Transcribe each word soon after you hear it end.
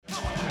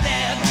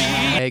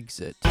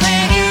Exit.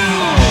 Can you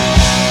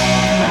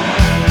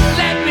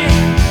let me?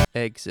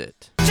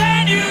 Exit.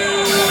 Can you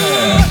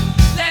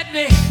let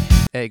me?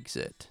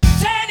 Exit.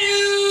 Can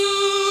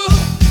you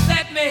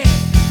let me?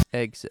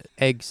 Exit.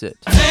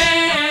 Exit.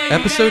 Take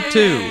Episode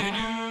 2. it.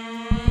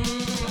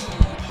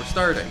 We're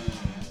starting.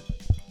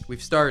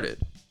 We've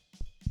started.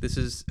 This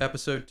is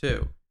episode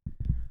 2.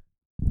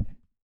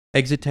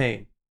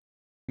 Exitain.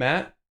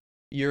 Matt,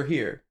 you're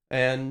here.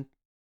 And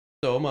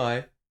so am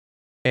I.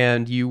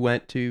 And you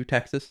went to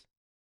Texas.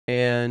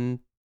 And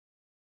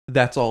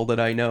that's all that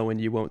I know, and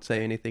you won't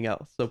say anything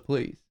else. So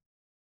please.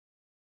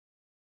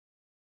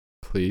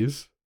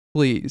 Please?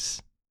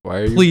 Please.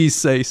 Why are you Please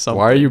say something.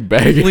 Why are you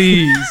begging?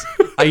 Please.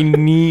 I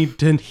need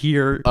to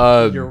hear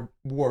your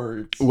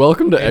words.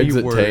 Welcome to Any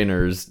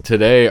Exitainers.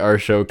 Today our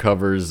show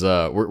covers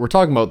we're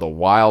talking about the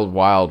Wild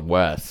Wild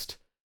West.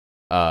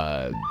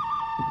 Will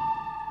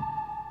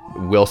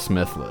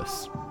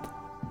Smithless.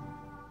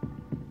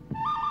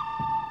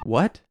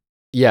 What?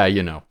 Yeah,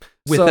 you know.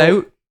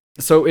 Without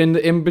So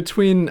in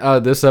between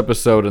this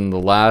episode and the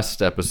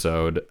last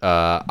episode,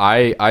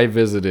 I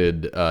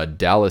visited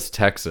Dallas,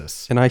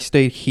 Texas. And I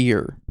stayed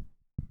here.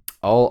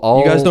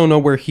 All You guys don't know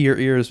where here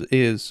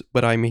is,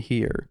 but I'm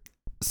here.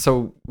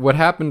 So what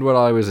happened while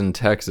I was in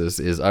Texas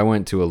is I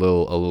went to a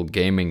little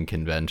gaming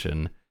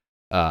convention,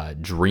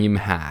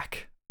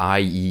 DreamHack,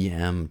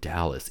 IEM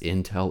Dallas,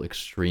 Intel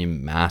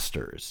Extreme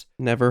Masters.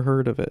 Never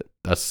heard of it.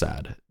 That's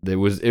sad. It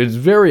was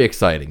very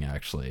exciting,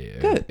 actually.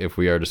 Good. If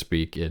we are to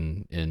speak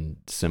in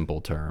simple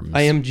terms.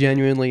 I am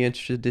genuinely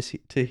interested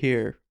to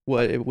hear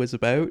what it was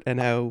about and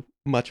how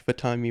much of a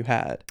time you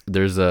had.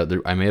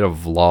 I made a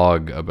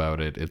vlog about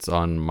it. It's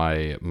on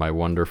my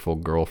wonderful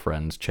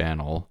girlfriend's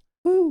channel.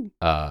 Woo.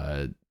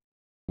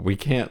 We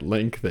can't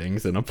link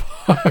things in a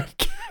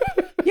podcast.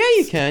 Yeah,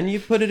 you can. You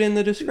put it in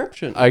the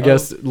description. I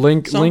guess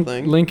link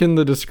something. in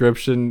the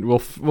description. We'll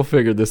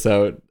figure this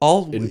out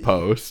in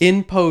post.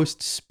 In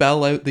post,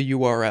 spell out the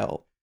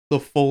URL, the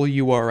full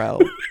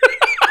URL,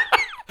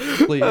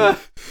 please.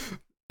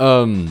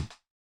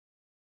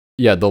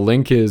 Yeah, the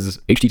link is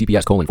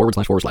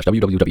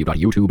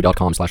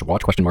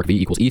https://www.youtube.com/watch?mark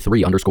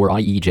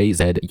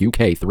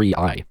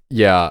v=e3_IEJZUK3I.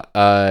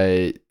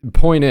 Yeah,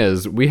 point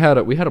is, we had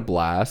a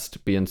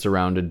blast being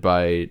surrounded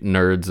by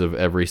nerds of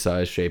every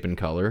size, shape, and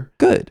color.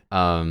 Good.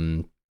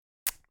 There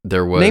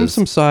was Name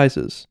some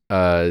sizes.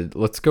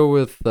 Let's go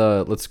with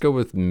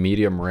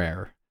medium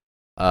rare.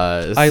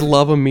 I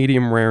love a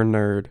medium rare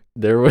nerd.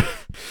 There was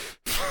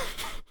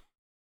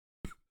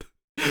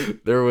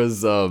there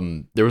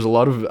was a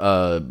lot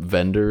of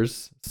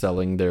vendors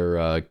selling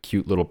their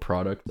cute little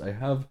products. I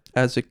have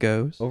As it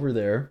goes. over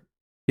there.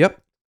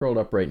 Yep. Scrolled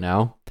up right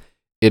now.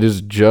 It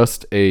is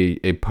just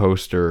a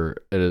poster,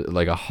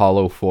 like a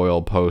hollow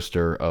foil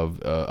poster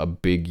of a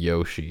big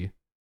Yoshi.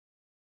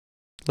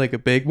 Like a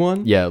big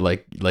one? Yeah,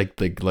 like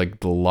the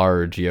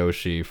large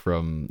Yoshi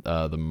from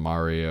the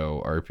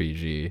Mario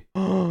RPG.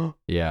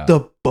 Yeah.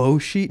 The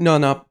Boshi? No,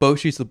 not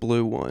Boshi's the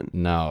blue one.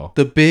 No.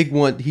 The big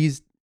one, he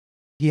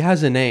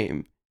has a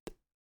name.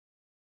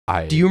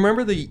 Do you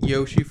remember the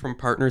Yoshi from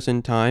Partners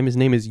in Time? His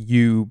name is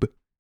Yube.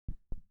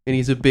 And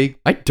he's a big...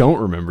 I don't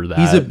remember that.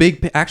 He's a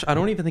big... Actually, I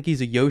don't even think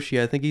he's a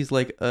Yoshi. I think he's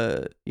like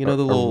the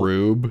little... A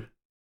rube?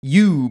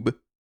 Yube.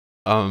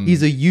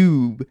 He's a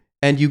Yube,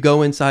 and you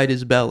go inside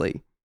his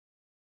belly.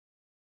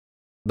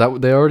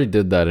 That they already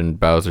did that in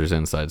Bowser's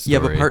Inside Story. Yeah,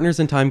 but Partners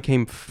in Time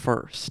came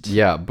first.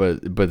 Yeah,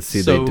 but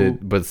see, So, they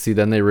did. But see,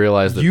 then they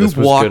realized that Yube this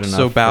was walked good enough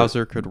so for-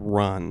 Bowser could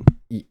run.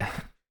 Yeah.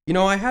 You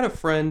know, I had a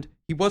friend,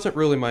 he wasn't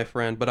really my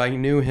friend, but I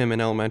knew him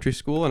in elementary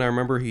school, and I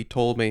remember he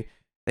told me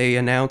they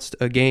announced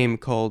a game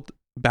called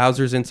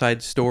Bowser's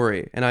Inside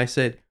Story, and I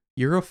said,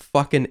 "You're a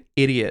fucking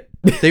idiot.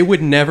 They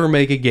would never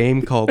make a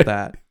game called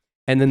that."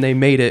 And then they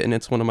made it, and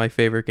it's one of my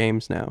favorite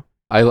games now.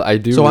 I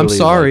do. So really I'm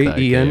sorry, like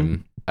that Ian.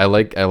 game. I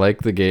like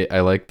the game. I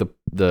like the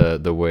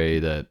way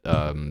that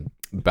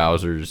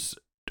Bowser's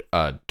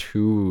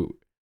two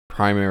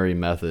primary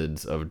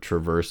methods of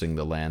traversing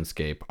the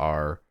landscape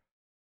are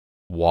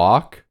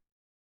walk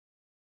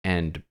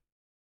and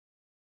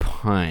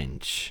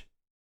punch.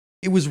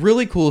 It was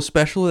really cool,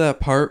 especially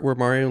that part where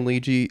Mario and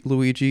Luigi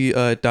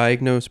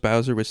diagnosed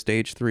Bowser with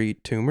stage 3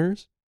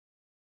 tumors.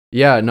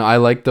 Yeah, no, I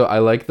like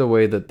the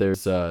way that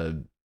there's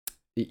it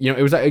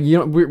was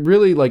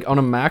really, like, on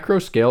a macro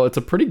scale, it's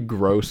a pretty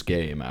gross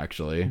game,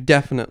 actually.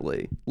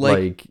 Definitely.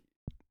 They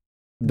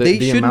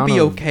shouldn't be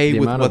okay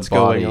with what's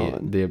going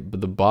on. The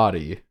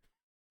body.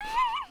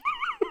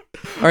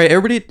 All right,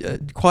 everybody,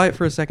 quiet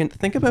for a second.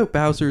 Think about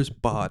Bowser's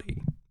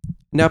body.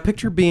 Now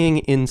picture being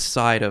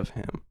inside of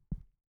him.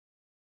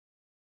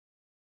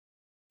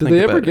 Did Think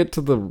they ever about it. get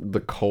to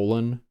the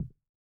colon?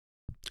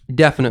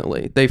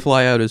 Definitely. They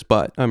fly out his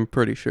butt, I'm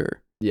pretty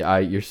sure. Yeah,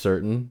 you're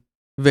certain?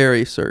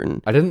 Very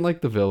certain. I didn't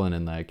like the villain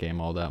in that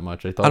game all that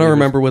much. I I don't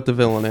remember what the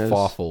villain is.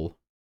 Awful.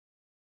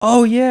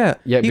 Oh, yeah.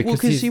 Yeah,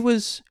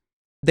 because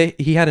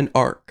he had an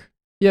arc.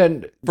 Yeah.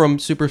 From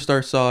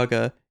Superstar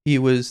Saga, he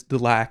was the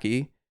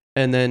lackey.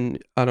 And then,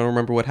 I don't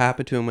remember what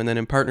happened to him. And then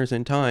in Partners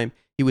in Time,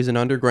 he was an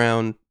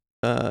underground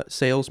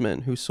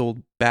salesman who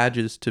sold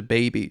badges to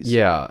babies.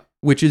 Yeah.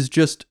 Which is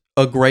just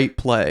a great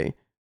play.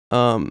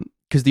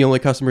 Because the only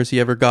customers he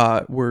ever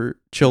got were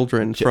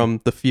children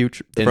from the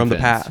future, from the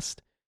Infants.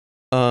 past.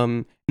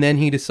 And then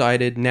he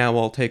decided, now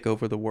I'll take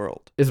over the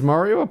world. Is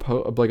Mario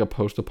like a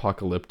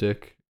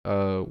post-apocalyptic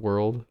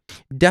world?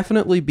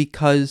 Definitely,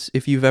 because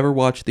if you've ever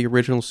watched the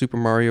original Super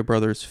Mario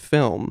Brothers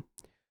film,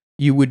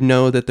 you would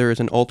know that there is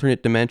an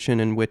alternate dimension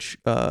in which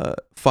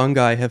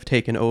fungi have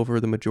taken over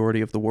the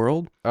majority of the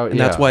world. Oh, And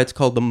that's why it's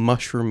called the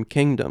Mushroom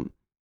Kingdom.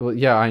 Well,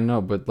 yeah, I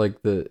know, but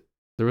like there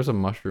was a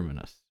mushroom in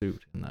a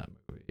suit in that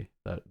movie.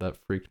 That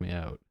freaked me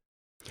out.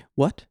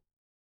 What?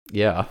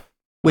 Yeah.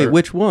 Wait,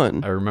 which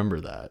one? I remember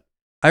that.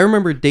 I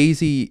remember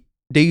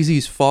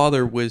Daisy's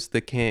father was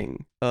the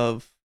king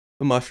of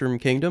the Mushroom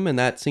Kingdom, and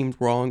that seemed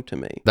wrong to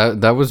me.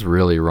 That was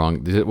really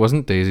wrong.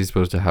 Wasn't Daisy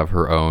supposed to have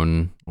her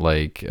own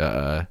like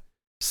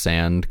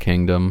sand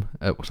kingdom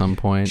at some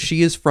point?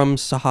 She is from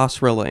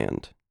Sahasra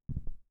Land.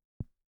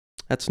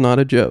 That's not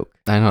a joke.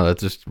 I know,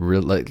 that's just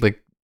real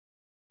like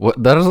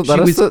what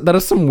that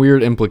is some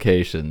weird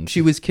implications.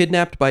 She was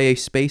kidnapped by a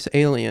space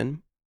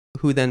alien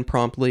who then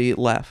promptly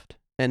left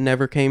and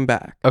never came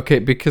back. Okay,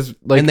 because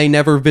like, and they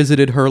never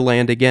visited her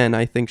land again.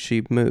 I think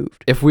she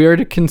moved. If we are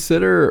to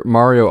consider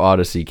Mario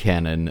Odyssey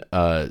canon,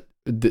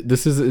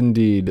 this is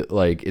indeed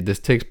like this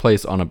takes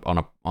place on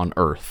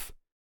Earth.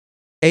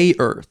 A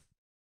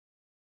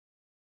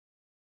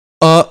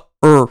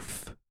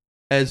Earth,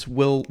 as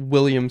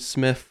William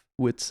Smith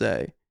would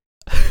say.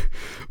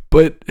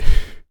 but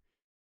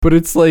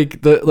it's like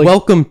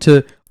welcome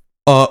to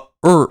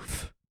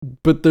Earth.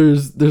 But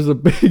there's a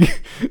big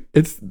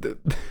it's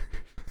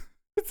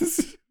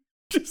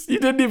just you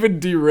didn't even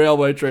derail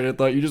my train of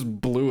thought. You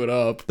just blew it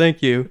up.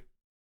 Thank you.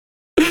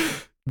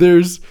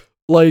 There's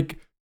like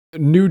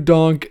New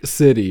Donk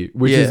City,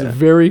 which is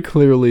very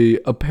clearly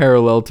a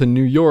parallel to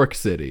New York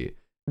City.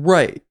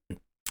 Right.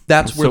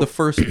 That's where the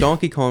first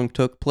Donkey Kong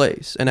took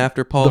place. And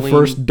after Pauline... The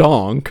first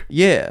Donk?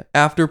 Yeah.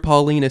 After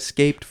Pauline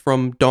escaped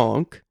from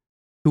Donk,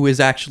 who is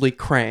actually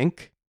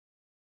Crank.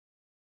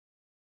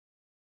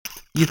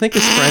 You think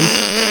his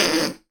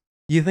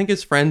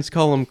friends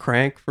call him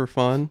Crank for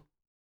fun?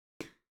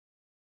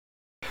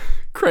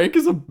 Crank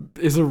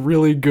is a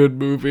really good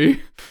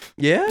movie.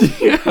 Yeah?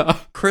 Yeah.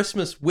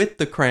 Christmas with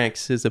the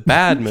Cranks is a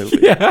bad movie.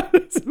 Yeah,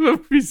 this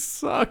movie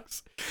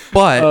sucks.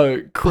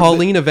 But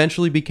Pauline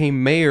eventually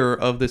became mayor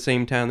of the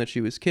same town that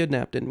she was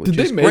kidnapped in, which is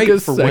great for women. Did they make a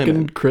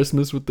second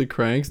Christmas with the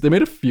Cranks? They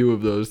made a few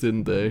of those,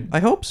 didn't they? I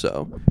hope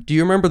so. Do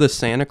you remember the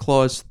Santa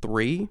Claus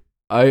 3?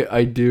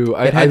 I do.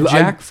 It had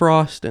Jack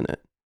Frost in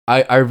it.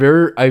 I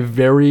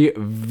very,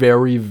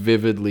 very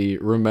vividly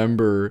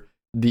remember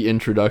the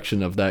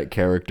introduction of that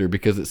character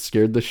because it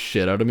scared the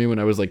shit out of me when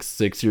I was like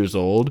 6 years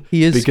old.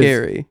 He is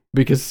scary.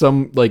 Because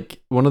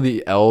one of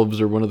the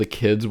elves or one of the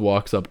kids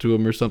walks up to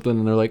him or something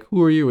and they're like,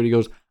 "Who are you?" And he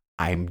goes,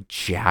 "I'm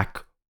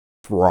Jack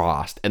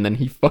Frost." And then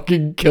he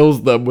fucking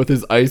kills them with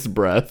his ice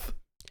breath.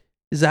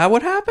 Is that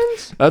what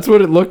happens? That's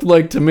what it looked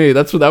like to me.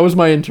 That was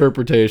my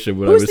interpretation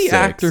when I was 6. Who's the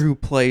actor who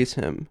plays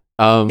him?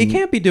 He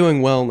can't be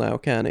doing well now,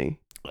 can he?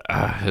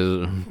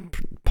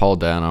 Paul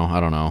Dano, I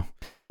don't know.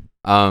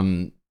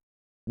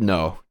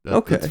 No,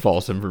 that's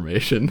false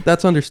information.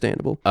 That's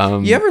understandable.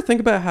 You ever think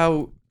about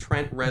how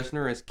Trent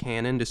Reznor is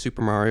canon to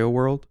Super Mario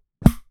World?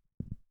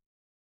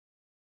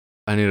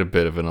 I need a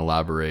bit of an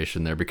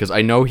elaboration there because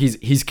I know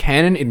he's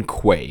canon in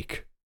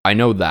Quake. I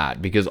know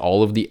that because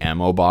all of the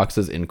ammo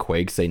boxes in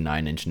Quake say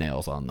 9 Inch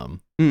Nails on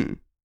them.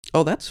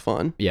 Oh, that's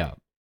fun. Yeah.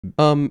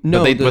 No,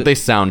 but they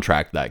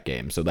soundtracked that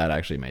game, so that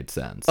actually made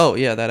sense. Oh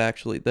yeah,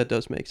 that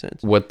does make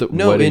sense. What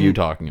are you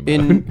talking about?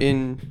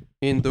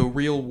 In the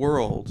real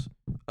world,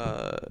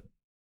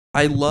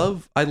 I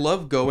love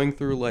going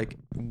through like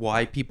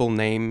why people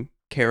name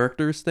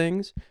characters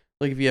things.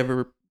 Like if you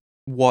ever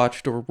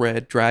watched or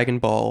read Dragon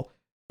Ball,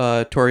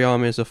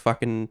 Toriyama is a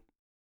fucking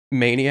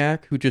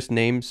maniac who just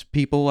names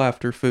people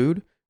after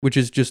food, which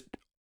is just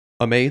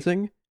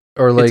amazing.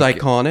 Or like it's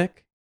iconic.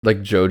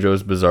 Like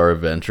JoJo's Bizarre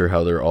Adventure,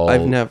 how they're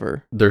like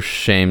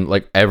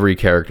every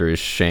character is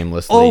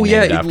shamelessly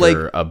named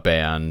after a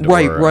band or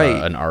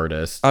an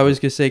artist. I was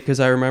gonna say because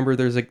I remember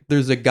there's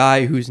a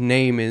guy whose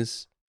name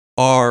is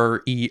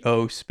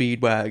REO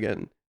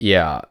Speedwagon.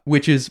 Yeah,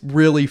 which is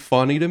really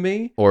funny to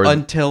me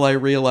until I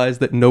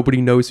realized that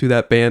nobody knows who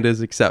that band is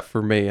except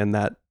for me, and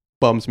that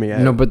bums me out.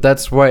 No, but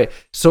that's why.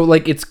 So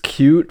like it's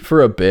cute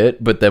for a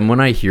bit, but then when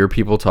I hear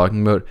people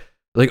talking about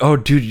like, "Oh,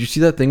 dude, you see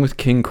that thing with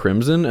King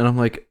Crimson?" And I'm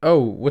like, "Oh,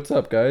 what's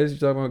up, guys? You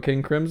talking about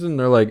King Crimson?" And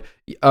they're like,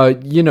 you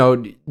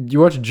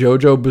watch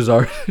JoJo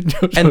Bizarre,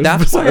 and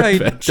that's Bizarre why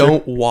Adventure. I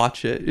don't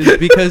watch it. Is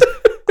because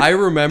I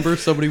remember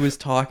somebody was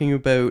talking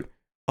about,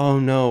 oh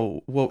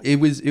no, well, it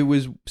was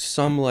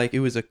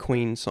a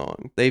Queen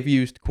song. They've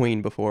used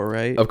Queen before,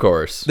 right? Of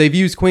course, they've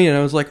used Queen, and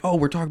I was like, oh,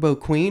 we're talking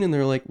about Queen, and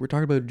they're like, we're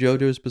talking about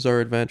JoJo's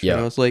Bizarre Adventure. Yeah.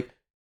 And I was like,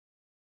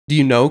 do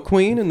you know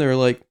Queen? And they're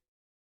like,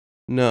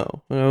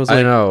 no. And I was like,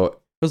 I know.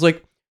 I was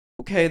like,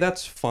 okay,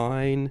 that's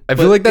fine. I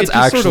feel like that's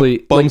actually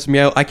sort of bums me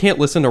out. I can't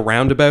listen to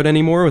Roundabout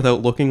anymore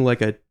without looking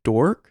like a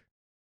dork.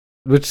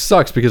 Which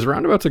sucks because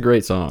Roundabout's a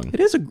great song.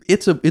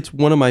 It's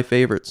one of my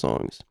favorite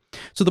songs.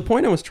 So the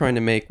point I was trying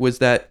to make was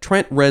that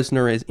Trent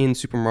Reznor is in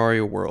Super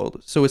Mario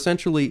World. So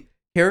essentially,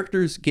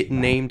 characters get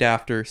named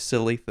after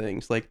silly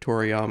things, like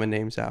Toriyama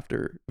names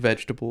after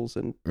vegetables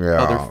and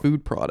other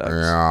food products.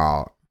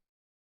 Yeah.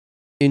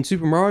 In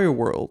Super Mario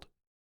World,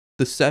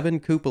 the 7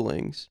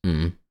 Koopalings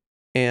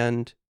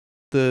and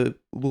the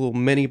little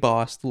mini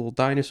boss, the little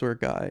dinosaur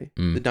guy,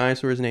 the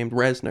dinosaur is named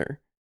Reznor,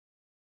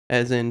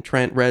 as in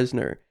Trent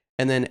Reznor.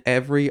 And then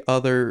every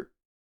other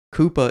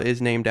Koopa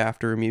is named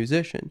after a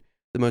musician.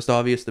 The most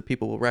obvious that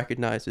people will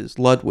recognize is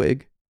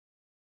Ludwig,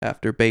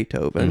 after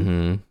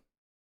Beethoven.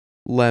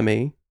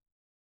 Lemmy.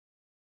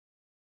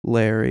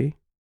 Larry,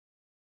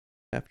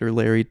 after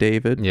Larry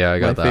David. Yeah, I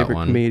got my that favorite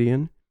one.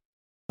 comedian.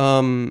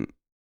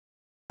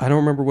 I don't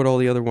remember what all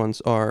the other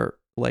ones are,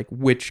 like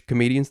which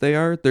comedians they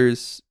are.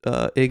 There's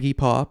Iggy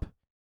Pop.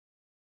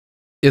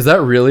 Is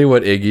that really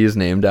what Iggy is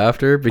named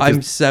after? Because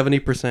I'm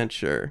 70%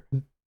 sure.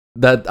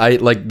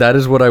 that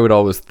is what I would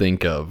always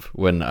think of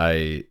when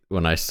I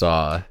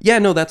saw. Yeah,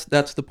 no,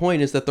 that's the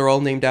point, is that they're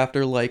all named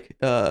after like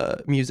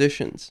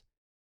musicians,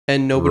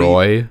 and nobody.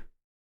 Roy.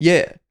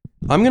 Yeah,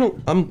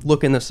 I'm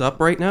looking this up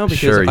right now because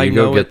Sure, I you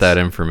know go get that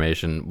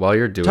information while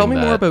you're doing that. Tell me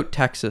more about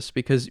Texas,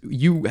 because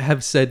you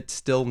have said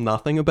still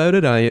nothing about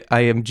it. I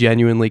am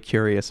genuinely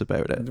curious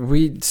about it.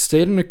 We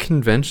stayed in a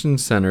convention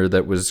center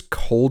that was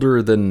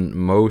colder than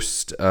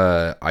most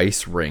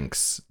ice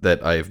rinks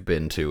that I've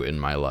been to in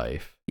my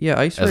life. Yeah,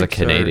 ice as a rinks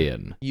are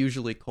Canadian,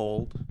 usually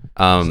cold,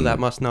 so that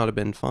must not have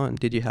been fun.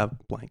 Did you have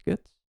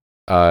blankets?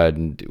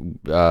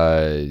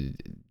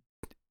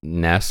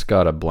 Ness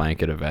got a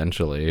blanket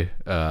eventually.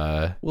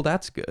 Well,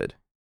 that's good.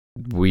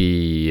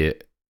 We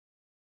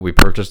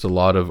purchased a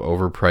lot of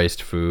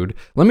overpriced food.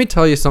 Let me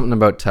tell you something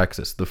about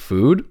Texas. The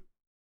food.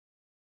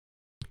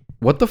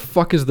 What the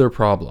fuck is their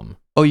problem?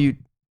 Oh,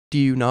 do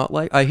you not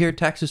like? I hear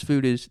Texas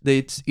food is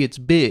it's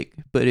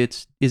big, but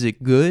is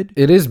it good?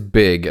 It is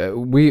big.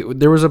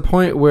 There was a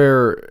point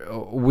where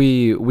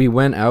we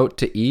went out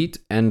to eat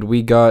and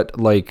we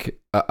got like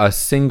a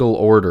single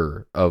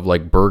order of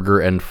like burger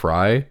and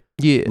fry.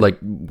 Yeah. Like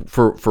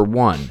for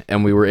one,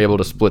 and we were able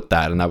to split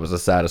that, and that was a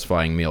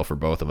satisfying meal for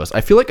both of us.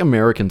 I feel like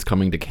Americans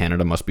coming to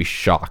Canada must be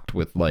shocked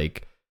with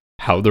like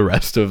how the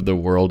rest of the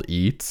world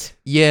eats.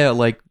 Yeah,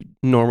 like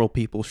normal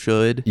people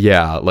should.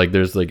 Yeah, like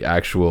there's like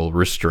actual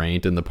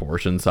restraint in the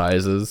portion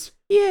sizes.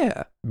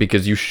 Yeah.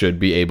 Because you should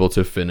be able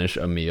to finish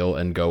a meal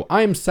and go,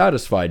 I'm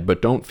satisfied,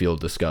 but don't feel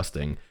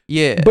disgusting.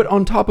 Yeah. But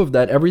on top of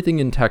that, everything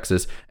in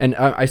Texas, and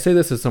I say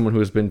this as someone who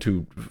has been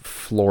to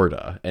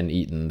Florida and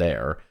eaten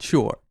there.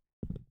 Sure.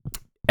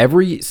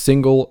 Every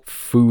single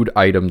food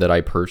item that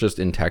I purchased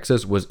in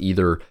Texas was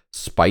either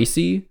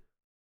spicy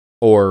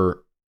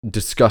or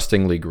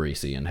disgustingly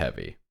greasy and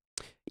heavy.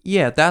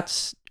 Yeah,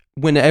 that's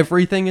when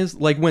everything is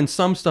like, when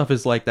some stuff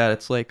is like that,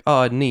 it's like,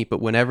 oh, neat. But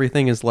when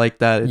everything is like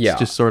that, it's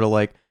just sort of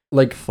like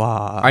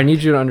fuck. I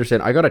need you to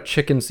understand. I got a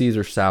chicken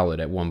Caesar salad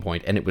at one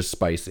point and it was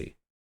spicy.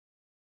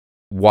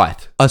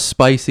 What? A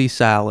spicy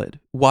salad.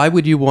 Why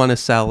would you want a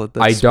salad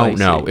that's spicy? I don't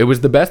know. It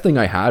was the best thing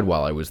I had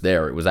while I was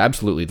there. It was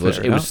absolutely delicious.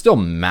 Fair it enough. was still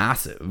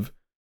massive.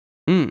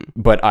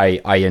 But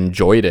I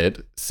enjoyed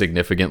it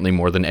significantly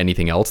more than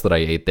anything else that I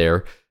ate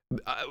there.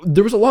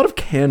 There was a lot of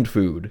canned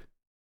food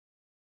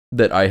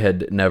that I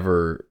had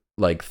never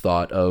like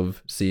thought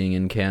of seeing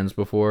in cans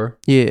before.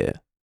 Yeah.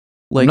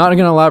 Like, I'm not going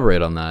to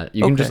elaborate on that.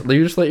 You can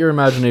Okay. just let your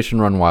imagination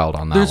run wild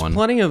on that there's one.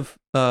 plenty of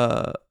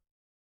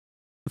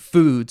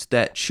foods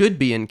that should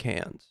be in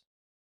cans.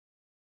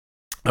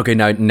 Okay,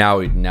 now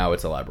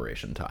it's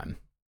elaboration time.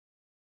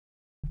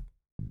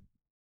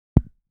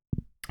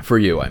 For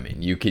you, I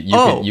mean, you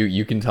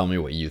can tell me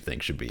what you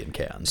think should be in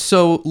cans.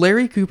 So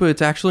Larry Koopa,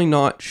 it's actually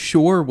not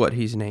sure what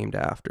he's named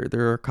after.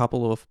 There are a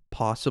couple of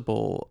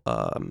possible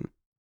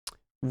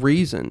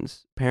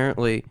reasons.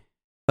 Apparently,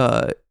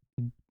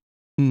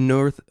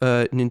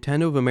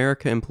 Nintendo of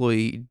America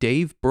employee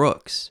Dave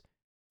Brooks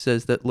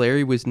says that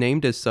Larry was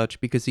named as such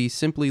because he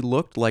simply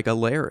looked like a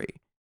Larry.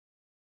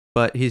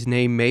 But his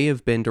name may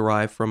have been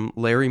derived from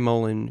Larry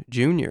Mullen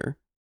Jr.,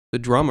 the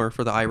drummer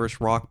for the Irish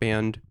rock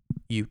band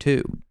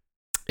U2.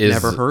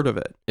 Never heard of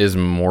it. Is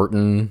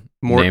Morton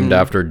named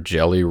after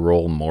Jelly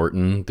Roll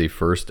Morton, the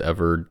first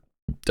ever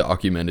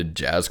documented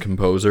jazz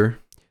composer?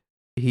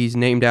 He's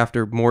named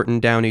after Morton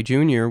Downey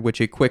Jr.,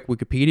 which a quick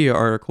Wikipedia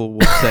article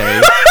will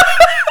say.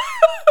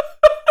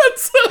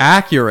 That's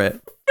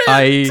accurate.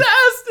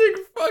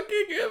 Fantastic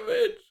fucking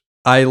image.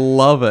 I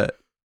love it.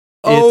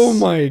 Oh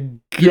my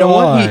god! You know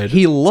what?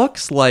 He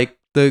looks like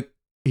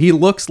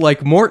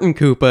Morton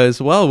Koopa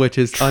as well, which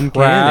is uncanny.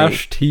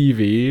 Trash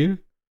TV.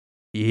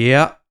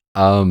 Yeah.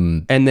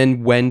 And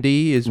then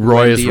Wendy is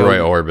Roy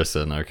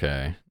Orbison.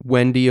 Okay.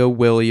 Wendy O.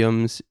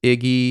 Williams,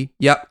 Iggy.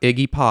 Yep,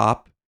 Iggy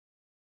Pop,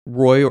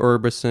 Roy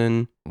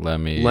Orbison,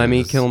 Lemmy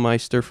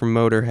Kilmister from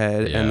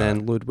Motorhead, and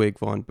then Ludwig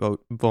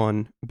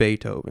von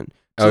Beethoven.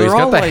 So he's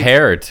got the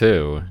hair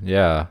too.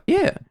 Yeah.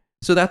 Yeah.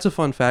 So that's a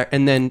fun fact.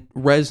 And then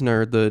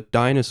Reznor, the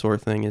dinosaur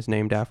thing, is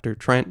named after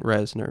Trent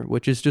Reznor,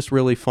 which is just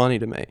really funny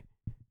to me.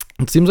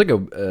 It seems like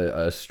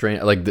a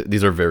strange, like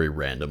these are very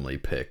randomly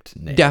picked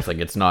names. Like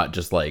it's not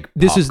just like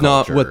this pop is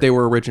not culture. what they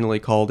were originally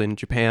called in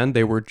Japan.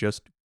 They were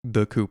just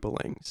the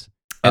Koopalings.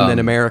 And then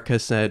America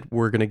said,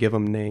 we're going to give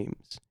them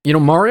names. You know,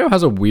 Mario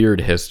has a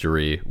weird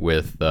history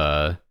with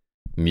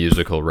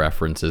musical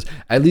references.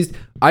 At least,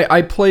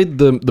 I played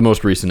the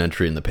most recent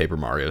entry in the Paper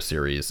Mario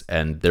series,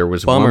 and there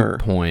was Bummer. one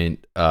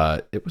point,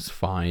 it was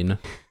fine.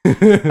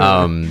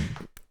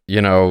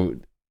 You know,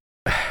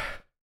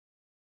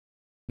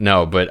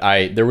 no, but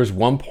there was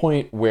one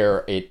point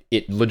where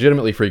it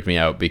legitimately freaked me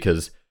out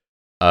because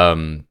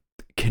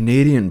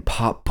Canadian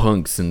pop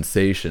punk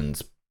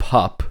sensations,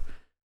 PUP,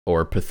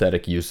 or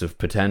pathetic use of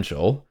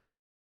potential.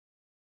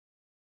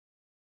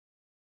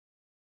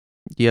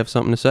 Do you have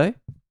something to say?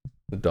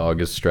 The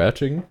dog is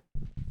stretching.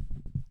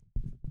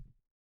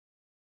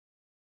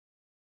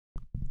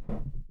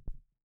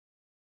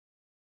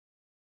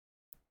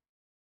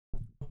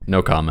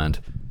 No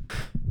comment.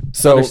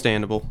 So,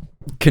 Understandable.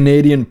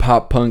 Canadian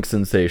pop punk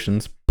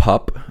sensations,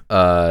 PUP,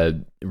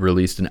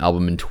 released an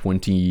album in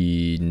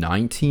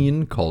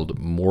 2019 called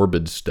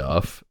Morbid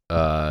Stuff.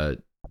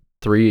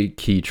 3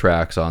 key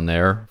tracks on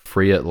there: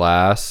 Free at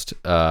Last,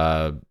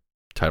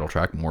 title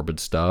track, Morbid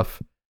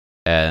Stuff,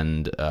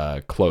 and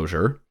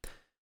Closure.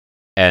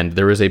 And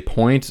there is a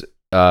point,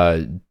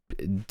 the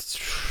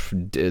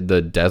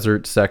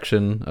desert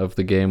section of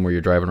the game where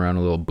you're driving around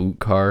a little boot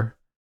car.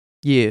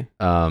 Yeah.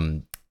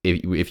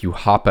 If you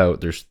hop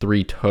out, there's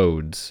 3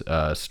 toads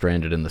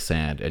stranded in the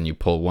sand, and you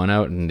pull one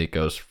out and it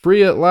goes,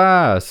 free at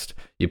last.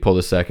 You pull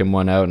the second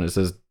one out and it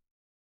says,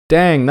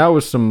 dang, that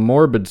was some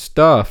morbid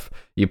stuff.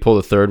 You pull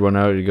the third one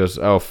out and it goes,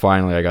 oh,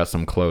 finally I got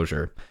some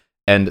closure.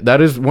 And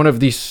that is one of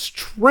the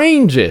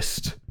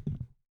strangest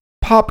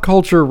pop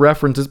culture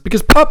references,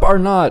 because PUP are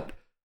not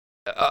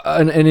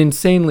an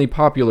insanely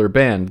popular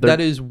band. That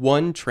is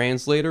one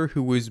translator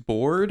who was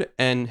bored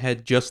and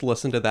had just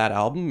listened to that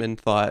album and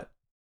thought,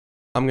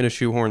 I'm going to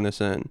shoehorn this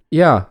in.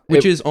 Yeah.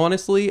 Which is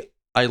honestly,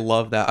 I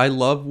love that. I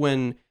love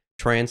when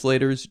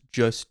translators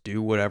just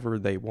do whatever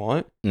they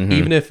want,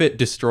 even if it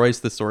destroys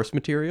the source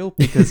material,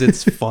 because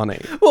it's funny.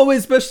 Well,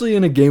 especially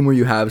in a game where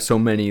you have so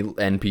many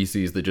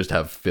NPCs that just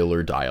have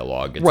filler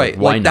dialogue. It's right.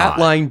 Like, why like not?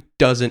 that line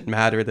doesn't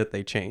matter that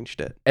they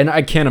changed it. And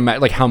I can't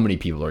imagine, like, how many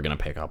people are going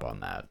to pick up on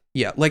that?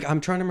 Yeah. Like, I'm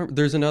trying to remember.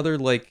 There's another,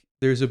 like,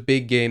 there's a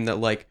big game that,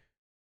 like,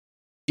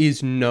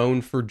 is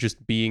known for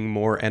just being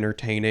more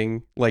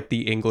entertaining, like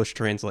the English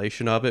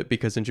translation of it,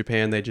 because in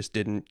Japan they just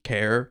didn't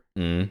care.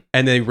 And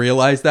they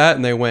realized that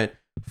and they went,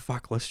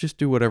 fuck, let's just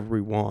do whatever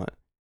we want.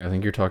 I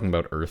think you're talking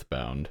about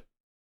Earthbound.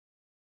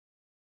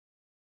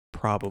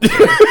 Probably.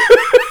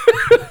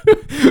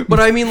 But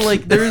I mean,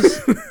 like,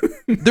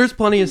 there's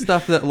plenty of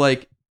stuff that,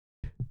 like,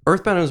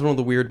 Earthbound is one of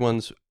the weird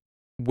ones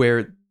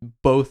where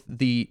both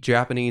the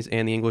Japanese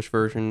and the English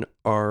version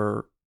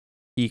are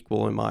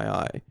equal in my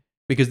eye,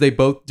 because they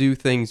both do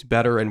things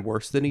better and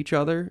worse than each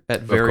other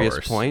at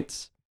various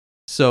points.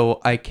 So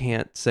I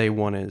can't say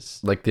one is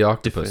like the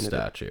octopus definitive.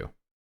 statue.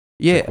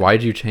 Yeah. Like, why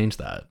did you change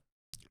that?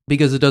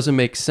 Because it doesn't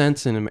make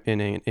sense in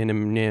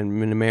American.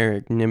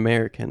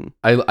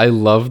 I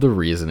love the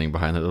reasoning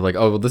behind it. They're like,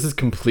 oh, well, this is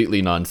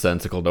completely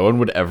nonsensical. No one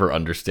would ever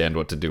understand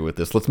what to do with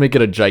this. Let's make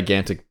it a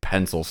gigantic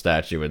pencil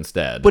statue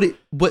instead. But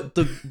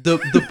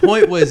the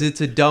point was,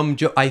 it's a dumb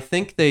joke. I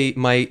think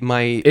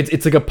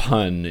it's like a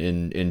pun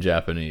in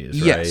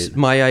Japanese, right? Yes,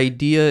 my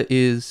idea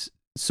is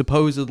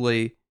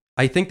supposedly,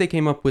 I think they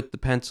came up with the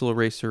pencil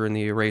eraser and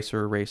the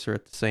eraser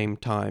at the same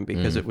time,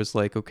 because it was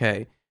like,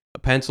 okay, a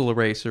pencil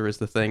eraser is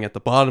the thing at the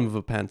bottom of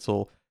a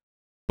pencil,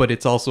 but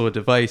it's also a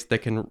device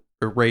that can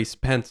erase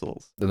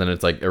pencils. And then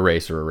it's like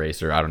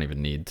eraser. I don't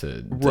even need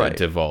to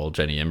divulge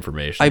any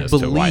information I as to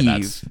why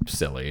believe- that's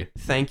silly.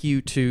 Thank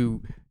you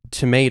to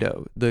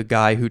Tomato, the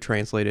guy who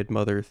translated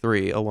Mother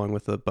 3 along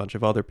with a bunch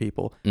of other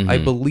people. I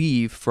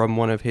believe from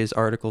one of his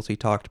articles he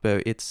talked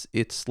about,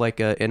 it's like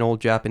an old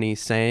Japanese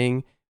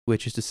saying,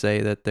 which is to say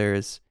that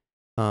there's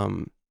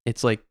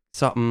it's like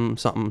something,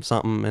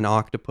 an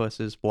octopus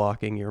is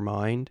blocking your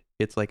mind.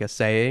 It's like a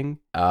saying.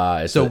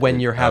 So when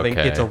you're having,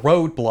 it's a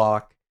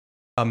roadblock,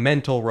 a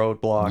mental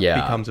roadblock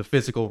becomes a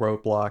physical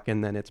roadblock,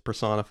 and then it's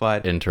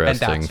personified.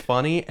 Interesting. And that's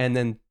funny. And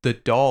then the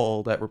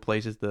doll that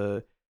replaces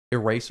the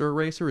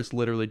eraser is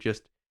literally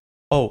just,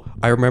 oh,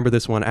 I remember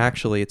this one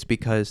actually. It's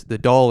because the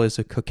doll is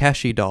a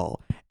kokeshi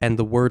doll, and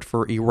the word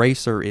for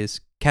eraser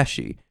is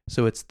keshi.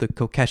 So it's the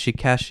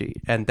kokeshi,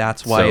 and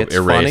that's why it's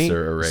funny.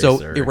 So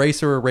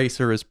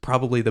eraser is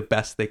probably the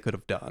best they could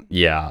have done.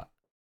 Yeah.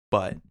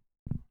 But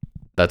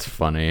that's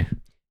funny.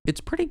 It's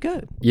pretty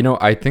good. You know,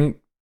 I think,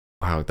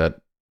 wow,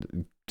 that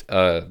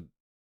I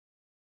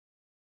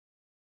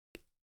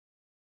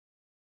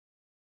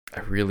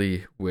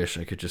really wish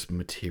I could just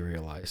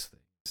materialize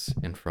things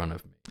in front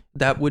of me.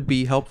 That would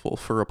be helpful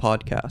for a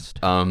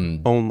podcast.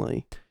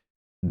 Only.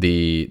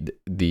 The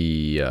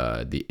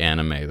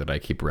anime that I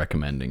keep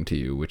recommending to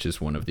you, which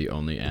is one of the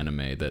only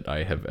anime that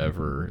I have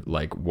ever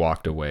like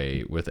walked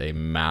away with a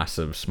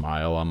massive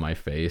smile on my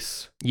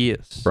face.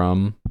 Yes.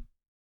 From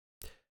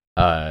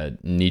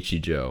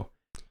Nichijou.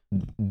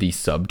 the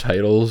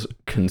subtitles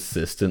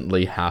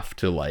consistently have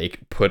to like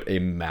put a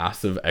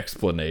massive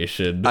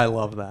explanation I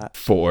love that.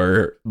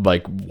 for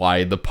like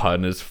why the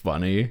pun is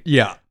funny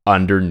Yeah.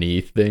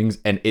 underneath things,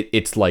 and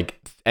it's like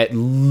at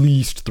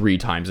least 3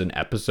 times an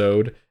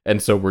episode,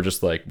 and so we're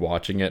just like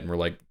watching it and we're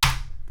like,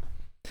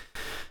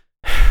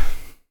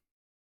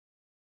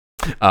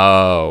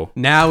 oh,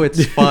 Now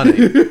it's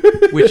funny,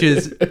 which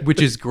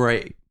is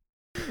great.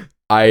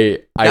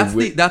 That's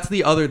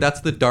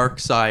the dark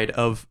side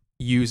of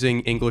using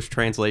English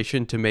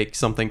translation to make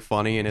something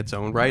funny in its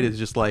own right. Is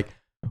just like,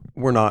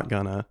 we're not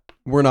gonna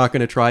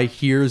try.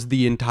 Here's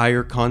the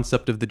entire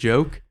concept of the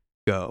joke.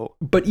 Go.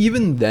 But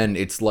even then,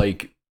 it's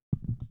like,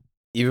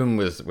 even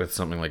with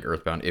something like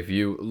Earthbound, if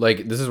you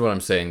like, this is what I'm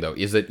saying though,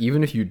 is that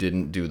even if you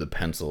didn't do the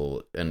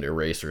pencil and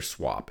eraser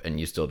swap and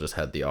you still just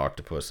had the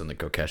octopus and the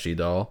Kokeshi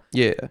doll,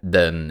 Yeah.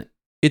 then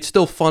It's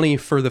still funny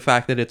for the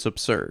fact that it's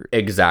absurd.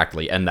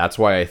 exactly, and that's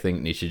why I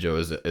think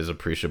Nichijou is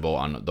appreciable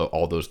on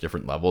all those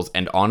different levels,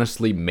 and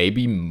honestly,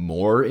 maybe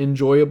more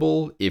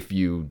enjoyable if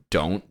you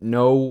don't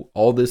know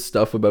all this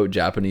stuff about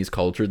Japanese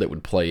culture that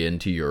would play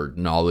into your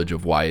knowledge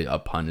of why a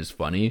pun is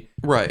funny.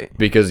 Right.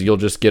 Because you'll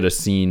just get a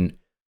scene.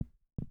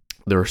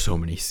 There are so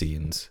many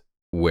scenes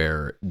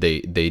where they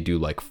do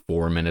like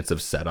 4 minutes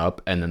of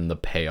setup, and then the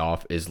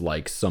payoff is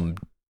like some.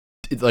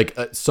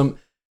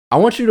 I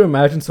want you to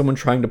imagine someone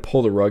trying to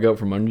pull the rug out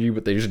from under you,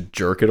 but they just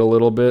jerk it a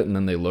little bit, and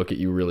then they look at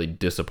you really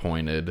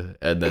disappointed,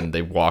 and then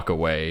they walk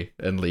away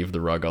and leave the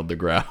rug on the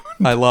ground.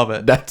 I love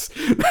it. That's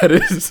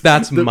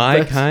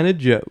my kind of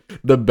joke.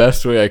 The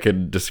best way I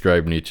could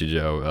describe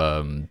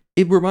Nichijou.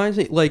 It reminds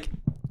me, like,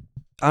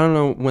 I don't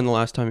know when the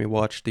last time you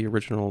watched the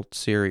original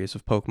series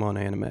of Pokemon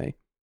anime.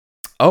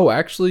 Oh,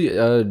 actually,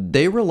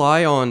 They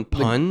rely on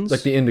puns.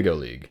 like the Indigo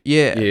League.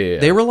 Yeah. Yeah.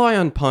 They rely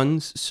on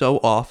puns so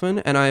often,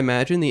 and I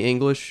imagine the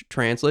English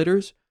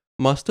translators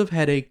must have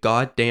had a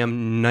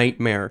goddamn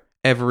nightmare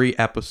every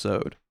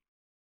episode.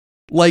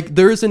 Like,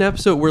 there's an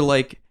episode where,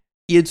 like,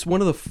 it's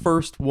one of the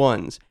first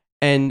ones,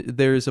 and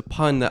there's a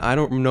pun that I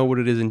don't know what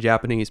it is in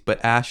Japanese,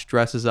 but Ash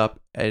dresses up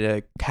in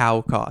a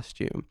cow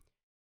costume.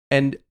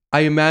 And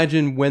I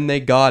imagine when they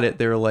got it,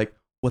 they were like,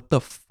 what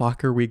the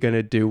fuck are we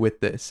gonna do with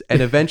this?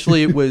 And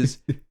eventually it was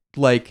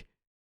like,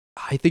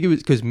 I think it was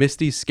because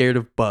Misty's scared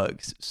of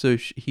bugs. So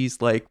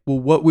he's like, well,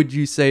 what would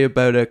you say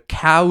about a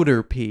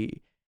Caterpie?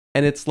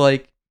 And it's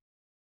like,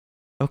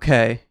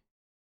 okay,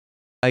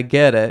 I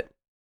get it.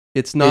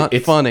 It's not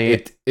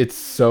funny. It's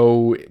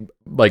so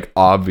like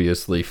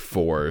obviously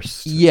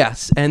forced.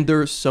 Yes, and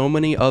there's so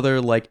many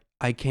other, like,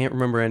 I can't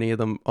remember any of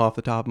them off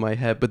the top of my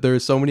head, but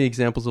there's so many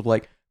examples of,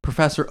 like,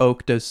 Professor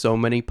Oak does so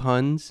many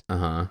puns.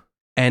 Uh-huh.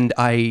 And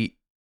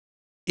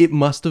it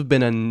must have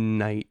been a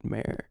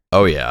nightmare.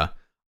 Oh yeah.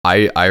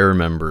 I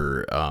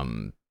remember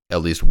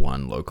at least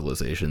one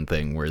localization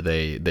thing where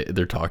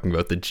they're talking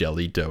about the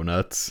jelly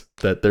donuts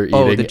that they're eating.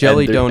 Oh, the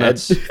jelly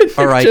donuts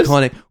are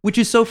iconic, which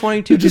is so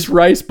funny too. Just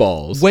rice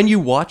balls. When you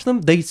watch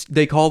them,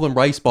 they call them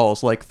rice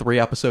balls like 3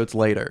 episodes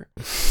later.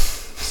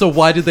 So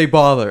why did they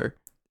bother?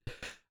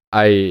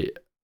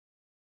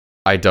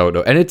 I don't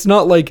know. And it's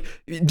not like,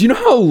 do you know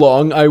how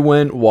long I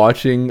went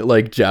watching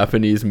like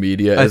Japanese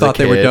media I as a thought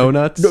they were kid?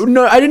 donuts.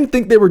 No, I didn't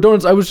think they were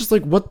donuts. I was just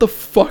like, what the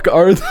fuck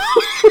are those?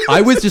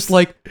 I was just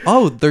like,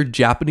 oh, they're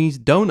Japanese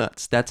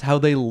donuts. That's how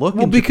they look.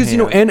 Well, in because,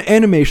 Japan.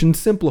 animation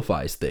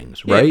simplifies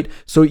things, Yeah. right?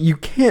 So you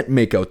can't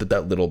make out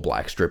that little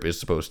black strip is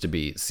supposed to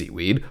be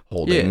seaweed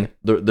holding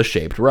the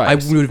shaped I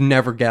rice. would have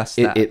never guessed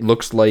that. It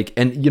looks like,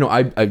 and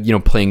I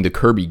playing the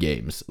Kirby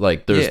games,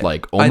 like there's Yeah.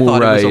 like I omu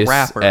thought it was rice a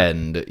wrapper.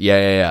 and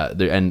yeah,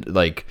 and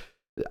like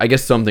I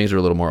guess some things are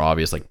a little more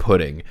obvious, like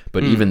pudding,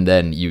 but even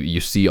then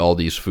you see all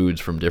these foods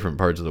from different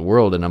parts of the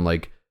world, and I'm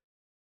like,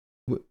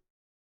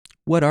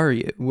 What are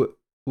you? what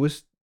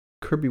was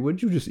Kirby? What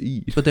did you just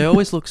eat? But they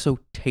always look so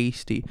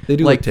tasty. They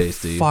do like look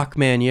tasty. Fuck,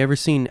 man. You ever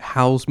seen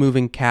Howl's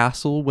Moving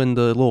Castle when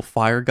the little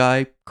fire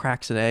guy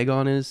cracks an egg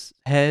on his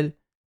head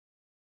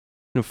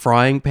in a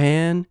frying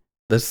pan?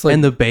 That's like,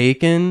 And the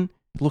bacon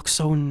looks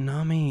so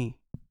nummy.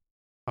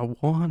 I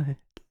want it.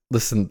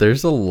 listen,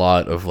 there's a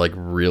lot of like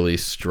really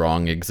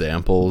strong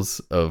examples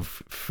of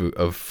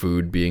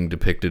food being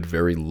depicted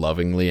very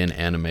lovingly in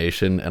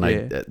animation, and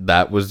Yeah.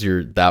 that was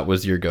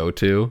your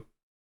go-to.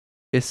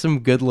 It's some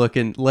good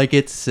looking, like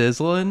it's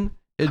sizzling.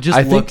 It just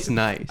I think- looks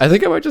nice. I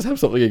think I might just have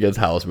something against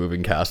Howl's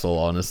Moving Castle,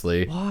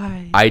 honestly.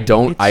 Why? I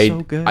don't. It's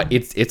so good.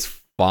 It's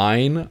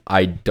fine.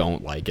 I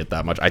don't like it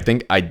that much. I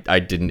think I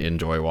didn't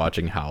enjoy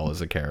watching Howl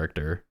as a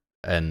character,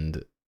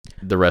 and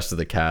the rest of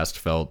the cast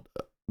felt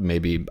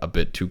maybe a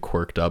bit too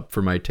quirked up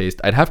for my taste.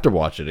 I'd have to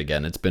watch it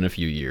again. It's been a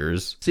few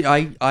years. See,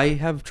 I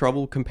have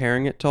trouble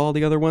comparing it to all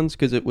the other ones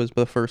because it was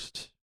the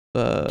first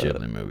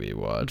Ghibli movie you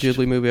watched.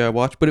 Ghibli movie I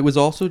watched, but it was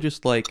also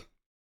just like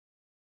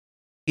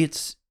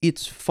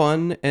it's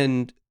fun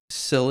and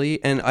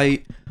silly, and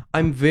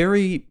I'm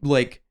very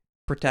like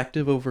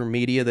protective over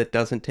media that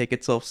doesn't take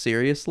itself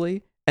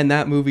seriously, and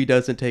that movie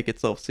doesn't take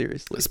itself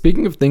seriously.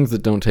 Speaking of things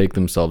that don't take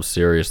themselves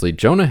seriously,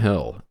 Jonah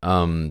Hill.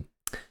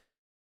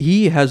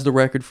 He has the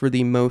record for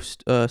the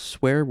most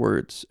swear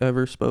words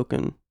ever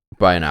spoken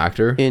By an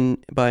actor?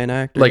 by an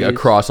actor. Like He is-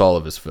 across all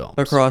of his films.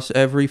 across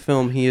every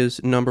film, he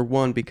is number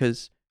one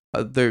because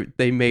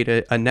they made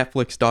a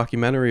Netflix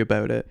documentary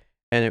about it,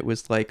 and it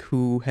was like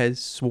who has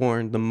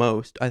sworn the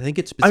most. I think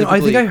it's specifically I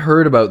think I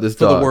heard about this for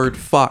doc. the word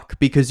fuck,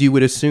 because you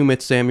would assume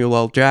it's Samuel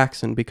L.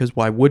 Jackson, because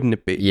why wouldn't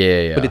it be?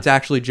 Yeah. But it's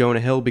actually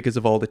Jonah Hill because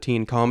of all the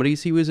teen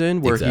comedies he was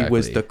in, where he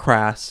was Exactly. the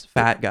crass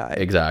fat guy.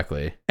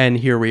 Exactly. And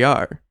here we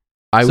are.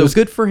 I So was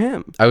good for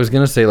him. I was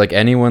gonna say like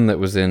anyone that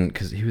was in,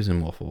 because he was in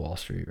Wolf of Wall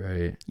Street,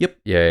 right? Yep.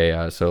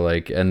 Yeah. So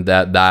like, and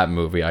that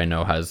movie I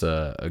know has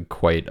a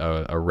quite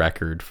a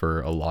record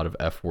for a lot of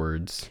F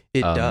words.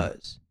 It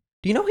does.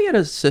 Do you know he had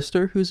a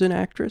sister who's an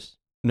actress?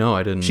 No,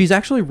 I didn't. She's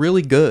actually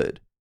really good.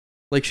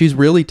 Like, she's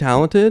really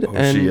talented. Oh,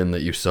 and she in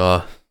that you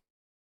saw?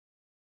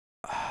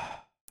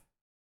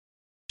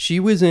 she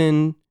was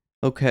in,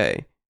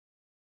 okay,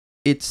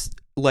 it's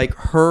like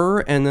her,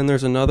 and then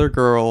there's another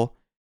girl,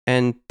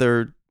 and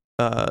they're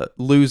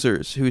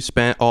losers who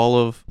spent all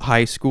of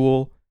high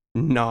school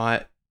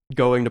not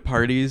going to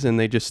parties, and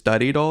they just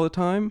studied all the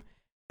time,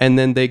 and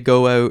then they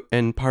go out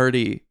and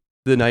party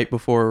the night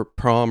before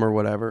prom or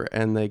whatever,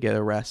 and they get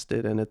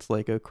arrested, and it's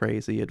like a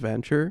crazy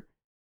adventure.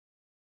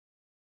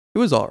 It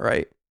was all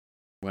right.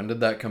 When did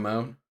that come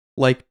out?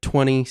 Like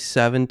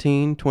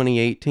 2017,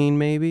 2018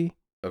 maybe.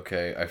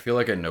 Okay, I feel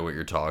like I know what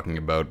you're talking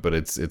about, but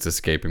it's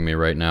escaping me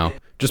right now.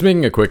 Just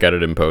making a quick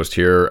edit in post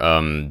here.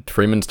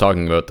 Freeman's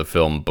talking about the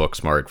film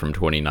Booksmart from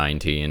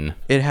 2019.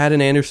 It had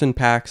an Anderson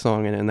 .Paak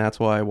song in it, and that's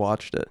why I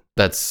watched it.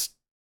 That's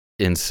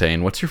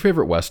insane. What's your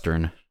favorite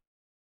Western?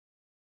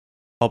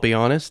 I'll be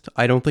honest,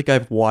 I don't think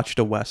I've watched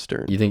a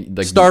Western. You think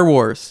like Star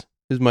Wars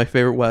is my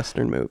favorite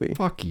Western movie.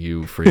 Fuck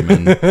you,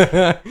 Freeman.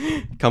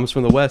 Comes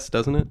from the West,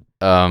 doesn't it?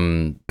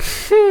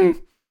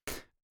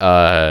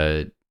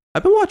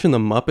 I've been watching The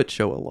Muppet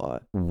Show a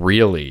lot.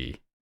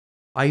 Really?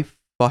 I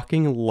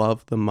fucking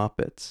love The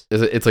Muppets.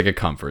 It's like a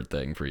comfort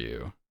thing for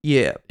you.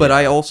 Yeah, but Yeah.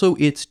 I also,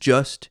 it's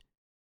just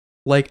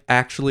like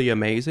actually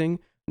amazing.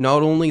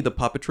 Not only the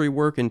puppetry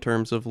work in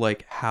terms of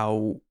like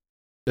how,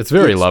 It's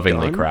very It's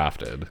lovingly done.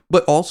 crafted.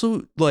 but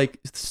also like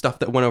stuff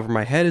that went over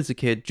my head as a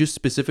kid. Just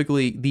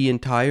specifically the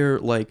entire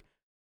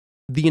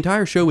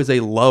show is a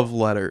love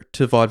letter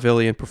to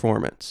vaudevillian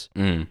performance.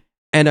 Mm.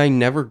 And I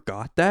never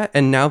got that.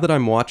 And now that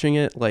I'm watching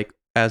it, like,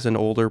 as an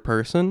older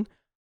person,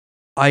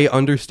 I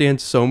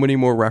understand so many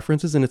more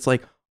references, and it's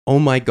like, oh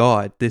my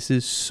God, this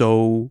is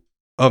so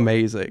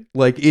amazing.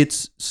 Like,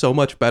 it's so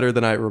much better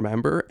than I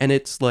remember. And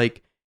it's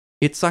like,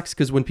 it sucks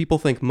because when people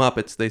think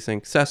Muppets, they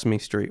think Sesame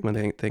Street. When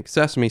they think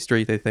Sesame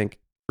Street, they think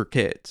for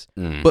kids.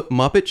 Mm. But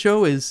Muppet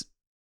Show is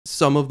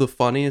some of the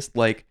funniest,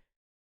 like,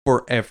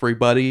 for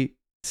everybody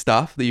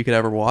stuff that you could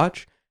ever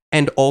watch.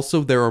 And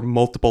also, there are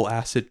multiple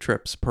acid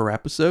trips per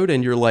episode,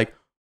 and you're like,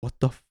 what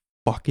the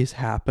fuck is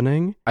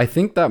happening? I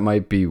think that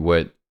might be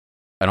what,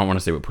 I don't want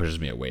to say what pushes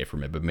me away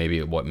from it, but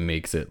maybe what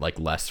makes it like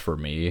less for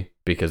me,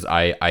 because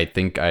I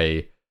think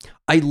I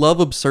love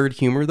absurd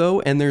humor,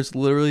 though, and there's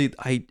literally,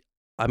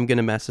 I'm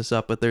gonna mess this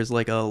up, but there's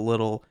like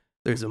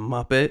there's a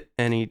Muppet,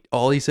 and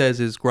all he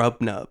says is grub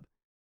nub.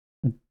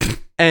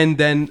 And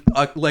then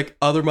like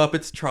other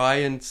Muppets try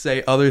and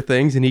say other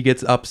things, and he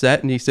gets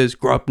upset, and he says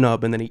grub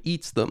nub, and then he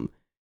eats them.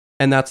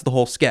 And that's the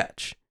whole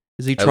sketch.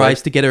 Is he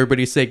tries to get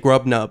everybody to say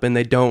grub nub, and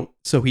they don't,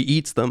 so he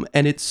eats them.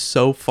 And it's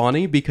so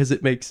funny because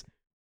it makes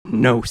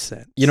no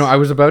sense. You know, I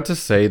was about to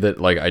say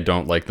that like I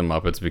don't like the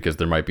Muppets because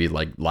there might be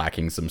like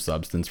lacking some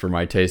substance for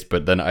my taste,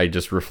 but then I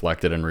just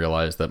reflected and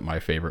realized that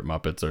my favorite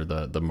Muppets are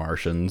the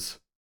Martians.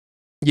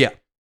 Yeah.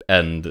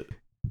 And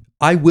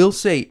I will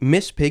say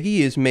Miss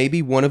Piggy is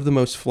maybe one of the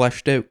most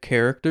fleshed out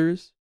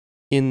characters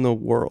in the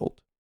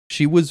world.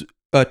 She was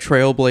a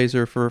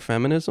trailblazer for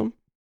feminism.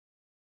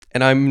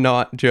 And I'm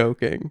not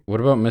joking. what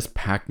about Miss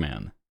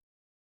Pac-Man?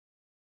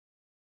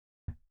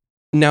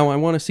 Now I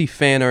want to see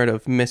fan art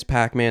of Miss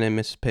Pac-Man and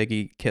Miss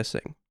Piggy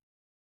kissing.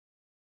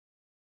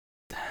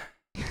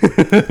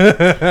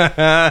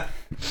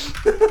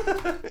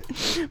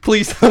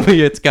 Please tell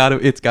me it's got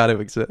to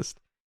exist.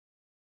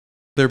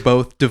 They're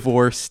both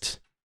divorced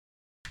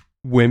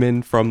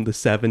women from the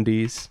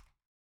 70s,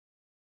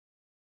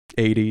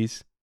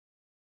 80s.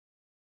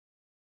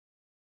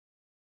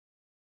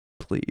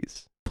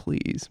 Please.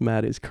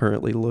 Matt is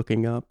currently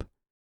looking up.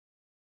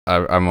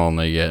 I'm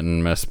only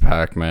getting Miss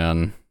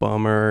Pac-Man.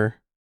 Bummer.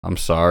 I'm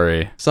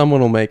sorry. Someone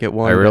will make it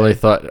one. I really day.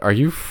 thought, are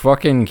you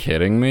fucking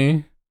kidding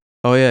me?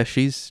 Oh yeah,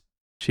 she's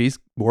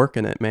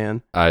working it,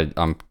 man.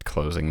 I'm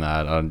closing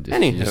that. You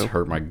Anywho. just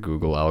hurt my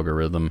Google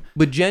algorithm.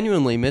 But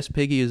genuinely, Miss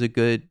Piggy is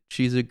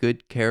she's a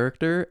good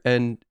character,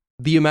 and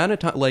the amount of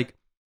time, like,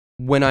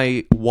 when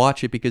I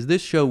watch it, because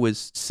this show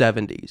was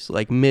 70s,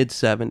 like mid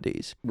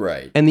 70s,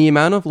 Right. and the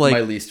amount of like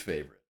my least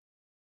favorite.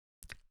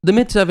 the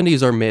mid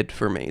 70s are mid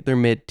for me. They're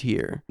mid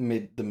tier. The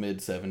mid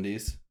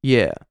 70s.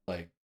 Yeah,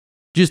 Like,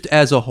 just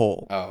as a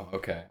whole. oh,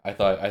 okay. I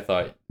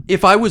thought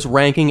If I was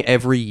ranking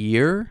every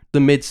year, the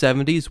mid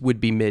 70s would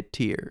be mid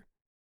tier,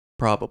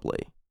 probably.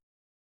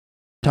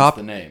 What's Top.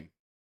 the name.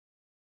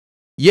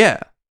 Yeah.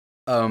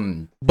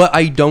 But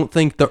I don't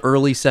think the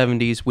early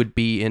 70s would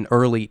be an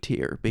early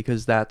tier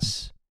because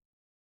that's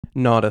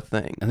not a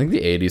thing. I think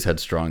the 80s had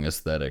strong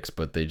aesthetics,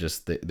 but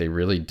they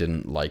really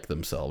didn't like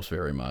themselves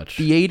very much.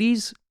 The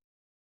 80s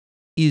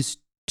is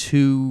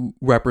too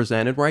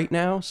represented right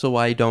now, so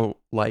I don't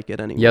like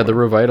it anymore. Yeah, the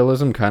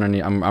revitalism kind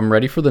of I'm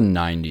ready for the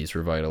 90s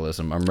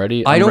revitalism.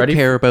 I don't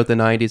care about the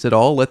 90s at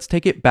all. Let's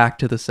take it back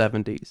to the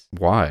 70s.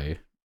 Why?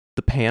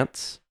 The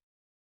pants.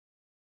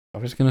 I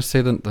was going to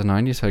say the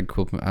 90s had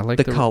cool... I like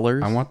the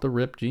colors. I want the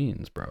ripped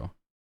jeans, bro.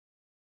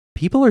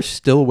 People are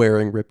still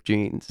wearing ripped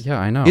jeans. Yeah,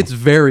 I know. It's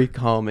very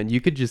common.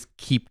 You could just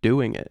keep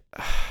doing it.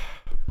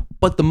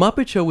 But the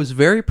Muppet Show was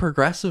very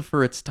progressive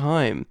for its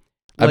time.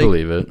 I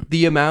believe it.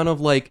 The amount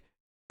of like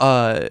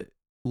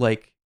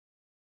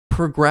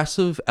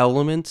progressive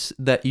elements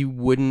that you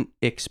wouldn't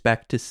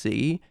expect to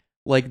see.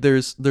 Like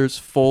there's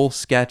full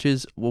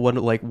sketches. One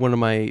of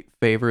my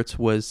favorites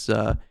was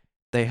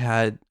they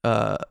had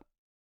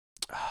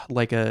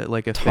like a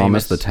Thomas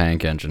famous... the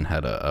Tank Engine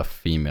had a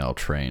female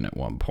train at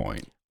one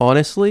point.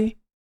 Honestly,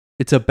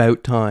 it's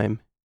about time,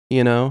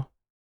 you know?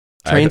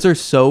 Trains are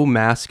so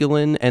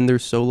masculine and they're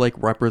so like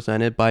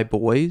represented by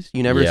boys.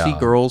 You never see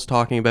girls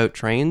talking about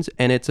trains,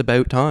 and it's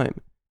about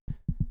time.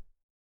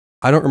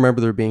 I don't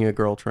remember there being a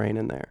girl train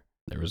in there.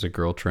 There was a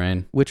girl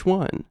train. Which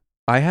one?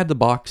 I had the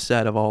box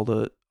set of all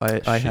the...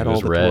 I had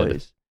all the red.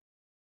 toys.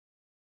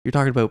 You're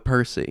talking about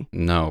Percy.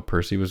 No,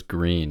 Percy was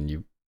green.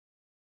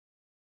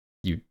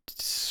 You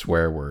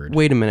swear word.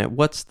 Wait a minute.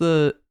 What's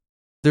the...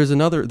 There's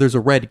a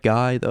red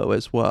guy, though,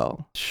 as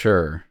well.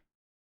 Sure.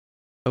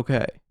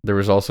 Okay. There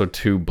was also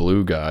two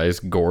blue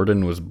guys.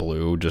 Gordon was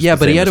blue, just yeah, the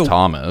but same he had as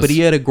Thomas. But he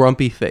had a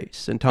grumpy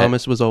face, and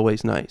Thomas was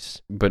always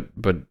nice. But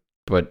you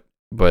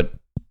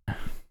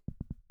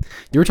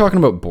were talking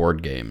about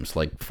board games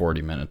like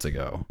 40 minutes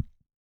ago.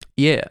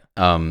 Yeah.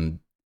 I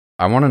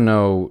want to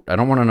know... I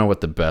don't want to know what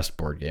the best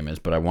board game is,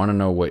 but I want to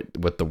know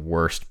what the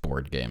worst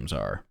board games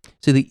are.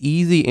 So the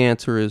easy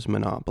answer is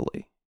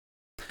Monopoly.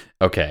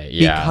 Okay,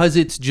 yeah. Because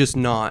it's just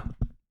not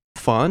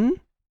fun.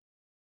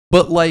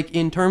 But like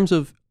in terms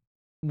of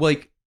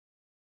like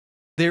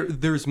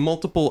there's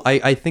multiple...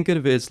 I think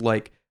of it as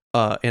like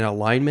an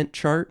alignment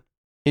chart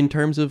in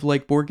terms of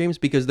like board games,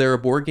 because there are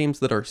board games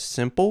that are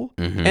simple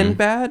and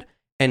bad,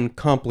 and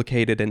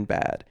complicated and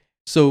bad.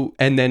 So,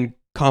 and then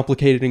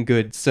complicated and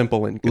good,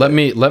 simple and good. Let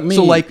me.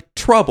 So like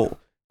Trouble.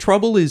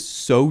 Trouble is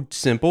so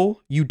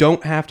simple. You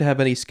don't have to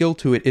have any skill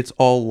to it. It's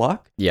all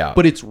luck. Yeah.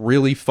 But it's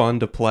really fun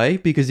to play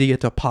because you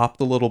get to pop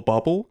the little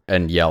bubble.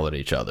 And yell at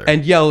each other.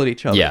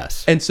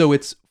 Yes. And so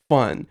it's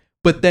fun.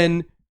 But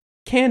then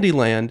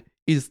Candyland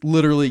is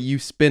literally you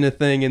spin a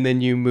thing and then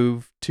you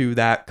move to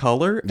that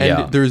color.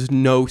 And there's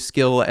no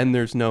skill and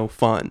there's no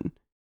fun.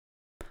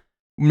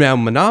 Now,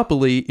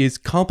 Monopoly is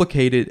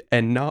complicated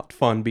and not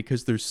fun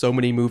because there's so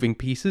many moving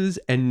pieces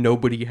and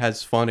nobody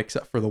has fun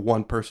except for the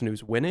one person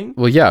who's winning.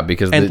 Well, yeah,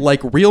 because...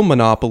 like real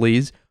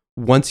Monopolies,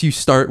 once you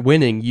start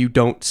winning, you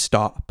don't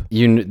stop.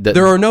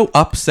 There are no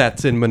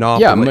upsets in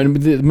Monopoly. Yeah,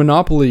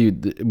 Monopoly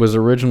was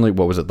originally,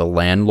 what was it, the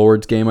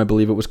Landlord's game, I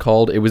believe it was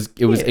called. It was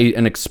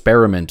an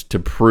experiment to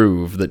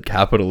prove that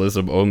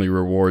capitalism only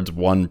rewards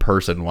one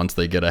person once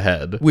they get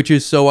ahead. Which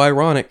is so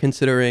ironic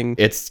considering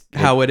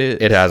how it is.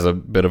 It has a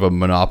bit of a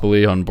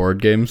monopoly on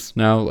board games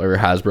now, or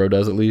Hasbro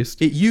does at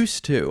least. It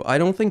used to. I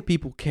don't think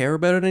people care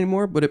about it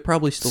anymore, but it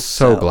probably still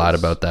So sells. Glad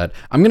about that.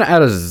 I'm going to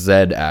add a Z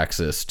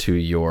axis to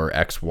your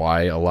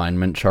XY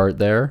alignment chart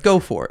there. Go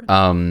for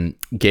it.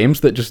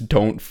 Games that just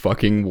don't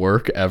fucking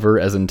work ever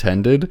as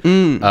intended.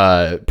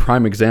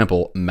 Prime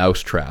example,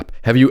 Mousetrap.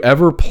 Have you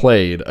ever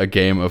played a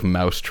game of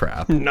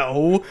Mousetrap?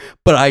 No,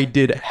 but I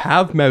did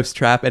have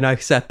Mousetrap, and I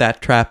set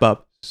that trap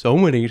up so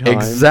many times.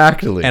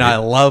 Exactly. And I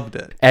loved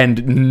it.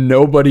 And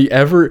nobody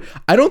ever...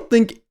 I don't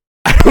think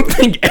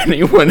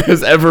anyone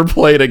has ever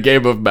played a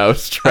game of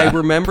Mousetrap. I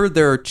remember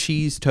there are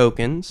cheese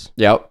tokens.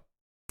 Yep.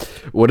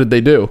 What did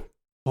they do?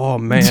 Oh,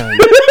 man.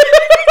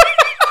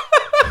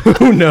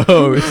 Who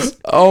knows?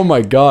 Oh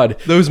my god.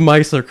 Those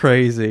mice are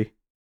crazy.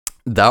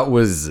 That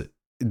was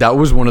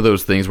one of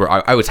those things where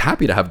I was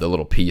happy to have the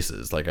little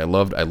pieces. Like I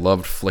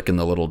loved flicking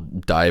the little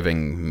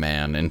diving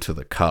man into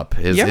the cup.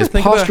 His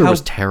posture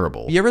was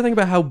terrible. You ever think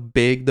about how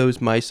big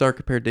those mice are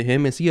compared to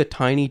him? Is he a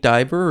tiny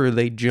diver or are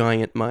they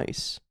giant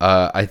mice?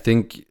 I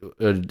think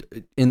in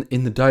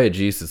the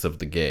diegesis of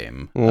the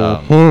game,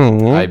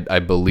 I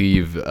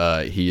believe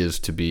he is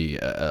to be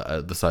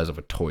the size of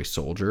a toy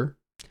soldier.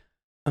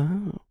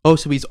 Oh,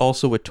 so he's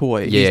also a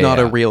toy. He's not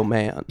a real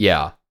man.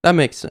 Yeah. That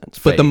makes sense.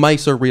 But the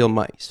mice are real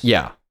mice.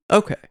 Yeah.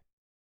 Okay.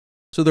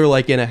 So they're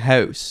like in a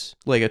house,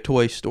 like a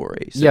Toy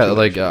Story situation. Yeah,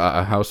 like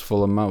a house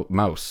full of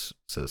mouses.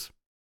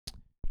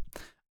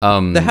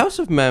 The House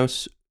of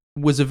Mouse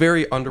was a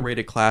very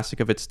underrated classic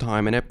of its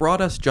time, and it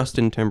brought us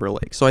Justin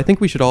Timberlake. So I think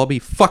we should all be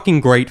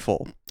fucking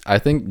grateful. I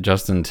think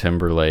Justin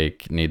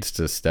Timberlake needs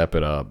to step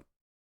it up.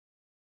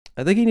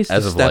 I think he needs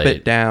to step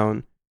it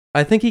down.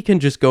 I think he can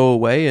just go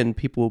away and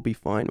people will be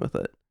fine with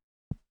it.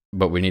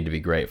 But we need to be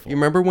grateful. You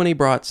remember when he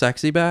brought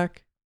Sexy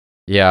back?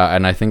 Yeah,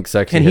 and I think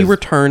Sexy... Can he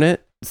return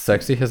it?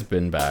 Sexy has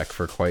been back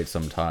for quite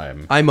some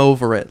time. I'm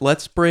over it.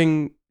 Let's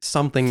bring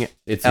something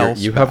else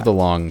You have back. the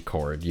long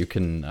cord. You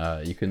can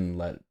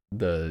let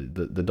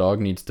the dog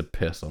needs to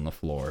piss on the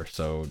floor.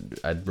 So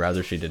I'd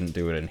rather she didn't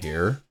do it in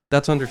here.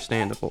 That's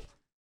understandable.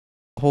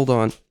 Hold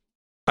on.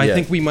 I Yeah.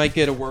 think we might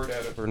get a word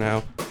out of her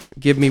now.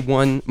 Give me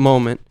one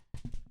moment.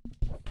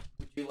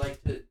 Would you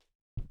like to...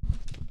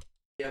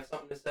 You have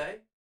something to say?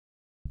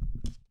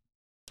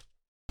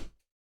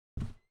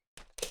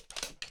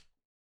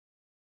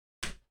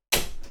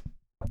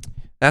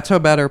 That's how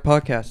bad our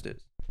podcast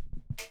is.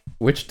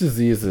 Which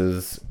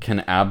diseases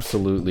can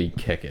absolutely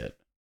kick it?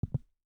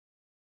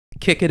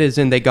 Kick it as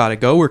in they gotta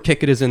go, or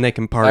kick it as in they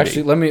can party?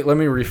 Actually, let me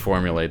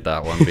reformulate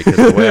that one because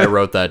the way I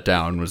wrote that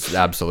down was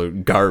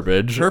absolute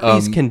garbage.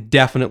 Herpes can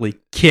definitely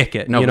kick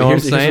it. No, you but know what I'm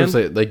here's what saying? I'm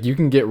saying. Like, you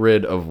can get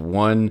rid of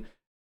one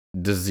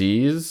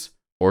disease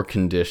or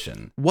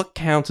condition, What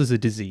counts as a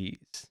disease?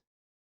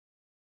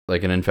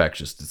 like an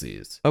infectious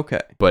disease. Okay.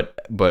 But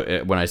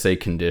when I say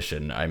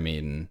condition, I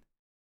mean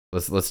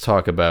let's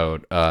talk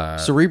about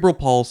Cerebral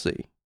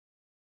palsy.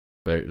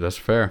 that's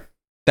fair.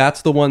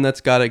 That's the one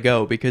that's gotta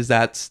go because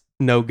that's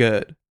no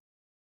good.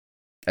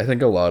 I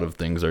think a lot of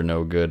things are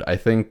no good. I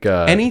think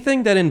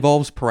Anything that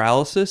involves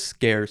paralysis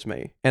scares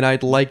me, and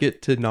I'd like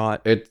it to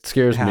not. it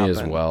scares me as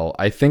happen. well.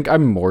 I think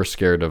I'm more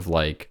scared of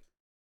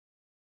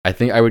I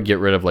think I would get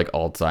rid of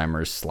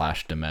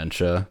Alzheimer's /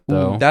 dementia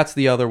though. Ooh, that's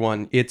the other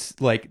one. It's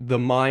like the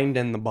mind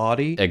and the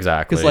body.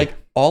 Exactly. Because like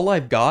all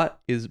I've got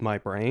is my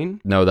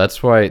brain. No,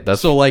 that's why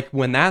So like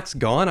when that's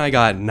gone, I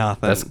got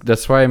nothing.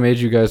 that's why I made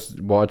you guys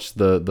watch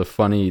the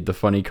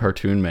funny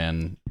Cartoon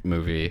Man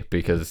movie,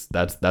 because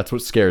that's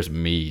what scares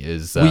me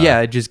is Well, yeah,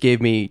 it just gave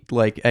me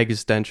like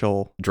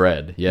existential.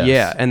 dread. Yes.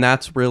 Yeah, and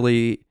that's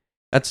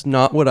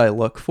not what I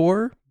look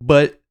for,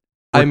 but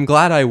I'm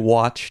glad I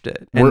watched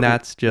it, and We're-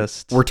 that's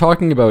just. We're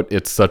talking about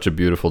It's Such a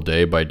Beautiful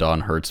Day by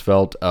Don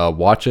Hertzfeldt.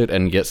 Watch it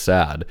and get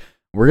sad.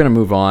 We're going to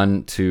move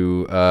on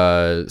to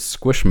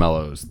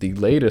Squishmallows, the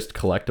latest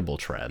collectible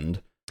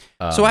trend.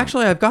 So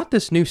actually, I've got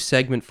this new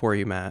segment for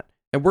you, Matt,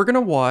 and we're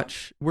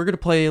gonna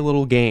play a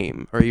little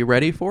game. Are you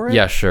ready for it?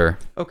 Yeah, sure.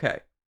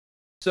 Okay.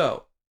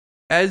 So,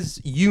 as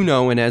you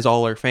know, and as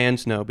all our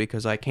fans know,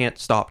 because I can't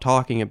stop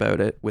talking about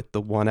it with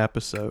the one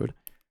episode.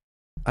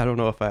 I don't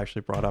know if I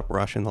actually brought up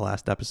Rush in the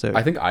last episode.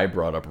 I think I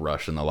brought up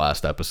Rush in the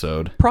last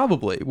episode.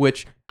 Probably,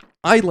 which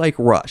I like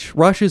Rush.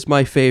 Rush is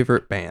my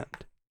favorite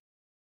band.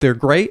 They're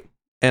great,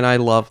 and I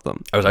love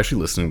them. I was actually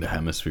listening to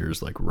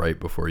Hemispheres right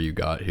before you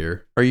got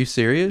here. Are you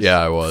serious? Yeah,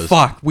 I was.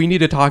 Fuck, we need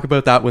to talk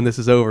about that when this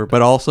is over,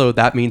 but also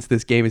that means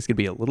this game is going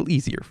to be a little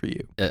easier for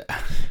you.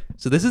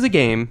 So this is a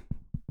game,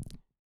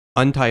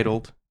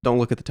 untitled. Don't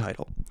look at the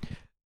title.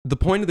 The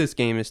point of this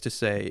game is to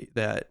say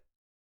that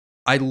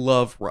I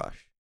love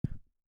Rush.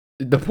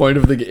 The point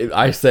of the game,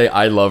 I say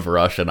I love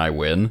Rush and I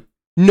win.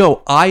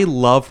 No, I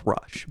love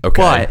Rush.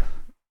 Okay. But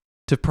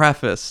to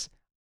preface,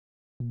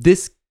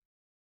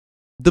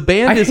 the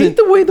band I isn't. hate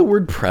the way the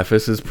word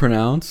preface is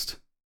pronounced.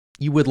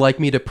 You would like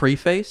me to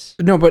preface?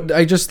 No, but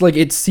I just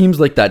it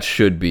seems like that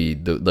should be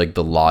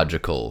the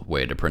logical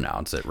way to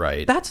pronounce it,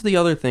 right? That's the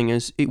other thing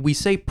is we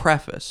say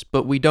preface,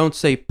 but we don't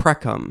say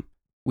precum.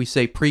 We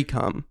say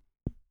precum.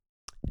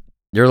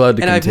 You're allowed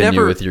to And I've continue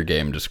never- with your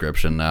game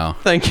description now.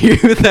 Thank you,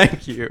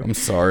 thank you. I'm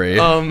sorry.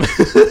 I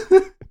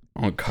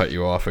won't cut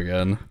you off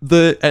again.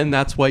 And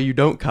that's why you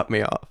don't cut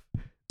me off.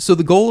 So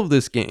the goal of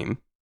this game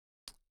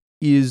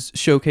is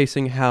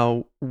showcasing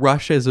how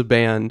Rush as a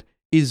band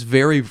is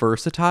very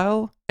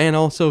versatile and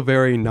also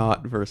very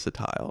not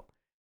versatile.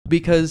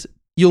 Because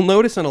you'll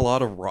notice in a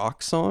lot of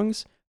rock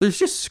songs, there's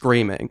just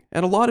screaming.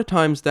 And a lot of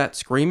times that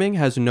screaming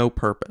has no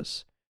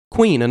purpose.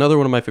 Queen, another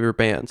one of my favorite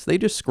bands, they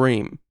just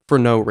scream for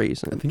no I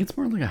reason. think it's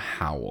more like a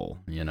howl,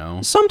 you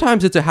know?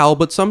 Sometimes it's a howl,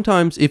 but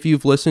sometimes if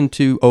you've listened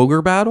to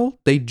Ogre Battle,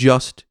 they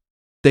just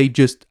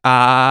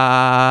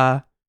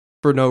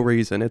for no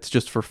reason. It's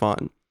just for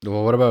fun.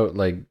 Well, what about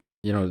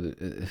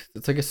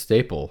it's like a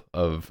staple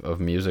of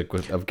music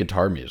of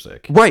guitar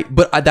music. Right,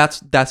 but that's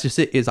just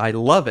it. Is I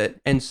love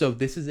it, and so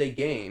this is a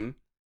game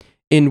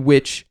in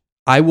which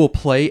I will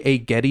play a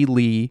Geddy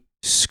Lee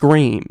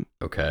scream,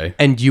 Okay.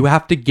 and you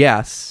have to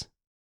guess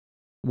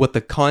what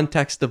the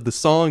context of the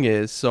song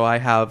is. So I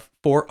have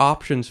 4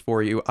 options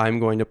for you. I'm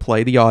going to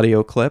play the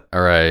audio clip.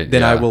 All right.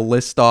 Then I yeah. will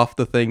list off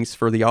the things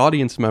for the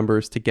audience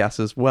members to guess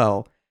as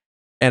well.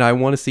 And I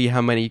want to see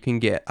how many you can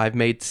get. I've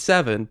made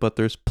 7, but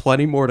there's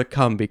plenty more to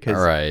come because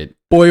All right.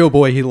 boy, oh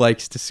boy, he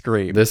likes to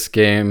scream. This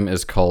game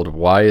is called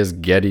Why is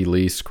Geddy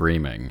Lee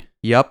Screaming?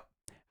 Yep.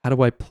 How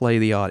do I play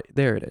the audio?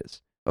 There it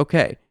is.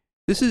 Okay.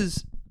 This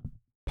is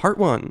part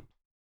 1.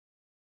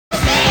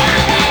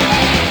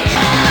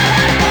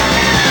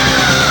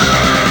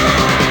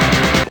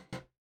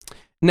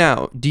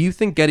 Now, do you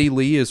think Geddy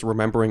Lee is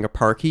remembering a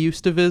park he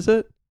used to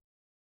visit?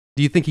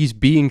 Do you think he's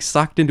being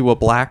sucked into a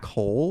black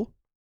hole?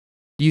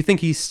 Do you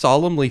think he's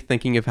solemnly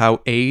thinking of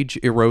how age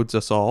erodes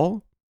us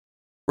all?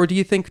 Or do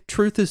you think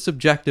truth is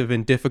subjective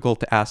and difficult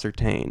to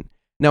ascertain?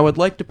 Now, I'd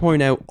like to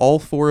point out all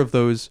 4 of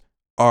those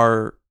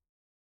are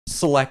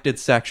selected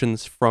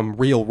sections from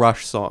real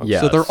Rush songs. So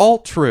Yes. they're all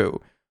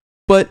true.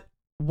 But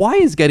why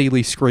is Geddy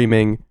Lee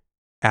screaming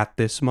at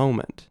this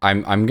moment?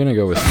 I'm gonna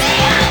go with.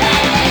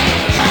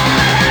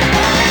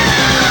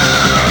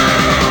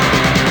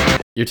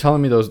 You're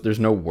telling me there's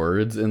no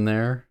words in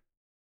there?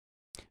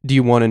 Do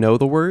you want to know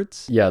the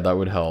words? Yeah, that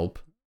would help.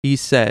 He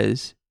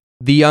says,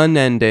 the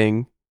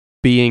unending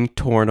being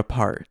torn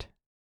apart.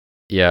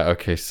 Yeah,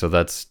 okay, so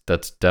that's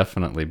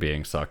definitely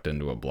being sucked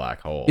into a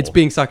black hole. It's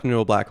being sucked into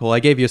a black hole. I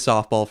gave you a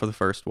softball for the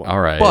first one. All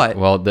right. But,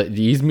 well,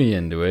 ease me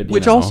into it.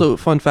 which also,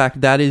 fun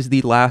fact, that is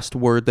the last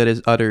word that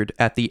is uttered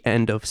at the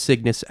end of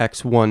Cygnus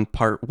X1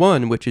 Part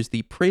 1, which is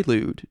the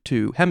prelude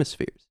to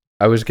Hemispheres.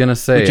 I was gonna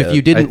say, Which, if you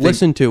I didn't think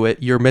listen to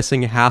it, you're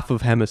missing half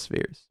of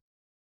Hemispheres.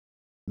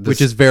 this-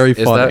 Which is very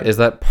funny. Is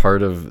that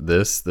part of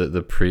this,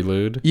 the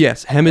prelude?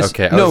 Yes,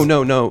 Okay, No,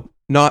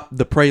 not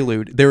the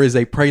prelude. There is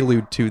a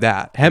prelude to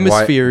that.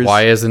 Hemispheres.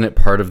 Why isn't it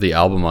part of the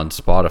album on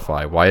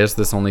Spotify? Why is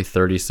this only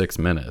 36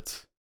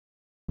 minutes?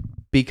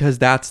 Because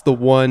that's the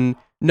one.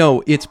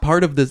 No, it's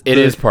part of the. It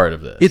is part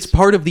of this. It's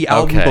part of the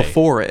album Okay.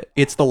 before it.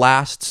 It's the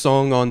last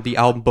song on the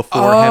album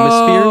before Oh,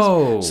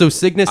 Hemispheres. So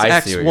Cygnus I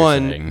see what you're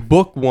X1 saying.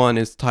 Book 1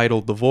 is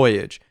titled The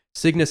Voyage.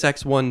 Cygnus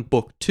X1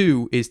 Book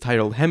 2 is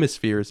titled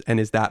Hemispheres and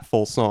is that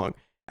full song.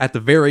 At the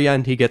very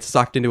end, he gets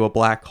sucked into a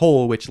black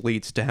hole, which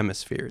leads to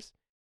Hemispheres.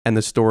 And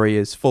the story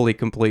is fully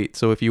complete.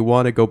 So if you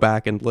want to go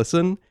back and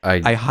listen,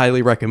 I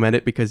highly recommend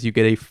it because you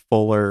get a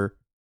fuller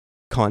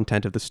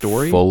content of the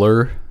story.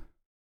 Fuller.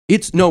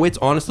 It's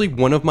honestly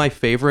one of my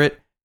favorite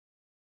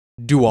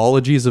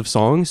duologies of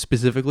songs,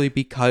 specifically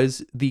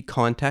because the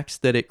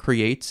context that it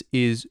creates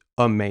is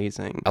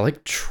amazing. I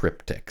like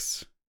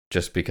triptychs,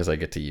 just because I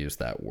get to use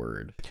that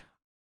word.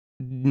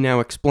 Now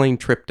explain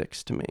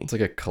triptychs to me. It's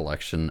like a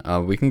collection.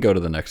 We can go to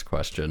the next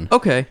question.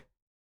 Okay.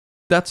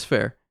 That's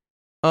fair.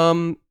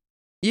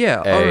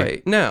 Yeah, A. all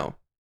right. Now,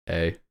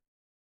 A.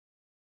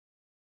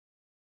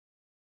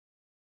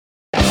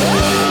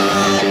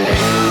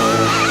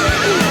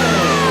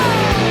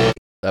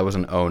 That was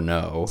an oh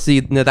no. see,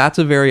 now that's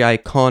a very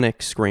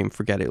iconic scream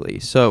for Geddy Lee.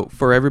 So,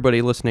 for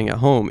everybody listening at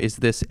home, is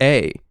this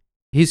A,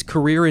 his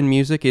career in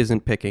music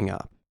isn't picking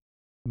up?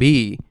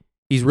 B,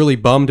 he's really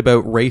bummed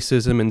about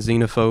racism and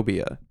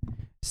xenophobia?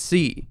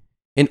 C,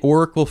 an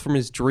oracle from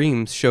his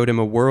dreams showed him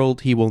a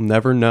world he will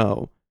never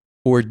know?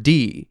 Or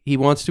D, he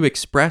wants to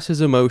express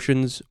his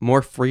emotions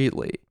more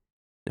freely?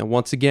 Now,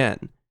 once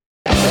again,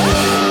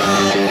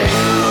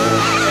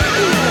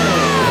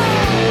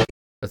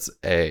 That's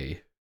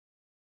A.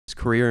 his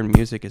career in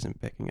music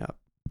isn't picking up.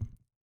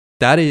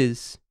 That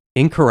is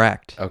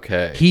incorrect.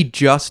 Okay. He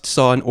just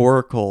saw an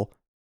oracle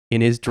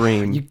in his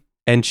dream You-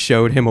 and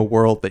showed him a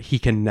world that he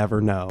can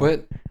never know.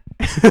 But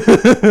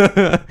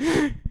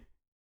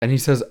and he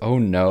says, "Oh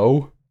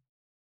no."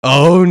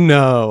 Oh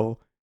no.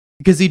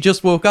 Because he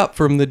just woke up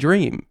from the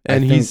dream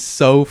and think- he's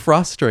so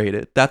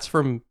frustrated. That's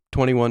from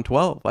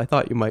 2112. I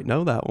thought you might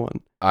know that one.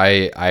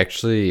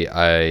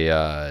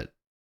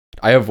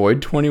 I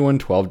avoid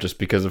 2112 just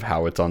because of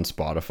how it's on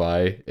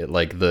Spotify. It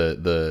like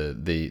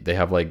they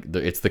have like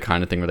it's the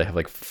kind of thing where they have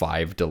like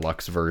 5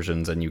 deluxe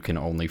versions and you can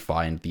only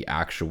find the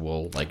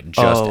actual like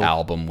just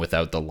album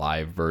without the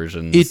live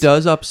versions. It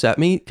does upset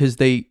me because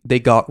they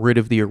got rid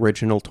of the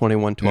original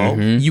 2112.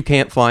 Mhm. You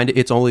can't find it.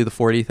 It's only the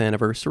 40th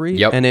anniversary.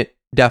 Yep. And it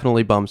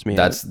definitely bums me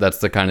out. That's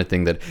the kind of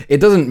thing that it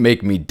doesn't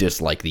make me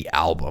dislike the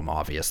album,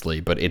 obviously,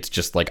 but it's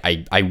just like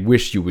I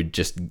wish you would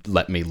just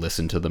let me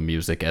listen to the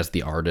music as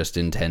the artist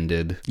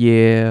intended.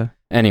 Yeah.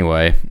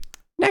 Anyway,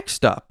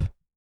 Next up.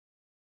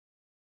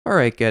 All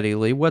right, Geddy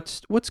Lee,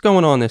 what's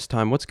going on this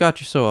time? What's got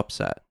you so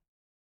upset?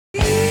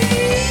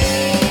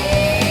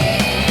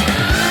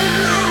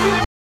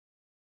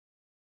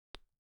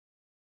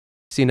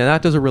 See, now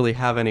that doesn't really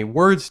have any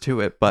words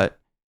to it, but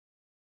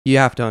you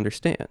have to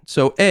understand.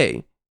 So,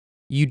 A,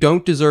 you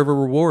don't deserve a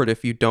reward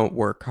if you don't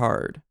work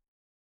hard.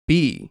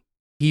 B,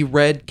 he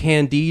read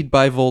Candide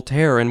by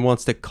Voltaire and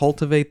wants to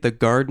cultivate the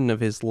garden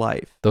of his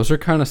life. those are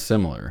kind of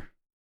similar.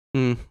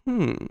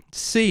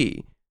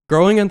 C,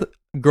 growing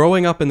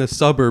up in the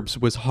suburbs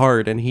was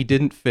hard and he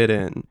didn't fit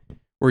in.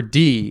 Or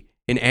D,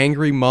 an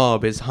angry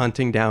mob is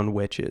hunting down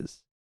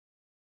witches.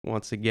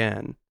 Once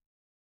again.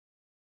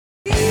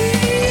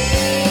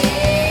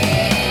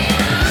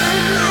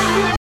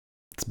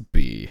 It's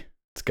B.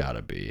 It's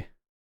gotta be.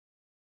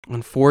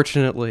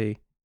 Unfortunately,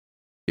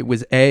 it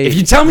was A. If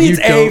you tell me it's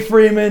A, don't-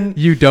 Freeman,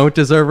 You don't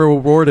deserve a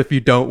reward if you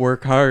don't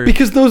work hard.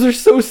 because those are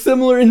so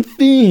similar in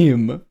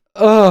theme.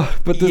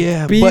 But the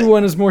Yeah, B but-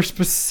 one is more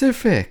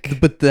specific.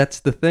 But that's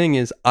the thing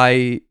is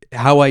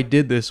how I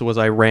did this was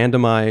I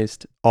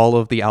randomized all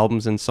of the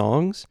albums and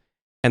songs,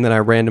 and then I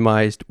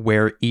randomized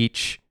where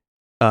each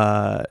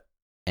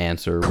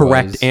Answer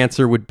correct was-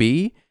 answer would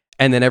be,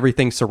 and then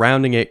everything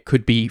surrounding it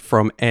could be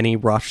from any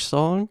Rush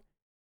song,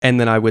 and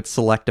then I would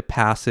select a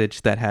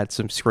passage that had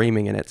some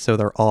screaming in it, so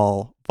they're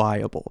all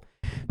viable.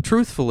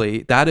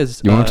 Truthfully, that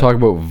is You want to talk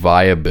about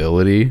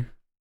viability?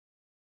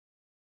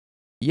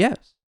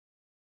 Yes.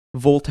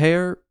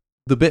 Voltaire,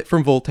 the bit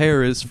from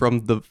Voltaire is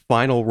from the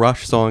final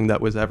Rush song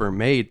that was ever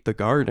made, The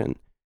Garden.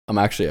 I'm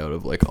actually out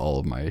of like all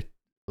of my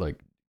like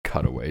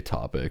cutaway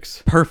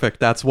topics. Perfect.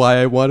 That's why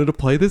I wanted to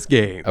play this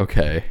game.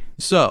 Okay.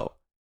 So,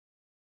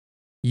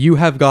 you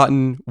have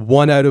gotten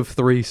 1 out of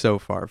 3 so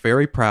far.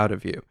 Very proud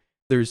of you.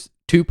 There's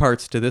 2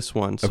 parts to this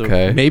one, so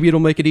Okay. maybe it'll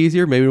make it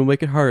easier, maybe it'll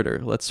make it harder.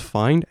 Let's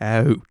find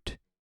out.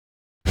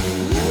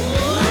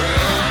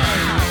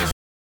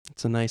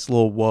 It's a nice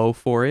little whoa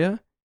for you.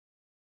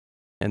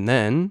 And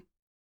then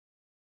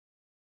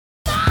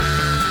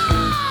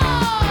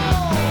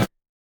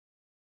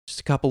just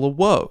a couple of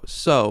woes.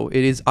 So,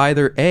 it is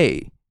either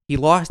A, he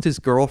lost his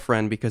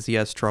girlfriend because he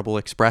has trouble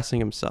expressing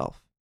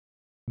himself.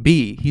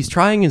 B, he's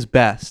trying his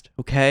best,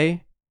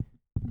 okay?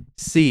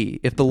 C,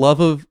 if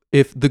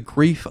the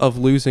grief of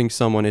losing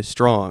someone is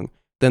strong,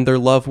 then their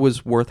love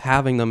was worth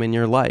having them in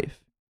your life.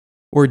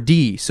 Or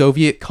D,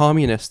 Soviet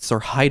communists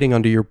are hiding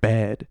under your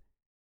bed.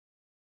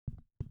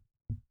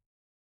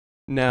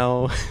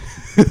 Now,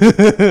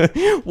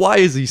 why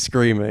is he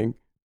screaming?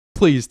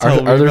 Please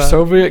tell me. Are there that.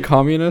 Soviet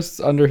communists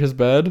under his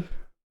bed?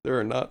 There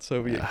are not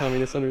Soviet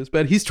communists under his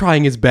bed. He's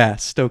trying his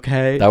best,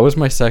 okay? That was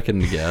my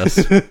second guess.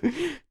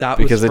 That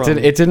Because was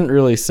it didn't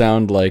really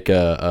sound like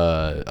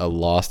a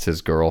lost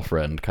his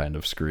girlfriend kind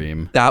of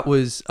scream. That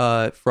was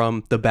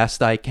from The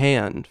Best I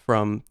Can,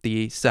 from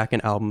the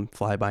second album,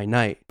 Fly By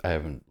Night. I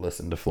haven't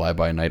listened to Fly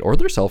By Night or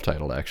they're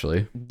self-titled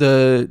actually.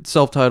 The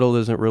self-titled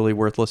isn't really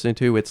worth listening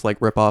to. It's like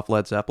rip-off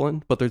Led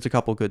Zeppelin, but there's a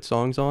couple good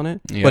songs on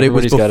it. Yeah, but it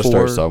was everybody's got to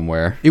before, start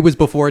somewhere. It was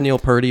before Neil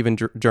Peart, even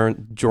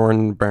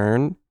Jordan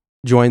Byrne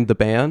joined the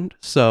band,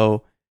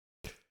 so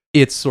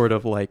it's sort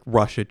of like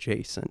Rush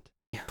adjacent.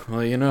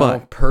 Well, you know,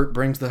 But- Pert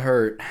brings the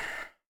hurt.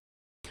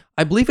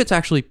 I believe it's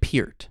actually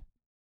Peart.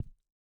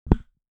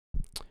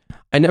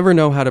 I never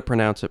know how to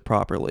pronounce it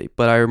properly,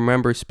 but I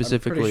remember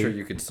specifically. I'm pretty sure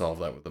you could solve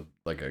that with a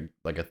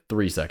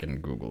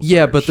 3-second Google search.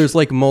 Yeah, but there's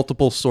like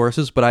multiple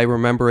sources, but I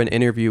remember an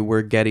interview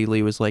where Geddy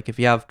Lee was like, if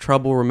you have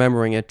trouble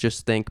remembering it,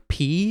 just think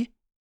P-ear-T.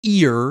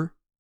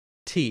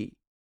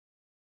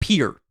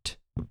 Peart.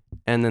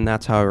 And then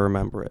that's how I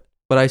remember it.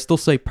 But I still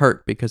say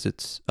Pert because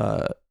it's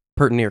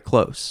pert near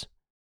close.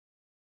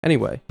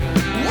 Anyway.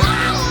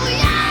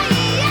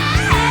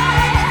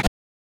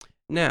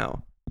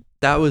 Now,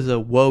 that was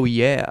a whoa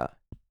yeah.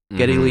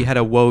 Geddy Lee had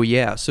a whoa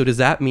yeah. So does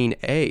that mean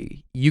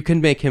A, you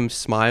can make him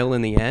smile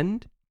in the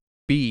end?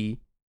 B,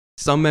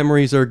 some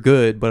memories are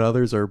good, but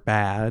others are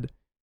bad?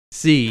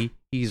 C,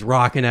 he's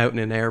rocking out in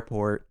an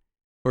airport?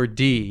 Or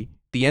D,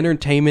 the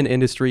entertainment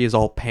industry is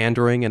all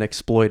pandering and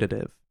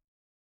exploitative?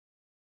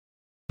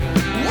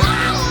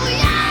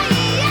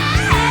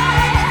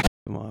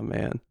 Come on,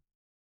 man.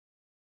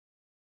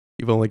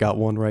 You've only got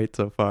one right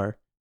so far.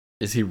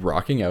 Is he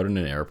rocking out in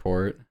an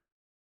airport?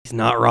 He's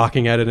not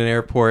rocking out at an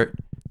airport,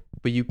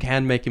 but you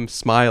can make him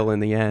smile in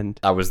the end.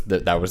 That was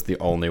the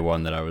only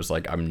one that I was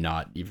like, I'm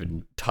not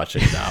even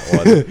touching that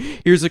one.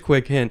 Here's a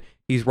quick hint.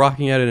 He's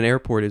rocking out at an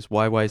airport is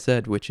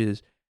YYZ, which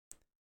is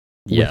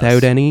Yes.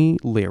 without any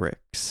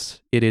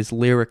lyrics. It is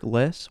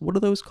lyricless. What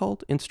are those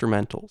called?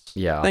 Instrumentals.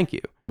 Yeah. Thank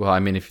you. Well, I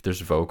mean, if there's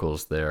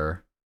vocals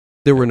there.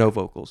 There were no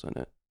vocals in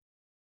it.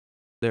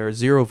 There are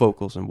 0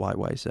 vocals in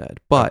YYZ.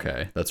 But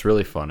Okay, that's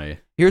really funny.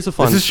 here's a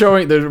fun.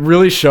 They're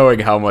really showing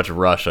how much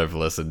Rush I've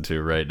listened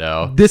to right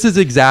now. This is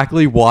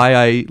exactly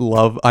why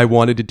I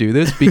wanted to do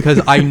this,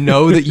 because I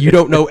know that you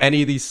don't know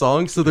any of these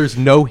songs, so there's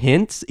no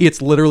hints.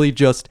 It's literally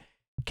just,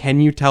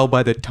 can you tell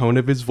by the tone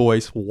of his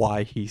voice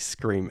why he's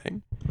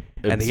screaming?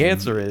 And the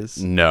answer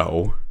is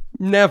no.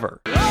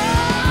 never.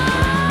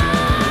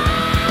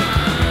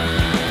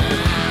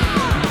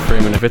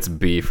 Freeman, if it's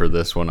B for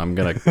this one, I'm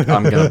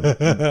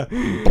gonna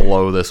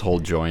blow this whole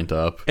joint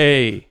up.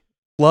 A,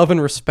 love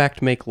and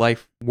respect make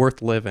life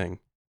worth living.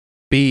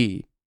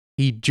 B,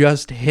 he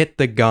just hit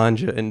the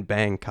ganja in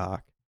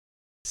Bangkok.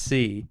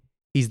 C,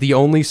 he's the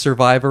only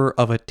survivor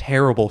of a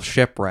terrible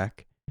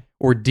shipwreck.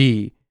 Or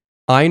D,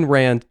 Ayn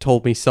Rand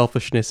told me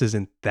selfishness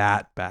isn't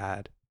that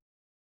bad.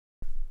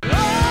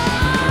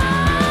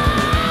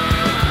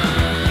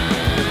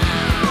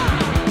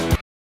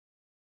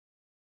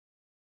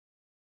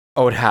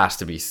 Oh, it has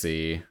to be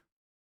C.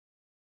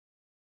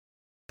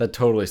 That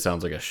totally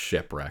sounds like a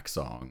shipwreck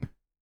song.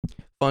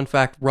 Fun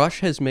fact,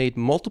 Rush has made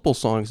multiple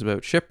songs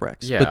about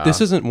shipwrecks, Yeah. but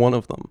this isn't one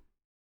of them.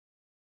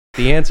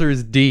 The answer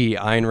is D,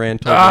 Ayn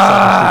Rand told me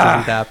selfishness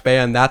isn't that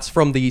bad. That's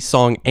from the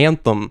song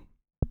Anthem.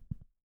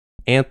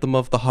 Anthem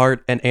of the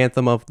Heart and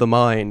Anthem of the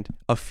Mind,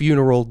 a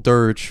funeral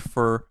dirge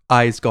for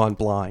Eyes Gone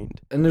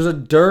Blind. And there's a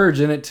dirge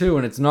in it too,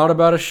 and it's not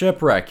about a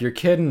shipwreck. You're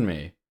kidding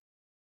me.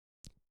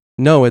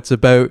 No, it's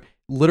about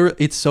literally.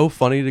 It's so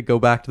funny to go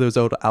back to those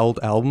old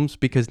albums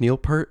because Neil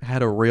Peart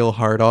had a real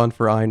hard-on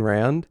for Ayn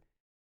Rand,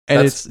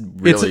 and That's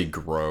really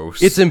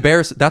gross. It's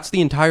embarrassing. That's the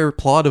entire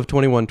plot of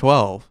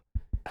 2112.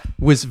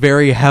 Was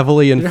very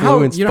heavily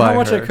influenced you know by how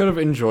much her. I could have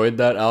enjoyed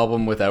that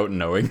album without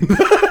knowing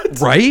that?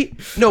 Right?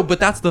 No, but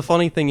that's the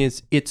funny thing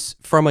is it's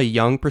from a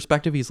young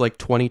perspective. He's like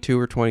 22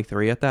 or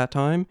 23 at that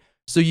time.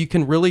 So you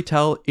can really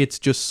tell it's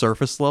just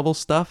surface level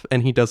stuff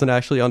and he doesn't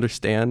actually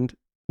understand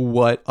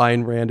what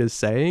Ayn Rand is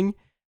saying.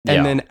 And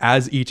Yeah. then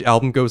as each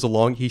album goes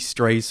along, he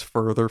strays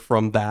further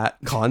from that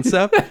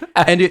concept.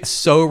 And it's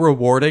so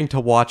rewarding to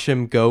watch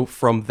him go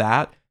from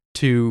that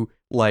to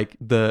like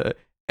the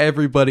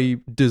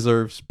everybody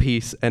deserves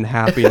peace and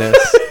happiness.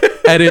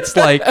 And it's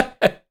like,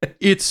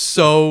 it's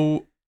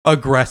so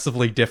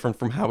aggressively different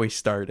from how he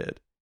started.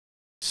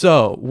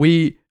 So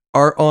we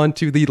are on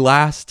to the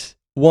last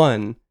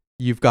one.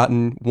 You've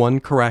gotten one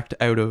correct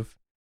out of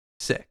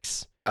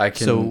 6. I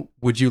can. So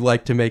would you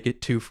like to make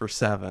it 2 for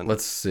 7?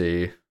 Let's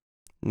see.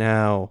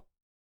 Now,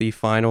 the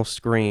final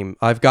scream.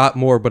 I've got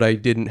more, but I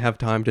didn't have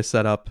time to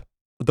set up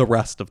the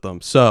rest of them.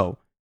 So,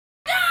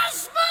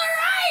 Desperation!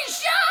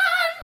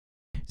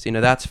 see, now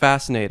that's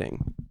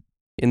fascinating.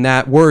 In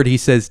that word, he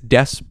says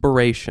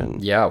desperation.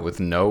 Yeah,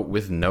 with no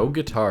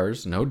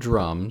guitars, no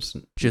drums.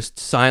 Just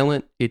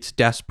silent, it's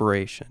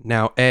desperation.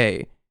 Now,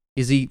 A,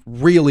 is he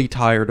really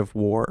tired of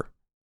war?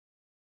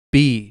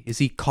 B, is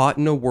he caught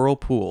in a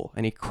whirlpool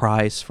and he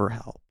cries for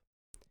help?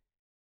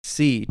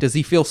 C, does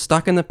he feel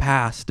stuck in the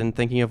past and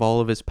thinking of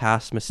all of his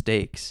past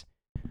mistakes?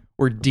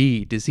 Or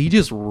D, does he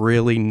just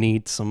really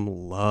need some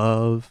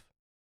love?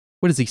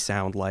 What does he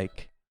sound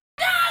like?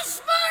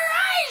 Desperation!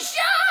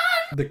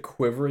 The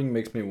quivering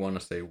makes me want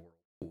to say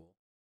whirlpool.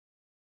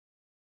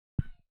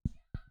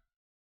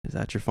 Is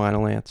that your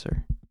final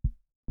answer?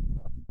 I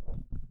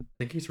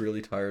think he's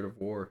really tired of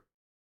war.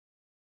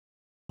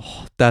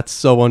 Oh, that's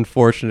so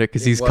unfortunate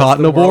because It he's was caught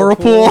in the a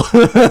whirlpool.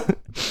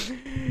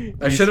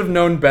 I should have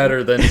known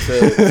better than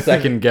to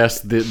second guess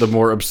the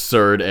more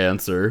absurd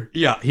answer.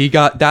 Yeah, he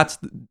got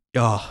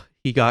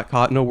he got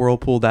caught in a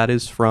whirlpool. That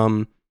is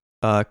from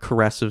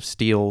Caress of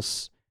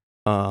Steel's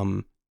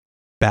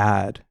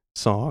Bad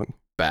song.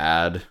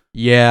 Bad.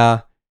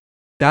 Yeah.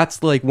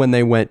 That's like when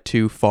they went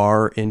too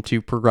far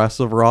into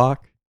progressive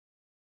rock.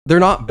 They're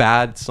not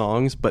bad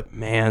songs, but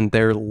man,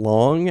 they're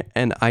long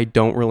and I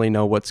don't really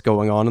know what's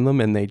going on in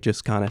them and they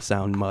just kind of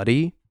sound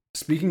muddy.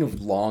 Speaking of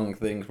long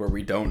things where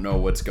we don't know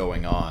what's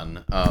going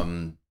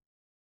on,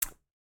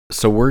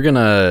 so we're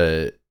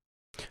gonna.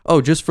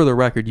 Oh, just for the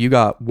record, you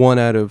got 1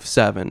 out of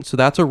 7. So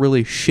that's a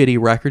really shitty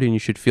record and you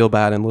should feel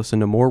bad and listen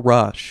to more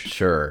Rush.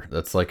 Sure,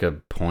 that's like a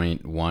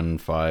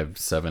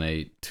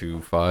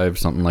 0.157825,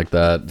 something like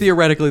that.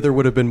 Theoretically, there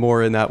would have been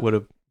more and that would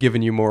have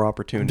given you more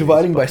opportunities.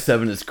 Dividing by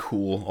 7 is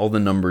cool. All the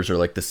numbers are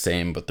like the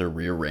same, but they're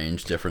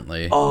rearranged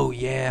differently. Oh,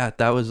 yeah.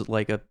 That was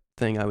like a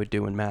thing I would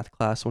do in math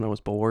class when I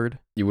was bored.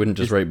 You wouldn't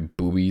just write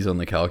boobies on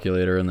the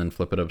calculator and then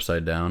flip it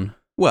upside down?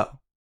 Well,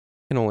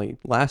 it can only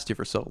last you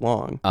for so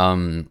long.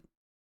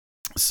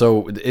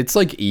 So it's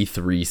like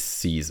E3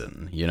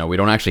 season. You know, we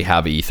don't actually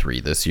have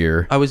E3 this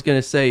year. I was going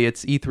to say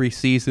it's E3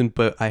 season,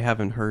 but I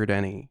haven't heard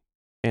any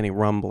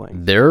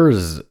rumbling.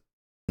 There's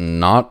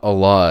not a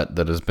lot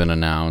that has been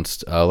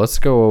announced. Let's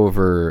go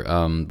over.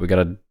 We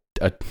got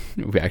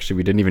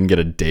we didn't even get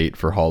a date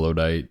for Hollow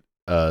Knight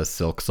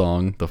Silk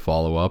Song, the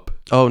follow up.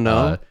 Oh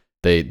no.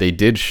 They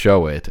did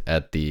show it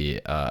at the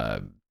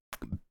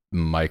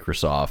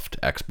Microsoft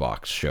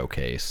Xbox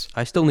showcase.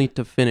 I still need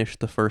to finish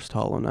the first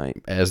Hollow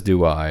Knight. As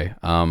do I.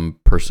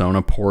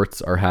 Persona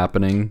ports are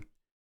happening.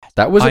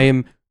 That was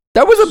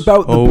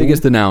about so- the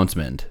biggest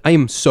announcement. I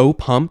am so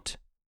pumped,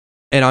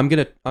 and I'm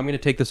gonna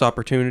take this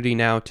opportunity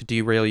now to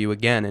derail you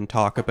again and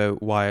talk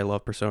about why I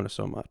love Persona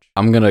so much.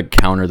 I'm gonna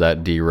counter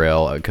that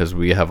derail because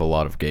we have a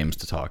lot of games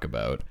to talk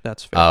about.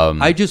 That's fair.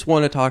 I just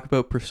want to talk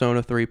about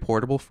Persona 3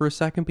 Portable for a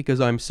second because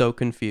I'm so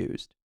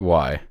confused.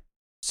 Why?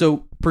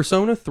 So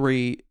Persona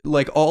 3,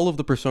 like all of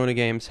the Persona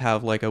games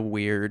have like a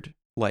weird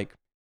like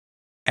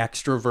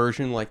extra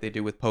version like they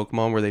do with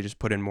Pokemon where they just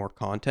put in more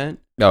content.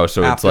 Oh,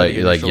 so it's After like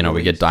the we initial get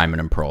release. Diamond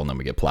and Pearl and then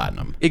we get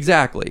Platinum.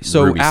 Exactly.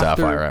 So Ruby,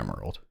 after, Sapphire,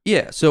 Emerald.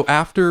 Yeah, so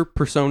after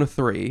Persona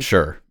 3,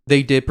 Sure.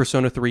 they did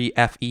Persona 3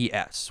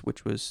 FES,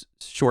 which was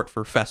short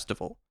for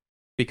festival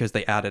because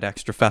they added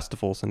extra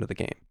festivals into the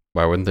game.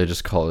 Why wouldn't they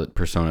just call it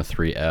Persona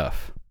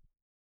 3F?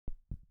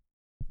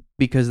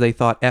 Because they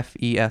thought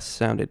FES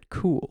sounded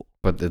cool.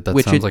 But that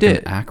Which sounds it like did.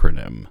 an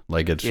acronym.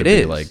 Like it should It be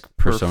is like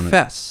for Persona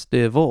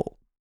festival.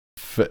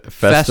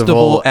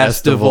 Festival,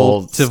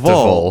 Estival,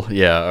 Estival.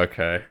 Yeah,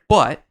 okay.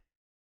 But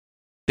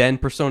then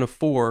Persona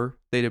 4,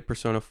 they did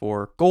Persona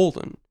 4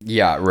 Golden.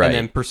 Yeah, right. And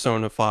then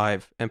Persona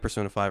 5 and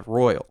Persona 5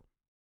 Royal.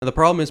 And the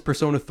problem is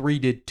Persona 3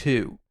 did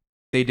 2.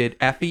 They did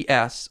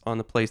FES on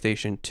the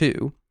PlayStation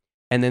 2,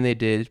 and then they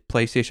did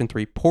PlayStation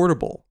 3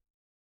 Portable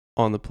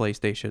on the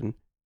PlayStation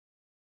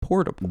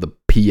Portable. The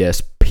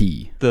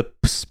PSP. The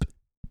PSP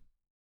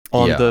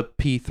on Yeah. the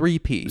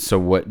P3P. So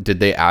what did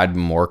they add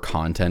more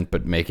content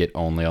but make it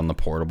only on the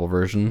portable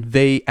version?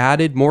 They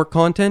added more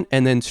content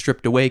and then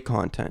stripped away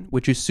content,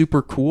 which is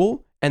super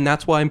cool. And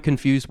that's why I'm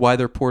confused why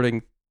they're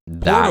porting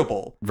That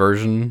Portable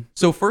version?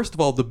 So first of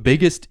all, the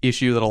biggest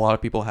issue that a lot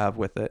of people have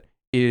with it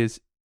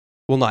is,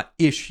 well, not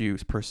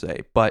issues per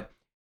se, but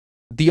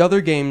the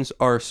other games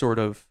are sort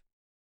of,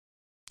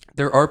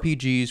 they're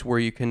RPGs where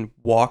you can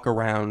walk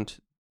around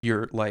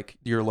your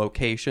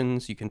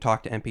locations, you can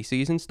talk to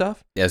NPCs and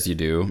stuff. As you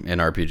do in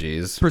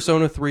RPGs.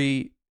 Persona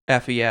 3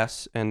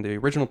 FES and the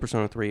original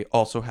Persona 3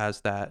 also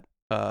has that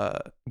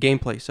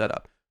gameplay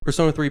setup.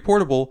 Persona 3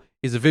 Portable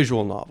is a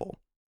visual novel.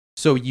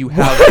 So you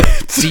have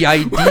the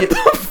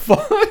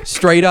idea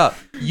straight up.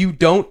 You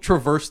don't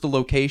traverse the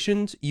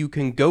locations. You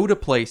can go to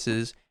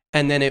places,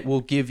 and then it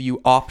will give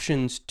you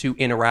options to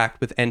interact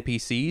with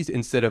NPCs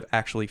instead of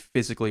actually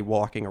physically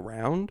walking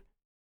around,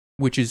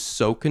 which is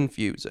so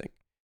confusing.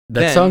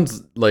 That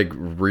sounds like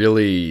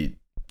really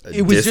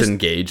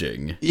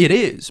disengaging. It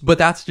is, but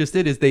that's just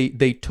it. Is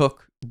they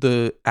took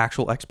the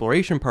actual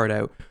exploration part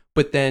out,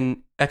 but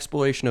then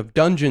exploration of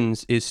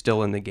dungeons is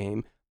still in the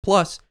game.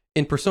 Plus,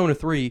 in Persona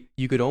 3,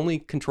 you could only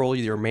control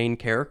your main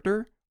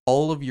character.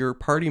 All of your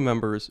party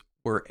members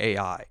were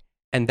AI,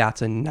 and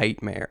that's a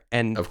nightmare.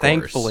 And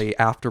thankfully,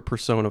 after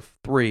Persona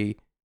 3,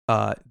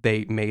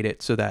 they made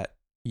it so that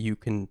you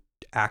can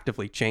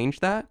actively change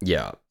that.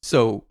 Yeah.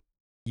 So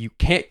you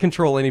can't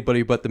control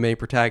anybody but the main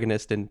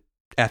protagonist in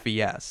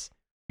FES.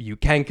 You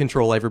can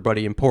control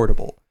everybody in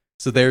Portable.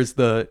 So there's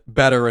the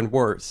better and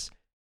worse.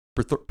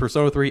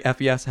 Persona 3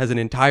 FES has an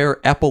entire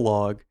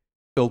epilogue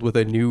filled with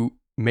a new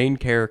main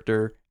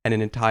character and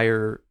an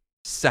entire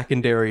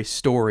secondary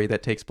story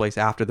that takes place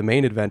after the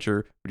main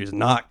adventure, which is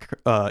not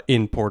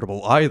in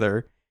Portable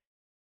either.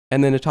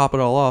 And then to top it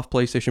all off,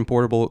 PlayStation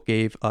Portable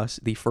gave us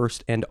the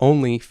first and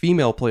only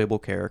female playable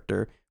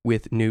character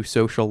with new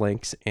social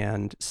links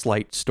and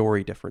slight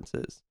story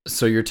differences.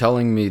 So you're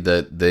telling me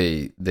that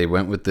they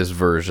went with this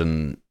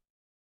version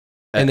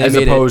and as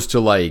opposed to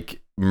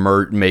like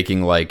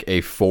making like a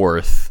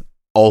fourth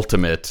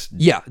ultimate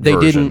they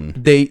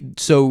version.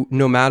 So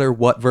no matter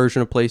what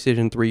version of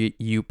PlayStation 3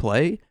 you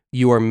play,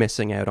 you are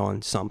missing out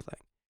on something.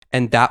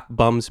 And that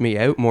bums me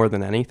out more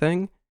than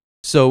anything.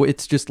 So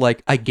it's just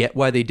like, I get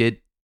why they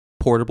did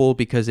Portable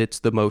because it's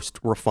the most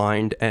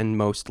refined and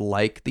most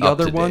like the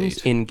other ones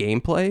in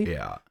gameplay.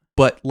 Yeah.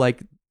 But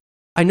like,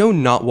 I know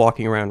not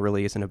walking around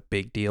really isn't a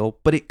big deal,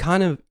 but it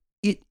kind of,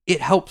 it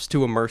helps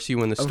to immerse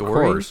you in the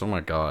story. Of course, oh my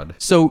god.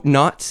 So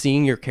not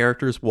seeing your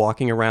characters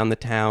walking around the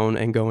town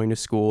and going to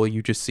school,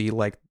 you just see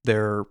like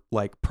their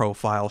like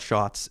profile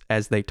shots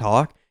as they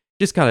talk,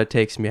 just kind of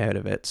takes me out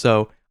of it.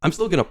 So I'm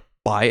still going to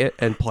buy it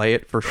and play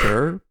it for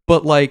sure,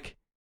 but like,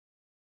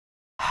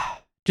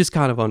 just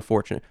kind of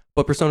unfortunate.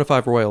 But Persona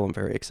 5 Royal, I'm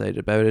very excited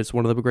about it. It's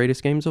one of the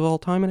greatest games of all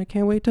time, and I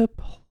can't wait to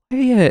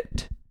play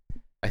it.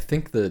 I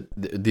think that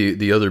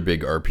the other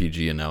big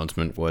RPG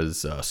announcement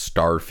was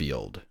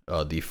Starfield,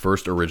 the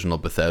first original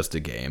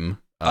Bethesda game.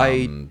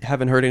 I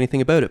haven't heard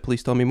anything about it.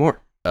 Please tell me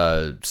more.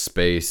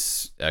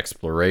 Space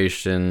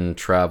exploration,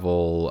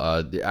 travel.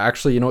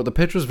 Actually, you know what? The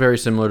pitch was very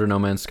similar to No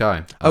Man's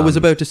Sky. I was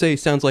about to say,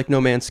 sounds like No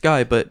Man's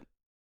Sky, but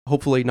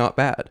hopefully not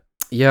bad.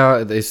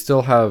 Yeah, they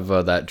still have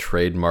that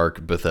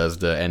trademark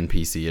Bethesda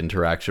NPC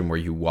interaction where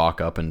you walk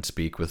up and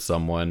speak with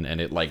someone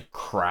and it like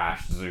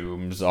crash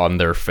zooms on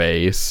their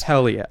face.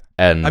 Hell yeah.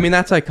 And I mean,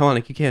 that's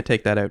iconic. You can't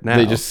take that out now.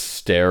 They just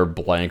stare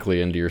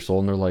blankly into your soul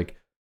and they're like,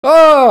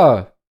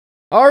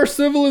 our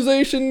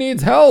civilization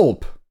needs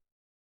help.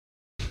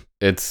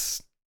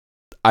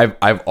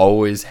 I've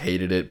always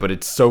hated it, but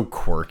it's so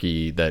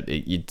quirky that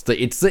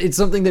it's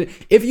something that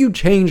if you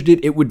changed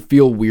it, it would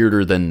feel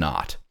weirder than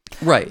not.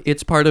 Right,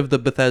 it's part of the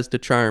Bethesda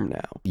charm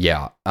now.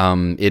 Yeah,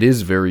 it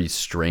is very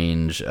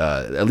strange.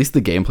 At least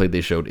the gameplay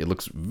they showed, it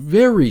looks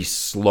very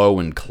slow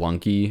and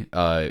clunky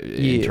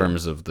in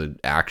terms of the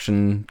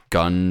action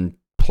gun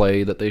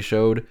play that they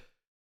showed.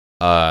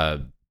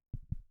 They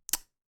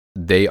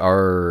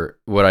are,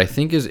 what I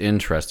think is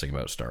interesting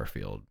about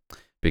Starfield,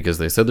 because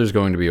they said there's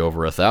going to be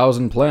over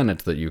 1,000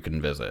 planets that you can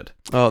visit.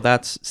 Oh,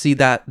 that's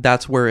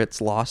where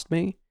it's lost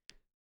me.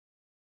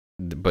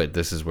 But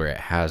this is where it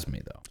has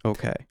me, though.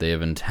 Okay. They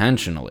have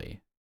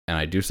intentionally, and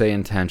I do say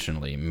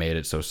intentionally, made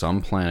it so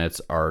some planets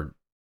are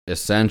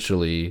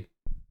essentially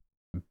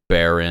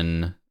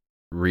barren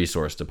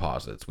resource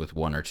deposits with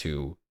one or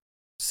two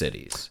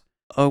cities.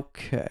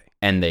 Okay.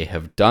 And they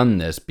have done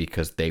this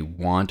because they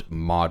want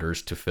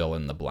modders to fill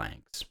in the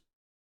blanks.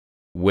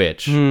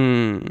 Which,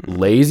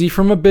 lazy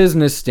from a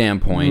business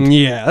standpoint.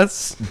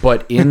 Yes.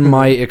 But in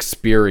my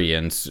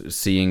experience,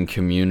 seeing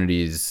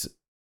communities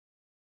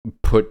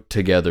put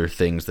together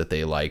things that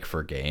they like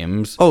for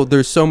games. Oh,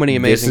 there's so many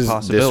amazing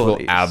possibilities. This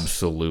will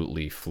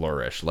absolutely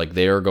flourish. Like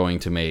they're going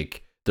to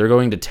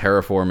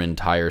terraform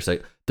entire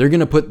they're going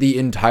to put the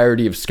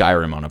entirety of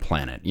Skyrim on a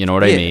planet. You know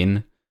what I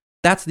mean?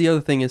 That's the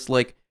other thing is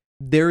like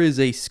there is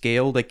a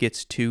scale that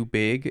gets too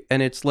big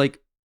and it's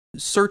like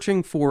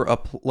searching for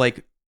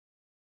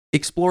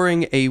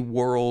exploring a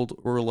world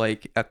or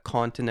like a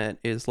continent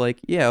is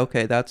like, yeah,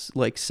 okay, that's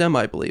like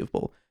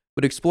semi-believable.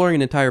 But exploring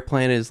an entire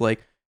planet is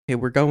like, hey,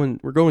 we're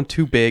going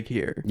too big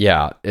here.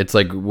 Yeah, it's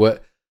like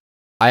what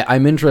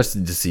I'm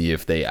interested to see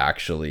if they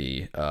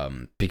actually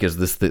because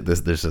this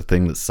there's a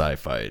thing that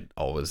sci-fi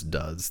always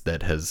does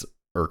that has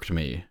irked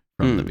me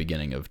from the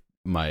beginning of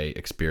my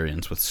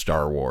experience with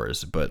Star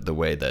Wars, but the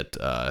way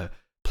that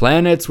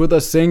planets with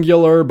a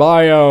singular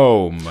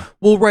biome.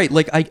 Well, right,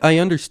 like I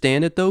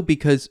understand it though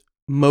because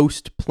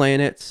most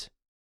planets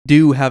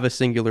do have a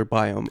singular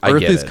biome. I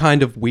Earth get is it.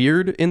 kind of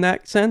weird in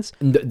that sense.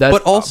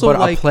 But also, but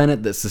like- a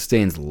planet that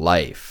sustains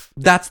life.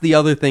 That's the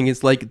other thing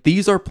is like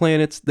these are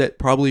planets that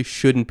probably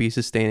shouldn't be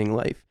sustaining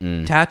life.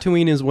 Mm.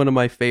 Tatooine is one of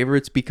my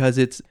favorites because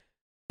it's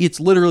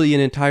literally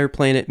an entire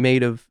planet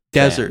made of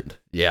desert, Sand.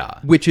 Yeah.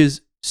 which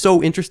is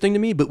so interesting to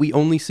me, but we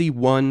only see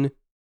one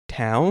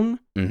town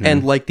Mhm.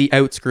 and like the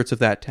outskirts of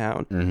that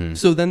town. Mhm.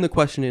 So then the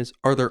question is,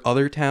 are there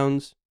other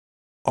towns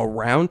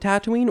around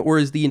Tatooine, or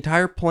is the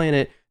entire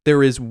planet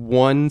there is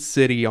one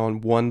city on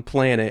one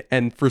planet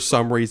and for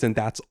some reason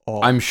that's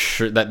all? I'm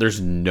sure that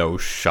there's no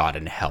shot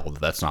in hell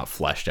that that's not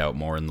fleshed out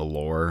more in the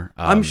lore.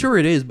 I'm sure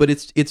it is, but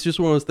it's just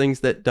one of those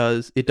things that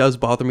does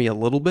bother me a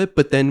little bit.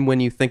 But then when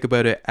you think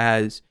about it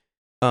as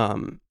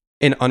an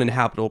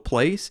uninhabitable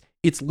place,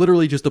 it's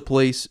literally just a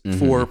place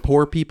for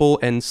poor people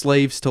and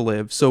slaves to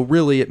live. So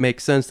really, it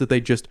makes sense that they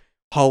just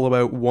hollow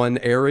out one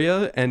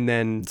area and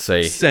then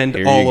send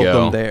 "Here all you of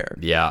go." them there.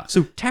 Yeah.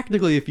 So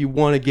technically, if you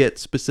want to get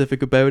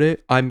specific about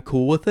it, I'm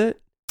cool with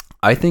it.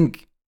 I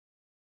think,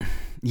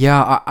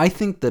 yeah, I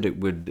think that it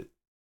would.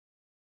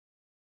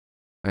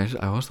 I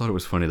always thought it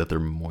was funny that they're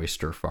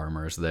moisture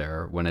farmers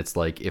there. When it's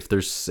like if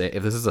this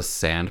is a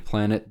sand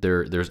planet,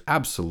 there's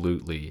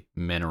absolutely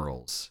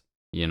minerals.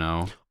 You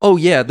know? Oh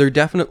yeah, they're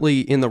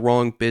definitely in the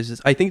wrong business.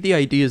 I think the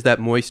idea is that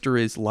moisture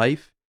is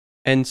life,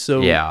 and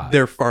so Yeah.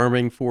 they're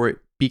farming for it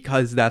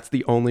because that's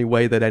the only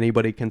way that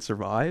anybody can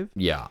survive.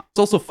 Yeah. It's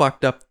also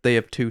fucked up they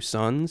have 2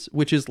 sons,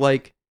 which is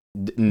like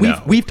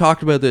No. we've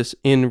talked about this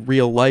in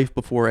real life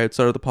before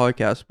outside of the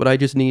podcast, but I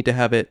just need to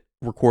have it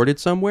recorded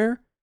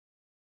somewhere.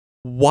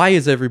 Why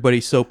is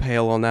everybody so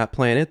pale on that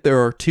planet? There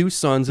are 2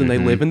 suns and they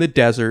live in the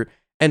desert,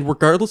 and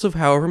regardless of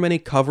however many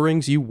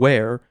coverings you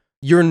wear,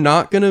 you're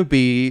not going to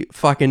be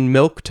fucking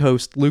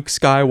milquetoast Luke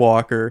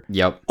Skywalker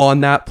Yep. on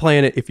that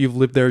planet if you've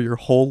lived there your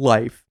whole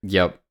life.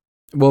 Yep.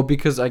 Well,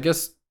 because I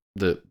guess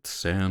the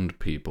sand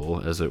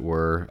people, as it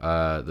were,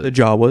 The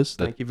Jawas,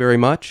 thank you very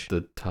much.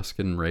 the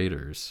Tusken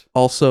Raiders.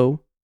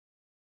 Also,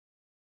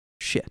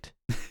 shit.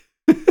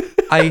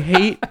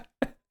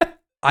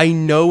 I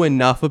know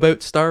enough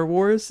about Star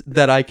Wars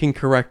that I can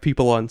correct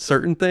people on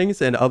certain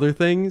things, and other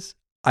things,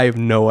 I have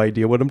no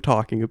idea what I'm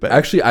talking about.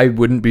 Actually, I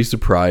wouldn't be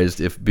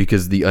surprised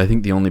because I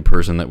think the only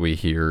person that we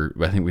hear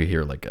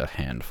like a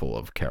handful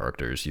of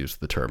characters use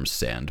the term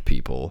sand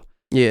people.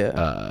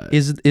 Yeah.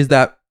 Is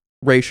that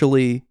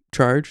racially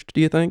charged,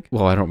 do you think?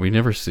 Well, we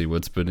never see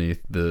what's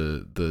beneath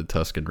the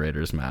Tusken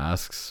Raiders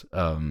masks.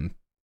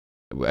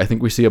 I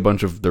think we see a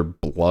bunch of their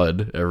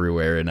blood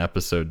everywhere in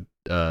episode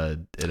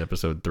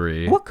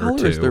 3. What or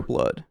color is 2. their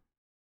blood?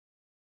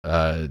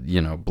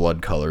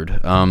 Blood colored.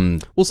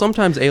 Well,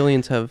 sometimes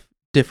aliens have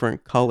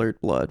different colored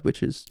blood,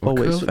 which is What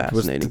always color-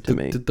 fascinating to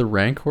me. Did the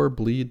Rancor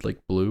bleed like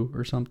blue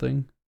or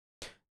something?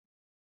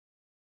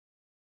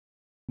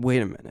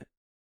 Wait a minute.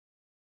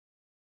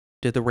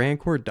 Did the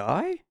Rancor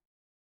die?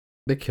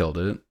 They killed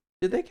it.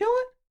 Did they kill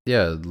it?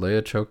 Yeah,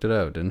 Leia choked it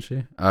out, didn't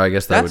she? I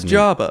guess That's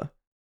Jabba.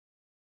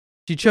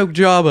 She choked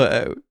Jabba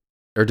out.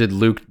 Or did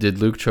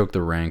Luke choke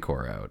the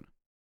Rancor out?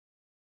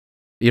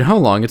 You know how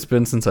long it's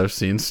been since I've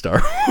seen Star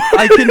Wars?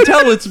 I can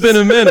tell it's been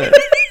a minute.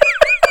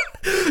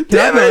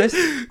 Damn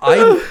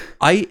it!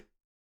 I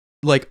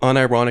like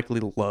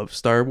unironically love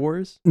Star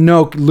Wars.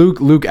 No,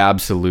 Luke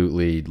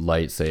absolutely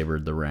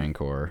lightsabered the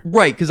Rancor.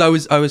 Right, because I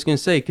was gonna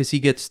say, because he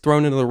gets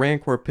thrown into the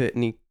Rancor pit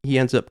and he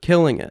ends up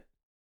killing it.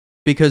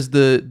 Because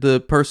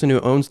the person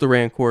who owns the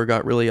Rancor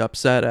got really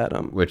upset at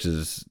him. Which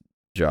is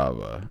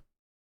Jabba.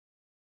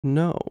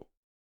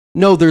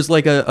 No, there's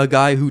like a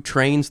guy who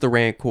trains the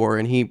Rancor,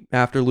 and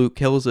after Luke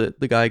kills it,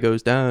 the guy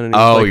goes down and he's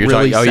like You're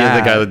really talking. Oh, yeah,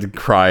 the guy sad. that's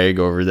crying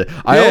over the.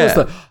 I always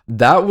thought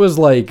that was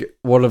like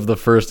one of the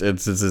first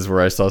instances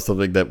where I saw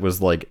something that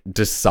was like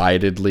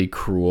decidedly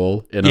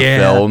cruel in a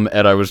film,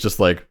 and I was just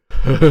like,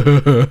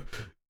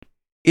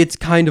 It's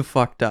kind of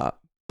fucked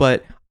up,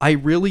 but I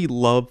really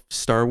love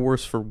Star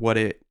Wars for what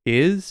it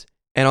is,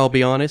 and I'll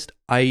be honest,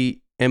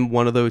 I am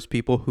one of those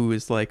people who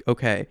is like,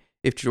 okay,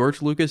 if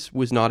George Lucas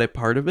was not a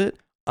part of it,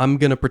 I'm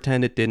gonna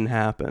pretend it didn't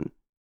happen.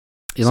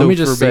 Let me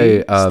just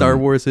say, Star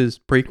Wars is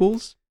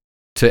prequels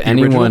to the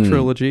original anyone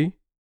trilogy.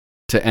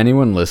 To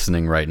anyone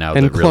listening right now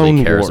And that really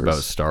Clone cares Wars. about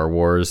Star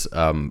Wars,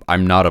 I'm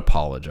not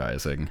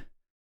apologizing.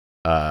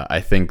 I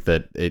think I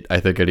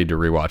need to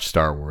rewatch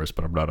Star Wars,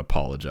 but I'm not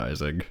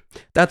apologizing.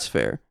 That's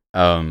fair.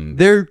 Um,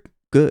 They're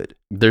good.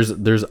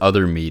 there's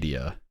other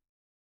media.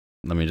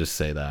 Let me just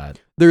say that.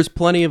 There's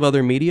plenty of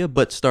other media,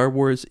 but Star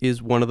Wars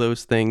is one of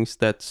those things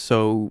that's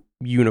so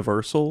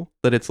universal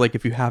that it's like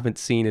if you haven't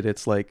seen it,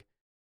 it's like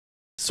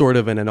sort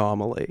of an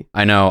anomaly.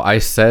 I know. I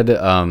said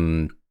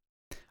I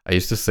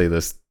used to say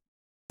this.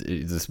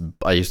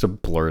 I used to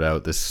blurt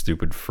out this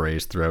stupid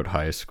phrase throughout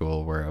high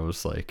school where I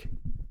was like,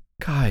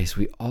 "Guys,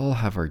 we all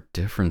have our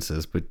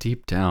differences, but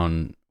deep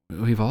down,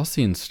 we've all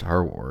seen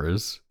Star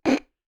Wars."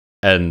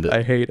 And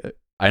I hate it.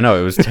 I know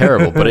it was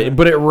terrible, but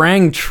it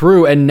rang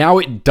true, and now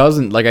it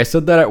doesn't. Like I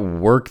said that at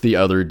work the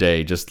other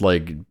day, just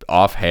like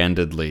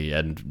offhandedly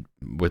and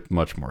with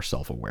much more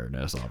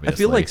self-awareness. Obviously, I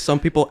feel like some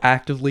people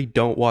actively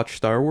don't watch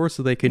Star Wars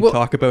so they can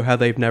talk about how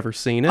they've never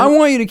seen it. I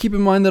want you to keep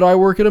in mind that I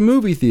work at a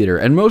movie theater,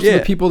 and most of the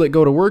Yeah. people that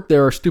go to work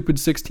there are stupid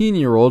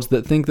 16-year-olds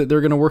that think that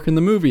they're going to work in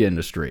the movie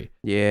industry.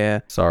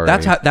 Yeah, Sorry,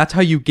 that's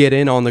how you get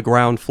in on the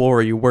ground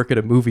floor. You work at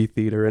a movie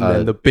theater, and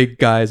then the big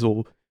guys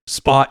will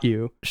spot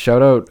you.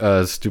 Shout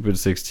out stupid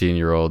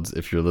 16-year-olds.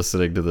 If you're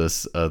listening to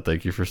this,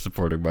 thank you for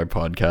supporting my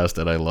podcast,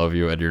 and I love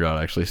you, and you're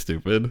not actually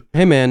stupid.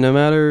 Hey man, no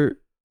matter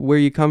where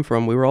you come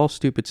from, we were all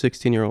stupid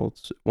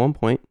 16-year-olds at one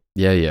point.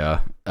 Yeah.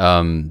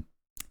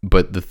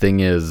 But the thing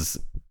is,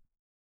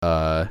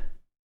 do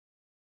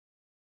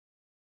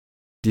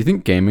you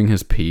think gaming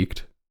has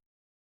peaked?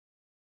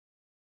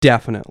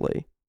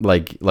 Definitely.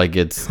 Like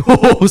it's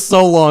Oh,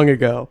 so long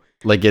ago.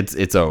 like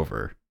it's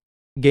over.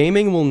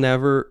 Gaming will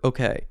never,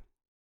 okay.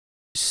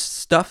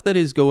 Stuff that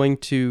is going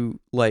to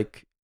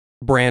like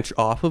branch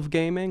off of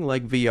gaming,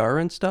 like VR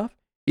and stuff,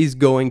 is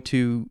going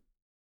to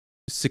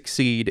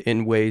succeed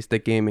in ways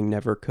that gaming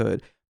never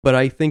could. But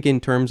I think in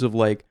terms of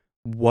like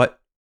what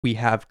we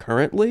have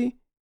currently,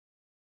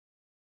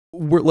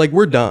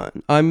 we're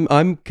done.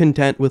 I'm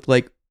content with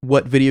like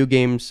what video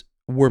games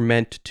were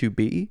meant to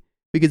be,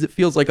 because it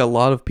feels like a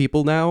lot of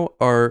people now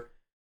are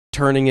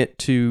turning it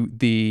to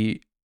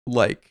the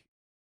like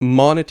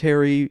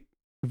monetary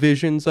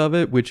visions of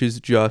it, which is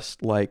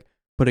just like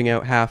putting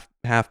out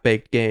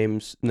half-baked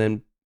games and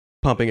then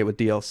pumping it with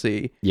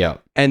DLC. Yeah.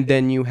 And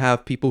then you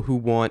have people who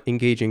want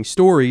engaging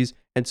stories,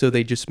 and so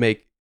they just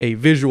make a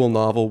visual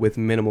novel with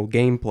minimal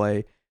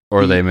gameplay.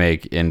 Or they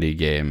make indie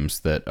games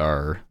that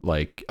are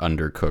like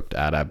undercooked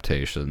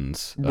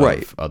adaptations of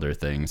Right. other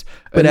things.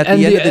 But at the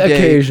end of the day,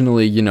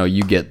 occasionally,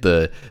 you get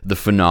the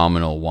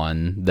phenomenal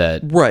one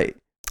that right.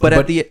 But But-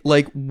 at the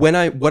like what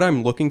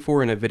I'm looking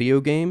for in a video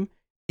game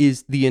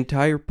is the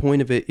entire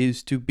point of it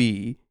is to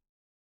be,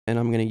 and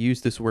I'm going to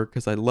use this word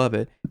because I love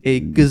it, a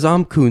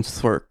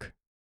Gesamtkunstwerk.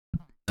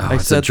 I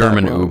it's said a that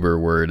German wrong. Uber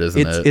word,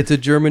 isn't it? It's a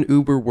German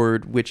Uber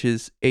word, which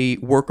is a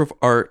work of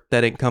art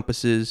that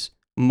encompasses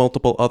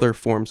multiple other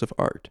forms of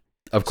art.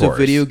 Of course. So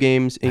video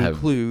games Have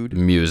include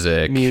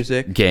music,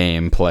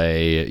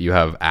 gameplay, you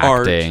have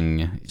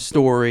acting.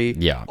 story,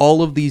 Yeah.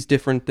 all of these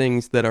different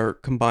things that are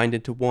combined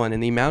into one.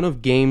 And the amount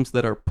of games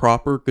that are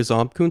proper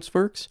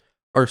Gesamtkunstwerks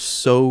are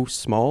so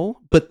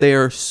small, but they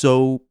are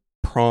so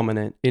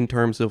prominent in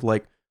terms of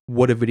like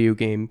what a video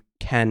game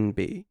can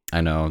be.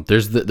 I know.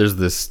 There's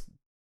this.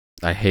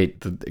 I hate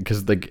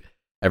because like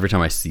every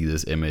time I see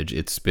this image,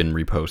 it's been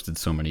reposted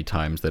so many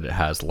times that it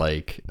has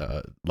like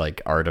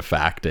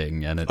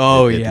artifacting and it's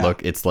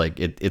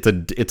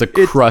a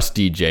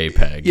crusty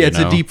JPEG. Yeah, you it's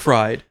know? a deep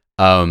fried.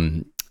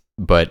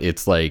 But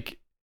it's like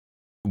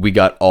we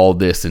got all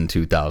this in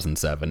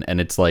 2007,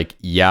 and it's like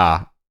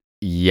yeah,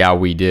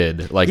 we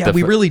did. Like Yeah,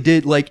 we really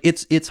did. Like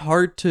it's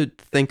hard to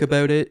think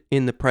about it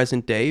in the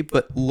present day,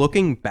 but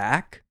looking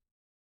back,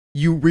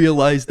 you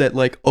realize that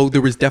like, oh,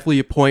 there was definitely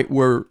a point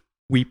where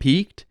we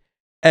peaked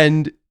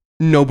and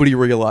nobody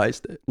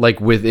realized it. like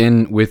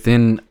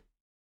within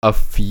a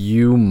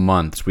few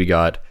months we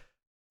got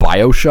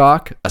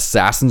BioShock,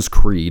 Assassin's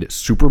Creed,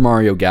 Super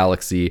Mario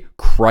Galaxy,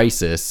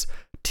 Crysis,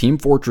 Team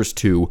Fortress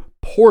 2,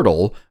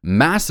 Portal,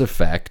 Mass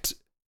Effect,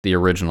 the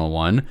original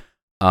one,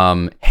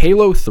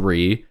 Halo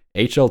 3,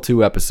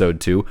 HL2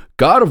 Episode 2,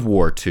 God of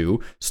War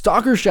 2,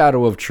 Stalker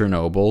Shadow of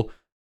Chernobyl,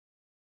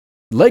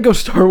 Lego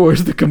Star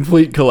Wars The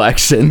Complete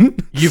Collection,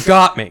 You've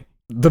got me.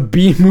 the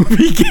B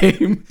movie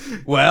game,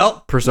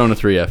 Well, Persona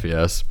 3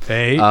 FES,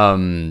 hey.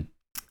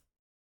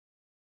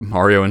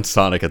 Mario and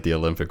Sonic at the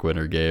Olympic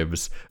Winter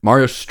Games,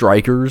 Mario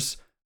Strikers,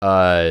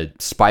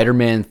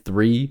 Spider-Man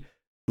 3.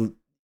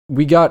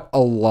 We got a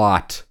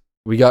lot.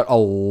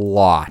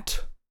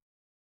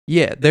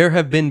 Yeah, there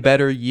have been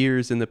better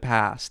years in the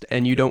past,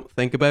 and you don't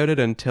think about it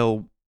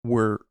until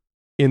we're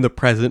in the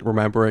present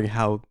remembering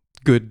how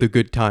good the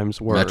good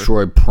times were.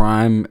 Metroid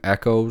Prime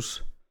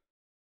Echoes.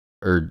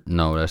 Or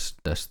no,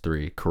 that's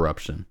 3.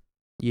 Corruption.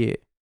 Yeah.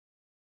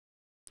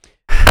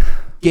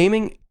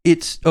 Gaming,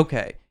 it's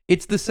okay.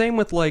 It's the same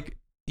with like,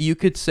 you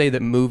could say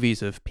that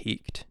movies have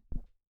peaked.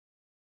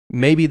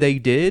 Maybe they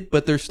did,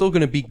 but there's still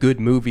going to be good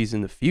movies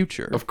in the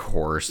future. Of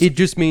course. It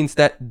just means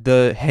that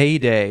the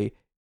heyday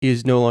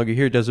is no longer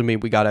here. Doesn't mean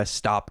we got to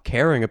stop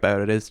caring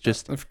about it. It's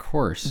just of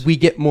course. we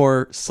get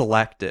more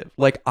selective.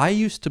 Like I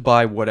used to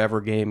buy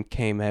whatever game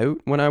came out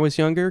when I was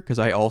younger because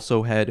I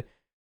also had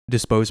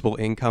disposable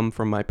income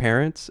from my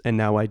parents, and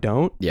now I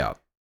don't. Yeah.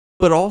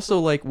 But also,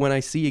 like, when I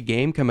see a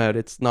game come out,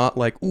 it's not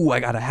like, ooh, I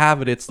gotta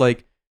have it. It's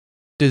like,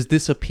 does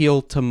this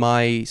appeal to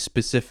my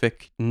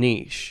specific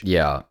niche?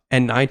 Yeah.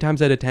 And 9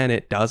 times out of 10,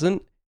 it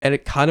doesn't. And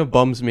it kind of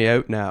bums me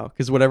out now.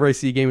 Because whenever I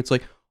see a game, it's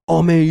like,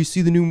 oh man, you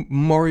see the new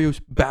Mario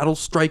Battle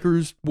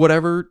Strikers,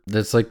 whatever?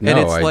 That's like, no, And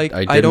it's like,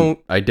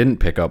 I didn't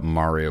pick up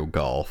Mario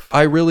Golf.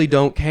 I really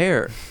don't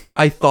care.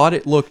 I thought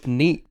it looked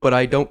neat, but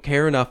I don't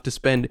care enough to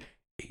spend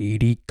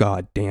 $80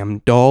 goddamn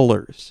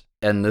dollars.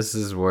 And this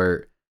is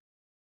where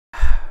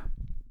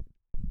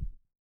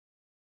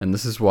And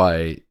this is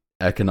why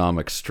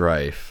economic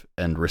strife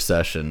and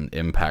recession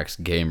impacts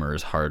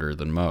gamers harder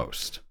than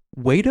most.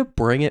 Way to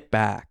bring it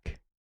back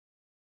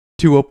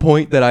to a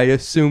point that I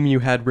assume you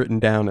had written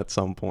down at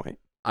some point.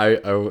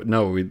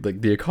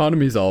 The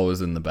economy's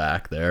always in the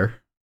back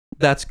there.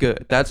 That's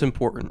good. That's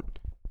important.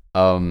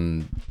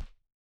 I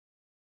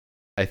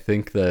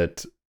think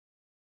that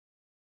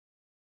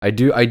I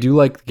do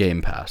like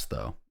Game Pass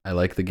though. I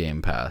like the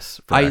Game Pass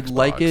for I Xbox.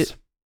 like it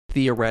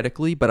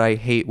theoretically, but I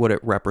hate what it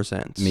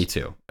represents. Me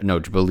too. No,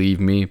 believe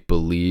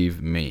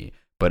me.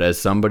 But as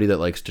somebody that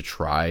likes to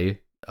try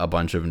a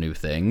bunch of new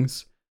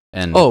things,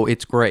 and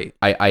it's great.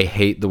 I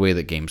hate the way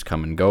that games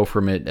come and go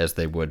from it as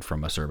they would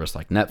from a service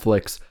like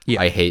Netflix.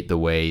 Yeah. I hate the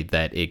way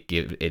that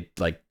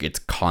it's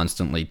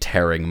constantly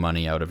tearing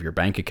money out of your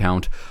bank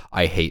account.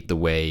 I hate the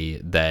way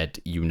that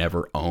you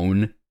never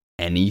own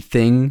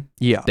anything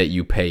that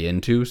you pay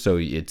into, so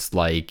it's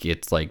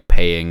like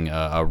paying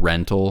a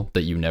rental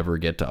that you never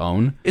get to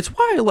own. It's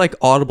why I like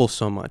Audible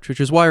so much, which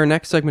is why our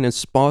next segment is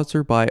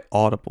sponsored by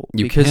Audible.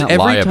 You can't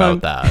lie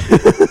about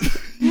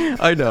that.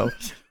 I know,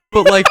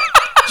 but like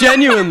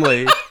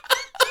genuinely,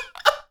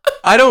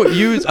 I don't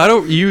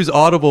use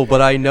Audible,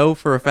 but I know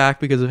for a fact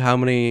because of how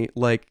many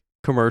like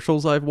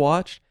commercials I've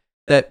watched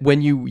that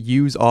when you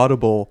use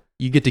Audible,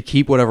 you get to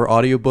keep whatever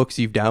audiobooks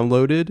you've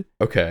downloaded.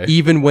 Okay.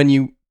 Even when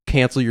you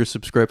cancel your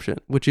subscription,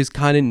 which is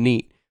kind of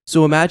neat.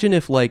 So imagine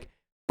if like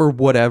for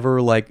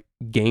whatever like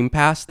Game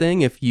Pass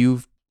thing, if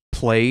you've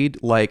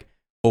played like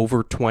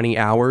over 20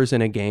 hours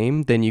in a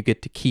game, then you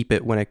get to keep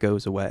it when it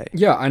goes away.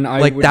 Yeah, and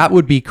that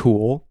would be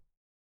cool.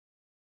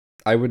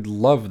 I would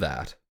love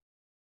that.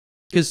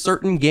 Because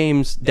certain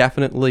games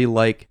definitely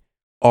like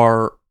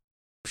are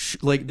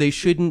like they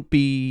shouldn't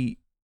be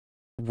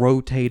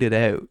rotated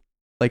out.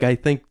 Like I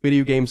think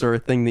video games are a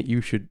thing that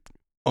you should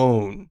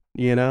own,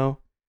 you know?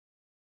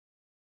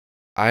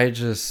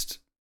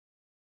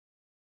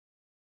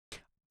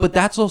 But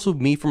that's also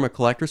me from a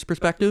collector's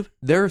perspective.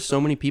 There are so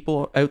many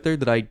people out there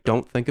that I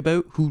don't think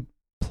about who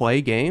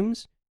play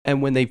games, and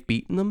when they've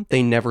beaten them,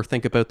 they never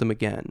think about them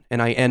again.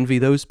 And I envy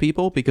those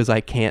people because I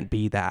can't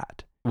be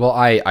that. Well,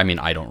 I mean,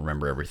 I don't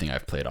remember everything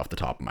I've played off the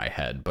top of my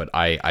head, but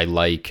I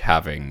like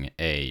having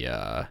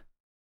a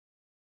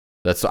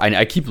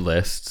I keep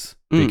lists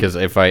because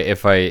if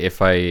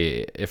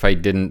I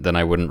didn't, then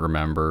I wouldn't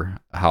remember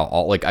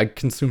I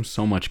consume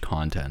so much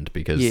content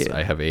because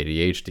I have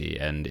ADHD,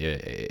 and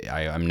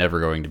I'm never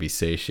going to be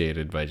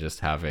satiated by just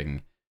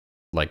having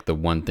like the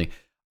one thing.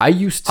 I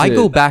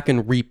go back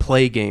and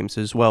replay games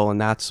as well,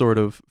 and that's sort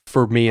of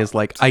for me is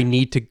like I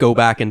need to go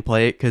back and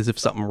play it because if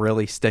something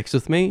really sticks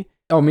with me.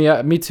 Oh,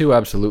 me too,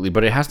 absolutely.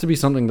 But it has to be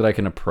something that I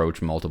can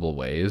approach multiple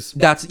ways.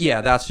 That's why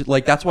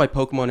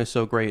Pokemon is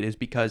so great, is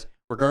because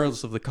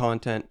regardless of the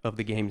content of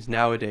the games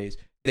nowadays,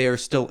 they are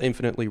still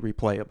infinitely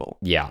replayable.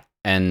 Yeah,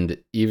 and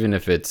even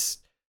if it's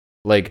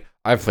like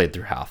I've played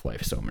through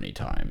Half-Life so many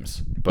times,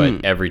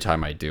 but every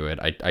time I do it,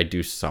 I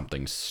do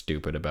something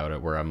stupid about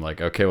it where I'm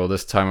like, okay, well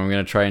this time I'm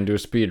gonna try and do a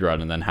speed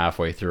run, and then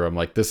halfway through I'm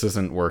like, this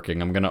isn't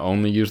working. I'm gonna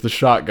only use the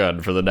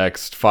shotgun for the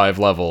next 5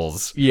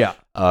 levels. Yeah.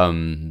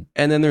 And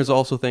then there's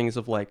also things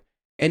of like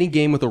any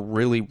game with a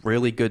really,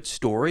 really good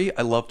story,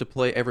 I love to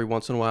play every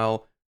once in a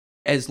while,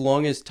 as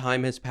long as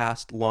time has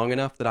passed long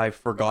enough that I've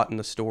forgotten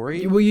the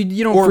story. Well,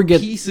 you don't or forget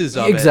pieces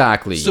of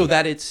exactly it, so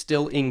that it's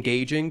still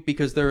engaging,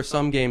 because there are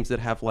some games that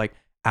have like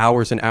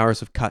hours and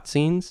hours of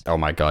cutscenes. Oh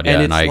my god, yeah.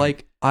 And it's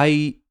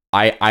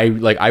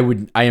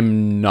I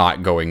am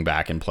not going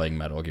back and playing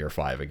Metal Gear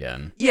 5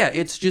 again. Yeah,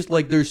 it's just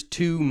like there's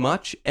too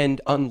much,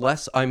 and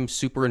unless I'm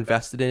super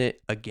invested in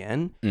it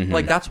again,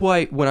 like that's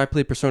why when I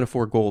played Persona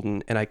 4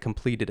 Golden and I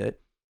completed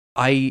it,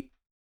 I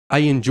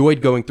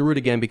enjoyed going through it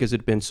again because it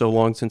had been so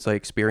long since I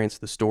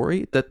experienced the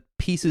story that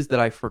pieces that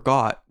I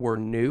forgot were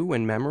new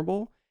and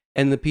memorable,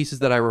 and the pieces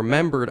that I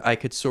remembered I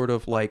could sort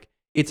of like,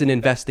 it's an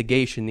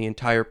investigation. The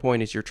entire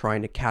point is you're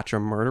trying to catch a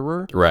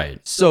murderer. Right.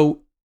 So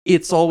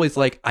it's always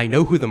like, I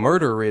know who the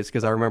murderer is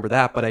because I remember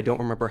that, but I don't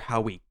remember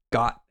how we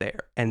got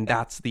there. And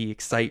that's the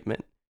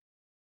excitement.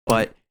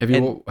 But have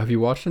you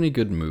watched any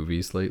good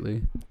movies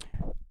lately?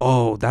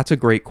 Oh, that's a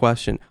great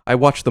question. I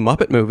watched the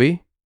Muppet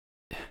movie.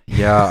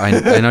 Yeah,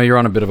 I know you're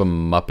on a bit of a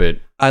Muppet.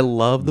 I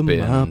love the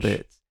binge.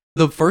 Muppets.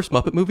 The first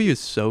Muppet movie is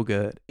so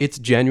good. It's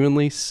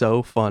genuinely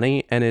so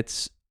funny, and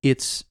it's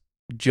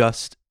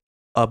just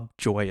a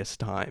joyous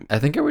time. I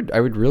think I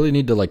would really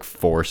need to like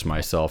force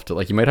myself to,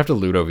 like, you might have to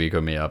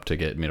Ludovico me up to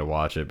get me to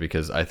watch it,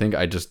 because I think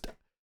I just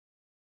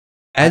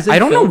I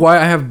don't know why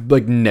I have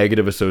like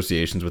negative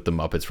associations with the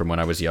Muppets from when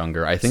I was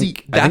younger. I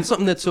think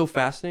something that's so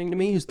fascinating to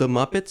me is the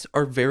Muppets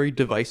are very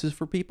divisive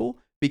for people,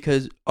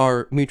 because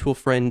our mutual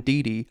friend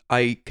Dee Dee,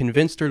 I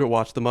convinced her to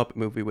watch the Muppet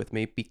movie with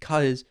me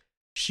because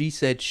she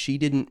said she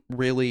didn't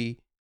really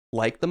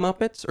like the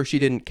Muppets, or she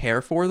didn't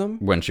care for them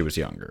when she was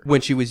younger. Of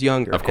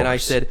course. And I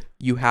said,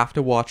 you have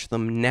to watch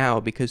them now,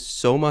 because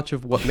so much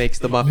of what makes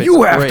the Muppets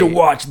you have to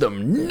watch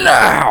them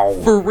now.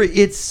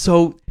 It's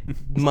so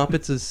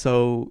Muppets is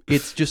so,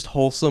 it's just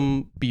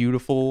wholesome,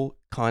 beautiful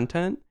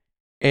content.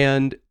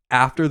 And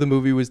after the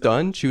movie was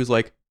done, she was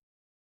like,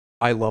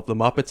 I love the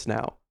Muppets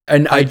now.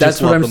 And I that's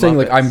just what love I'm the saying.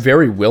 Like, Muppets. I'm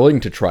very willing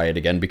to try it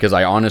again because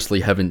I honestly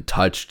haven't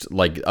touched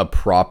like a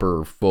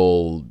proper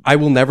full. I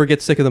will never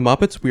get sick of the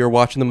Muppets. We are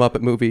watching the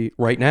Muppet movie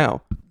right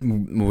now.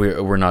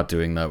 We're not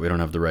doing that. We don't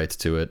have the rights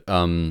to it.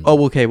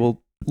 Oh, okay.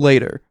 Well,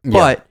 later.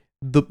 Yeah.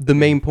 But the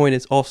main point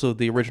is also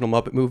the original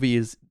Muppet movie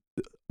is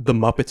the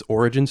Muppets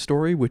origin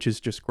story, which is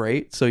just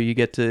great. So you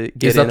get to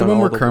get Is that in the on one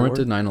all where the Kermit lore.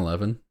 did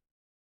 9/11?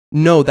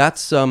 No,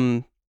 that's Is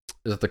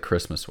that the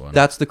Christmas one?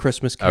 that's the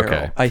Christmas Carol,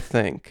 Okay. I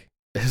think.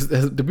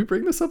 Did we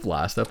bring this up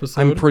last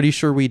episode? I'm pretty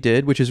sure we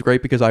did, which is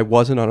great because I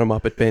wasn't on a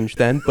Muppet binge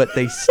then, but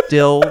they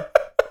still.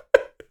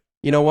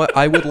 You know what?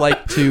 I would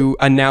like to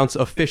announce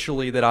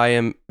officially that I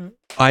am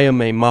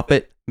a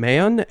Muppet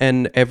man,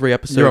 and every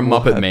episode You're a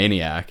will Muppet have-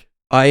 maniac.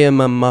 I am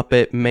a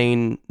Muppet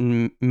main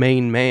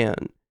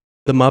man.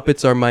 The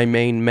Muppets are my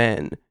main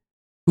men.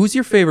 Who's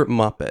your favorite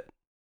Muppet?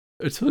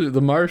 It's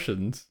the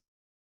Martians.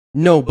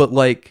 No, but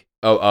like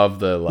Oh, of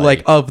the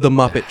of the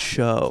Muppet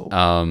Show.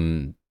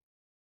 Um,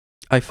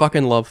 I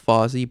fucking love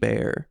Fozzie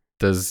Bear.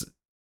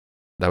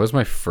 that was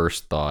my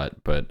first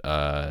thought, but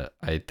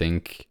I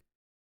think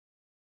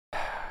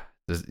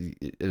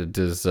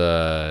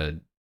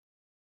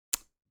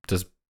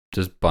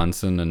does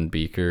Bunsen and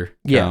Beaker count?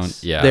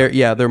 Yes,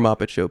 Yeah. they're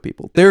Muppet Show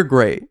people. They're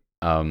great.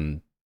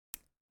 Um,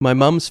 My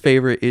mom's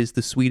favorite is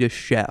the Swedish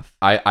Chef.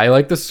 I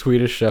like the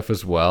Swedish Chef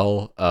as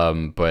well.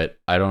 But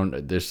I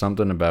don't. There's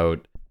something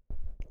about.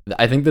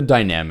 I think the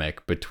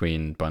dynamic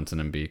between Bunsen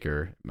and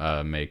Beaker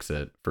makes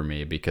it for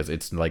me because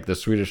it's like the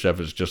Swedish Chef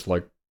is just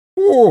like.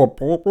 Well,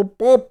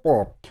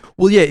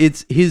 yeah,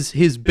 it's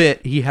his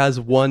bit. He has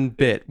one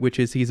bit, which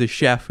is he's a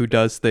chef who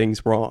does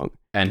things wrong.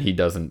 And he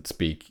doesn't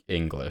speak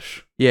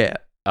English. Yeah,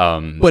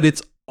 But but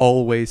it's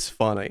always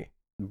funny,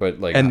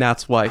 like, and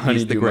that's why he's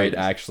the Honeydew might greatest.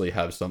 actually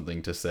have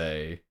something to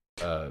say.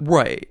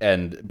 Right,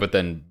 But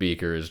then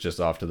Beaker is just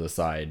off to the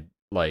side,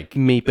 like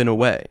meeping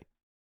away.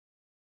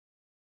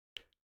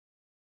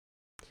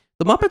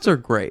 The Muppets are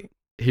great.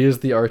 he is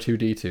the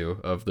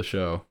R2D2 of the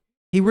show.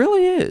 He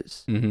really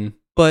is. Mm-hmm.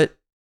 But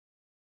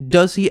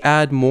does he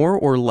add more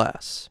or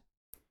less?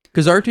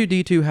 Because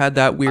R2D2 had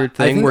that weird I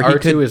thing think where he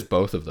R2 could, is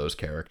both of those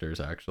characters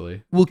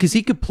actually. well, because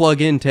he could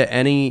plug into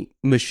any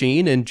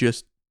machine and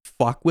just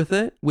fuck with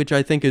it, which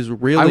I think is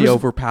really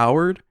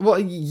overpowered. Well,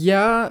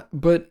 yeah,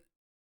 but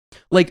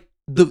Like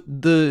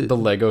the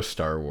Lego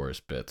Star Wars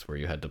bits where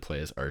you had to play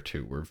as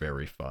R2 were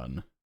very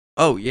fun.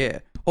 Oh yeah.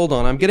 Hold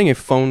on, I'm getting a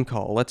phone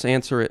call. Let's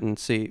answer it and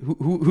see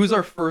who's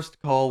our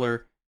first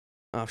caller.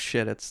 Oh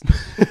shit, it's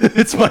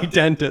it's my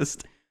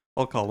dentist.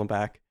 I'll call him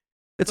back.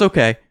 It's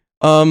okay.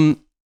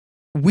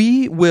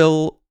 We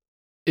will.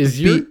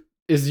 Is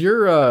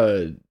your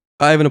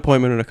I have an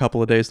appointment in a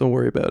couple of days. Don't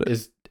worry about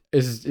it.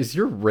 is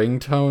your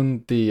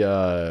ringtone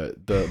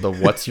the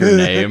what's your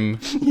name?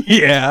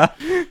 Yeah,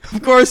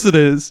 of course it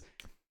is.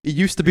 It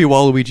used to be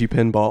Waluigi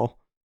Pinball,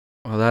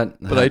 Well,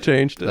 but I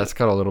changed it. That's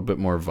got a little bit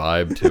more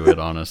vibe to it,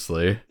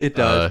 honestly. It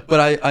does,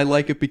 but I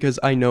like it because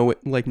I know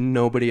it. Like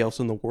nobody else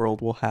in the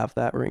world will have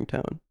that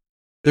ringtone.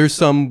 There's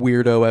some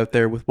weirdo out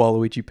there with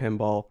Waluigi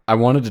Pinball. I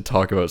wanted to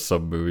talk about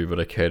some movie,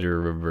 but I can't even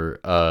remember.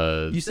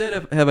 You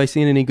said, "Have I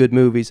seen any good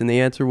movies?" And the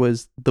answer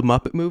was the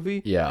Muppet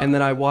movie. Yeah. And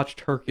then I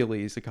watched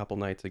Hercules a couple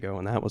nights ago,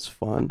 and that was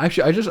fun.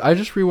 Actually, I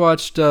just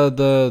rewatched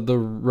the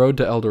Road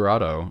to El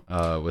Dorado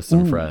with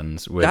some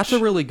friends. Which That's a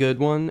really good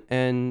one,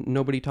 and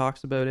nobody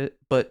talks about it.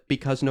 But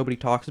because nobody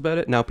talks about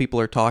it, now people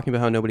are talking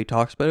about how nobody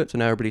talks about it. So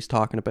now everybody's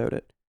talking about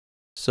it.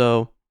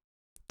 So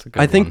it's a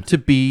good I think one. to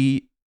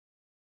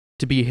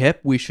be hip,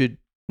 we should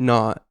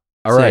not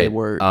All say right. a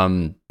word.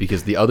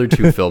 Because the other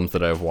two films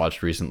that I've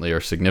watched recently are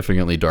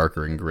significantly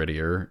darker and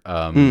grittier.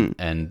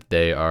 And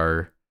they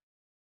are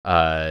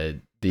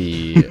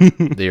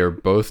they are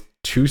both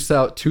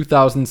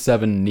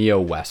 2007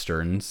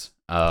 neo-westerns.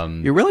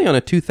 You're really on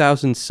a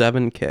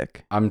 2007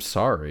 kick. I'm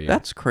sorry.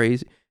 That's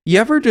crazy. You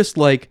ever just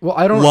like well,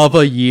 I don't love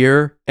a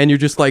year and you're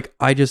just like,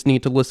 I just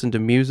need to listen to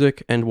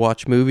music and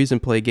watch movies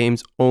and play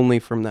games only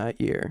from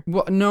that year?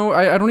 Well, no,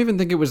 I don't even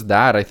think it was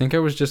that. I think I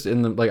was just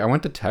in the I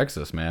went to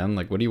Texas, man.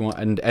 Like, what do you want?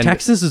 And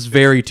Texas is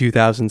very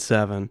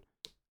 2007.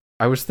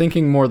 I was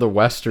thinking more the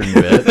Western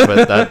bit,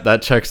 but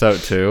that checks out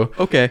too.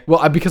 Okay.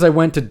 Well, because I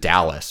went to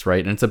Dallas,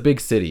 right, and it's a big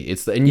city.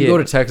 And you go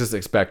to Texas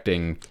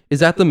expecting. Is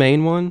that the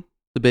main one?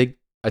 The big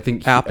I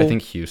think Apple? I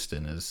think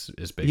Houston is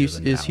bigger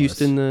than Dallas. Is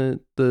Houston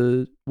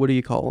the what do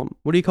you call them?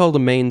 What do you call the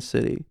main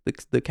city?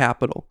 The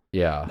capital?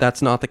 Yeah.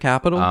 That's not the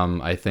capital?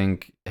 I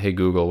think. Hey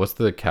Google, what's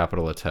the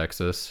capital of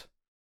Texas?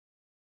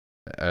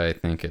 I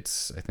think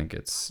it's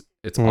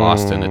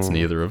Austin. It's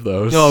neither of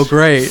those. Oh,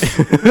 great.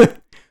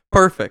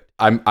 Perfect.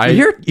 I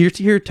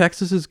hear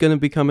Texas is going to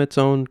become its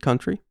own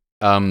country?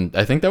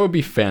 I think that would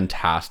be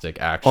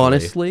fantastic. Actually,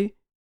 Honestly,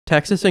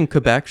 Texas and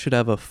Quebec should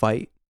have a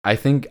fight. I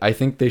think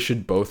they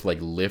should both like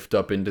lift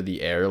up into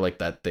the air like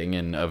that thing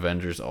in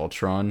Avengers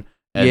Ultron.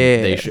 And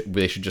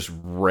they should just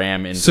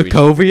ram into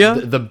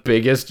Sokovia? the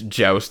biggest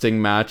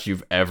jousting match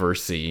you've ever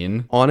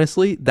seen.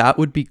 Honestly, that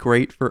would be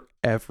great for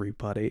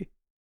everybody.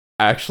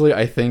 Actually,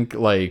 I think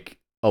like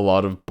a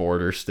lot of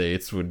border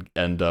states would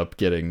end up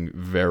getting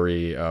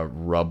very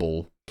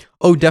rubble.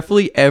 Oh,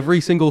 definitely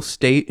every single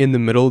state in the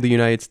middle of the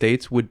United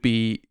States would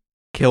be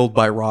killed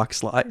by rock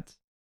slides.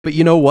 But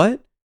you know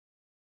what?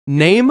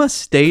 Name a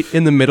state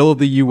in the middle of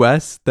the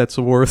US that's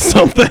worth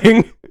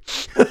something.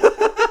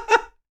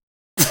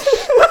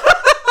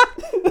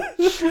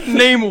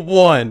 Name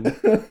one.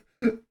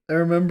 I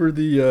remember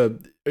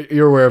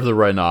you're aware of the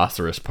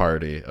Rhinoceros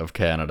Party of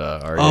Canada,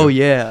 are you? Oh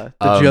yeah,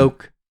 the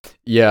joke.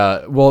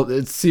 Yeah, well,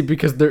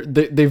 because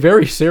they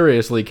very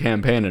seriously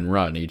campaign and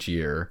run each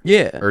year.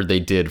 Yeah. Or they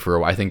did for a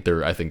while. I think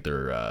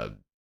they're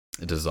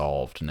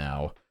dissolved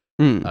now.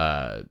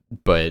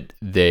 But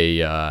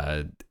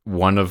they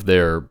one of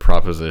their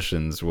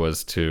propositions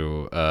was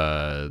to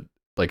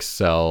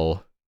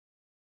sell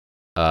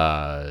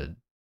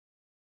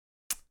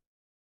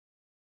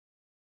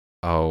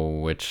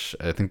which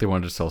I think they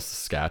wanted to sell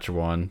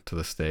Saskatchewan to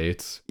the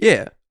States.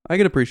 Yeah, I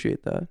can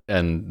appreciate that.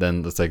 And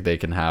then it's like they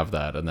can have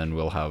that, and then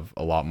we'll have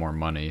a lot more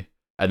money.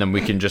 And then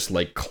we can just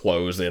like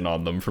close in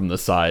on them from the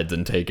sides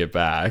and take it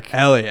back.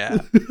 Hell yeah.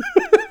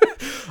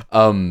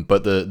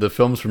 But the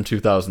films from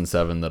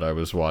 2007 that I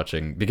was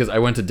watching, because I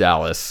went to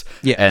Dallas,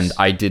 yes, and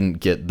I didn't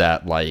get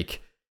that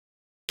like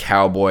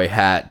cowboy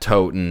hat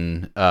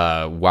toting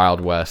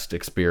Wild West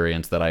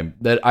experience that I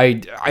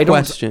don't.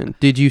 Question: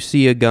 did you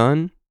see a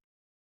gun?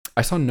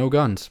 I saw no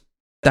guns.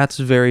 That's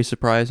very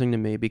surprising to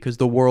me because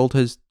the world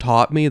has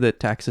taught me that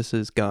Texas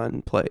is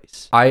gun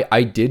place.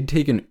 I did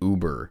take an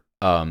Uber.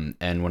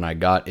 And when I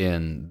got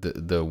in,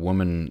 the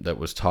woman that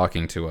was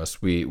talking to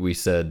us, we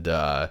said,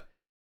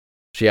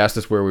 she asked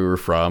us where we were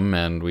from,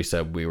 and we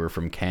said we were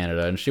from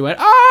Canada, and she went,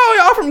 "Oh,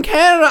 y'all from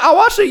Canada? I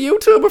watched a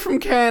YouTuber from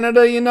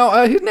Canada,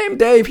 his name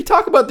Dave. He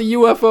talked about the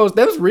UFOs.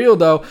 That was real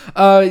though.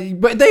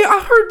 But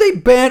I heard they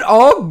banned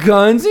all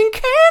guns in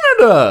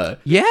Canada."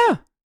 Yeah,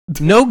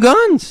 no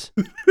guns.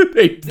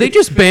 they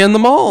just banned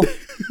them all.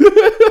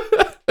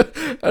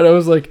 And I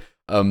was like,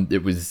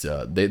 it was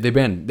they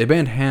banned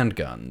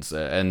handguns,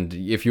 and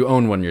if you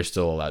own one, you're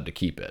still allowed to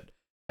keep it.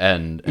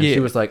 And yeah.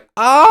 She was like,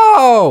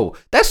 "Oh,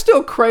 that's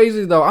still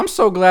crazy though. I'm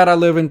so glad I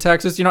live in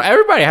Texas.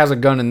 Everybody has a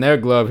gun in their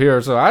glove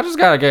here, so I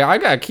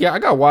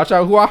gotta watch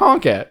out who I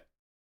honk at."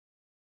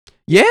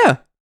 Yeah.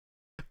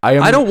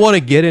 I don't want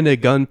to get into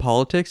gun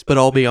politics, but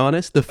I'll be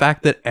honest, the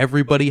fact that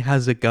everybody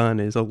has a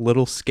gun is a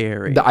little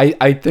scary.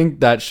 I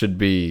think that should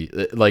be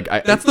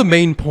that's the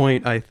main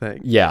point, I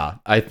think. Yeah,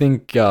 I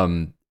think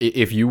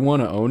if you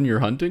want to own your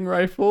hunting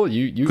rifle,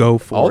 you go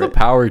for all it. The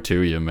power to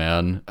you,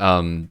 man.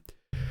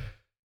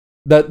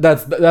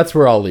 That's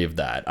where I'll leave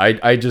that.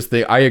 I just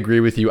think I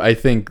agree with you. I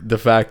think the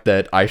fact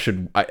that I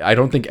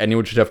don't think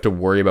anyone should have to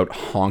worry about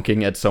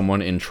honking at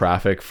someone in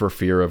traffic for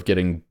fear of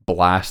getting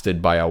blasted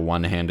by a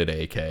one-handed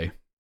AK.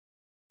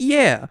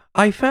 Yeah,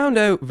 I found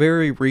out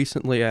very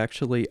recently,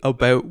 actually,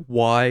 about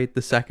why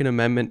the Second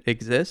Amendment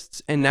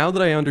exists, and now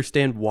that I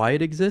understand why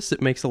it exists,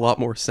 it makes a lot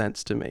more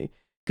sense to me.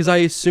 Because I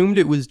assumed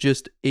it was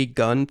just a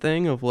gun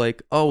thing of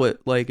like, oh,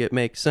 it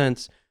makes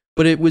sense,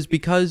 but it was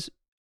because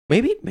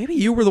maybe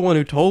you were the one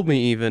who told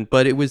me even,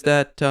 but it was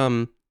that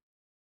when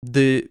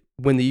the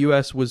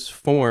U.S. was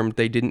formed,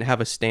 they didn't have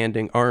a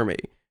standing army.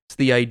 So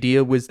the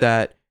idea was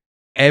that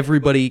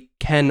everybody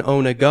can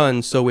own a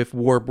gun, so if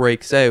war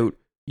breaks out,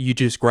 you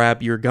just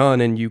grab your gun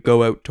and you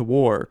go out to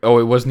war. Oh,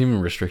 it wasn't even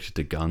restricted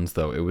to guns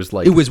though. It was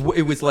like it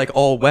was like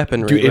all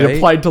weaponry. Dude, it right?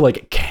 applied to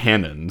like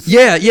cannons.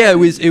 Yeah,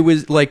 it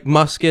was like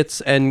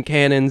muskets and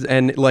cannons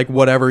and like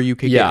whatever you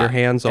could get your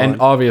hands on.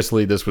 And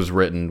obviously this was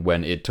written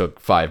when it took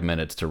 5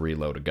 minutes to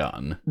reload a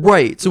gun.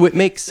 Right. So it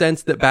makes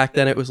sense that back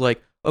then it was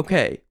like,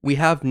 okay, we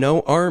have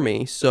no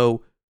army,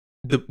 so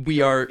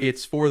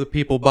it's for the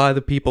people, by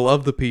the people,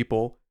 of the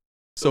people.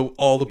 So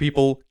all the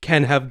people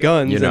can have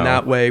guns, and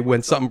that way,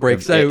 when something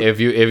breaks out, if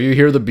you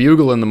hear the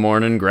bugle in the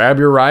morning, grab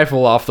your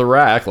rifle off the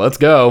rack. Let's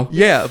go.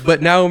 Yeah,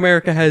 but now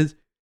America has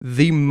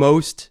the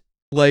most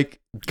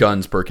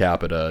guns per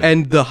capita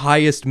and the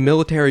highest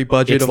military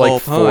budget of all time.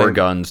 It's like 4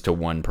 guns to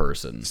 1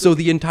 person. So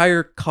the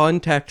entire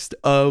context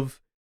of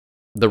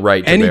the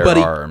right to bear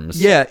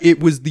arms. Yeah,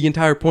 the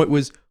entire point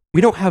was we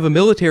don't have a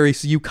military,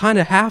 so you kind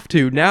of have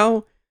to.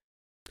 Now,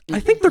 I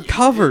think they're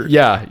covered.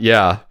 Yeah.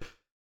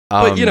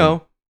 But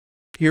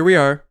here we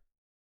are.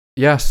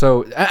 Yeah,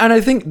 so, and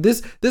I think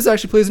this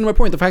actually plays into my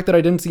point, the fact that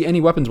I didn't see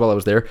any weapons while I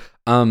was there.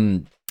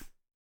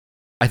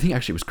 I think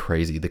actually it was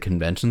crazy. The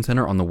convention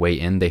center on the way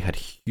in, they had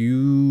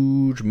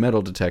huge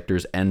metal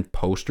detectors and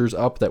posters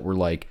up that were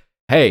like,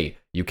 hey,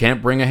 you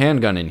can't bring a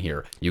handgun in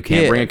here. You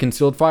can't bring a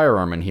concealed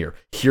firearm in here.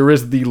 Here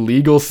is the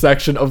legal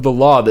section of the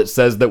law that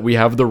says that we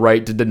have the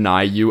right to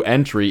deny you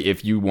entry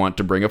if you want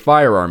to bring a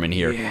firearm in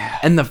here. Yeah.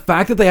 And the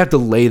fact that they have to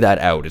lay that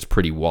out is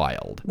pretty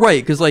wild.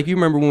 Right, because you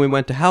remember when we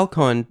went to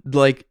HalCon,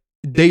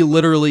 they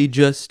literally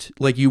just,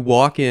 you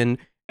walk in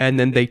and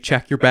then they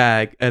check your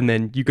bag and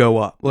then you go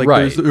up.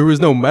 Right. There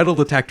was no metal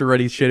detector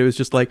ready shit. It was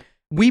just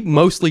we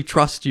mostly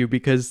trust you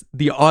because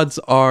the odds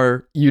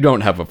are you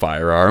don't have a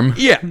firearm.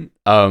 Yeah.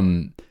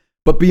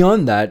 But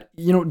beyond that,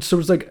 so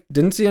it's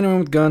didn't see anyone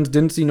with guns,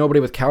 didn't see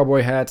nobody with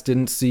cowboy hats,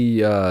 didn't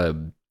see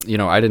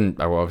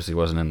I obviously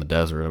wasn't in the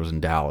desert. I was in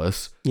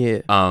Dallas.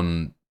 Yeah.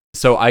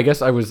 So I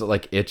guess I was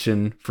like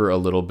itching for a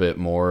little bit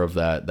more of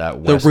that The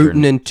Western.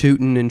 rootin' and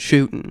tootin' and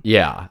shootin'.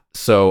 Yeah.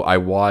 So I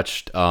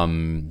watched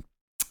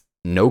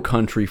No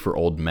Country for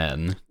Old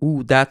Men.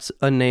 Ooh, that's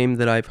a name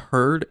that I've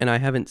heard, and I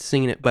haven't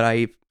seen it, but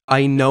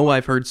I know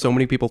I've heard so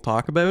many people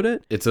talk about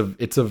it. It's a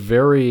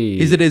very.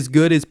 Is it as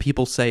good as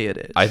people say it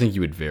is? I think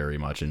you would very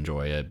much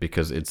enjoy it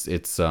because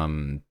it's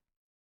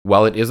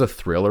while it is a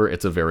thriller,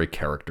 it's a very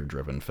character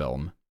driven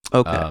film.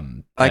 Okay.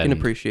 I can and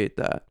appreciate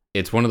that.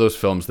 It's one of those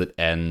films that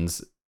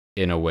ends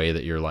in a way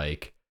that you're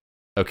like,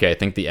 okay, I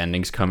think the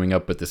ending's coming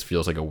up, but this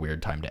feels like a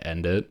weird time to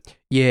end it.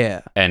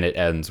 Yeah. And it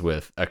ends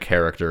with a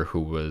character who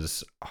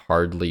was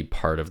hardly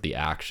part of the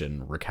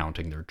action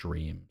recounting their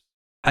dreams.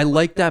 I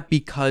like that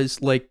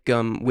because, like,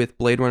 with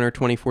Blade Runner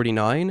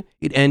 2049,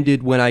 it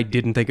ended when I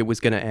didn't think it was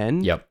going to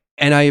end. Yep.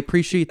 And I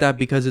appreciate that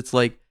because it's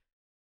like,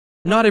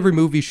 not every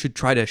movie should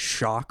try to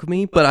shock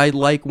me, but I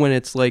like when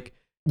it's like,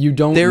 you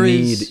don't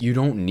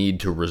need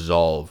to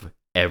resolve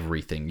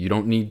everything. You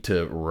don't need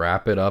to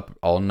wrap it up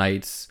all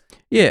nights.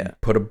 Yeah.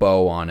 Put a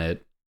bow on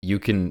it. You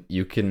can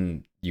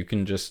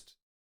just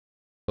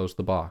close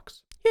the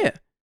box. Yeah.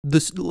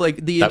 This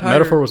like the that entire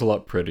metaphor was a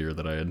lot prettier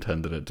than I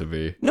intended it to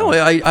be. No,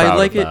 I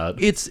like it. That.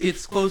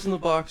 It's closing the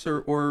box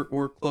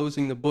or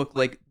closing the book.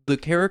 Like the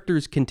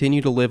characters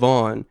continue to live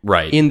on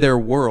Right. in their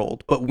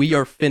world, but we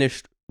are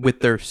finished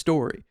with their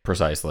story.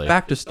 Precisely.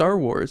 Back to Star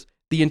Wars.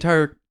 The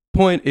entire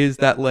point is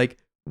that like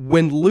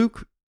when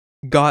Luke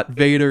got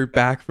Vader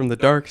back from the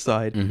dark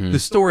side, Mhm. the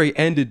story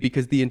ended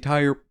because the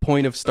entire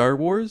point of Star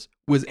Wars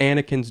was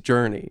Anakin's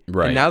journey.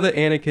 Right. And now that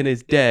Anakin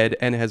is dead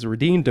and has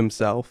redeemed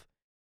himself,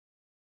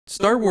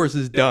 Star Wars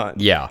is done.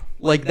 Yeah.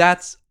 Like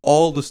that's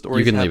all the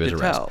stories You can have leave it to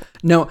to rest. tell.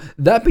 Now,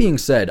 that being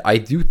said, I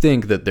do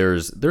think that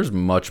there's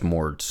much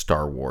more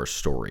Star Wars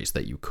stories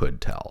that you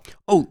could tell.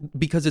 Oh,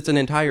 because it's an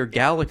entire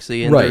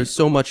galaxy and Right. there's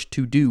so much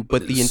to do,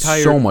 but the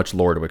entire so much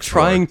lore to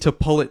explore. trying to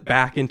pull it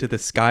back into the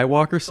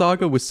Skywalker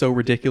saga was so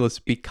ridiculous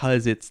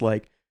because it's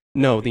like,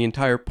 no, the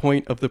entire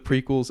point of the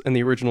prequels and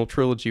the original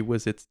trilogy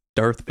was it's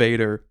Darth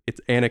Vader,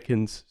 it's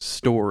Anakin's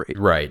story.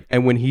 Right.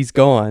 And when he's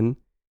gone,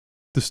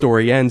 the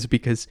story ends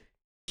because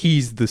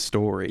he's the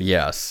story.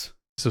 Yes.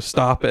 So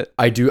stop it.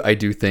 I do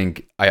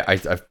think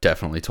I've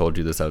definitely told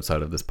you this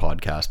outside of this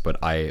podcast, but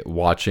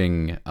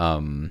watching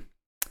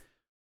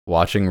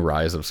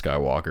Rise of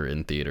Skywalker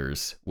in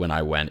theaters, when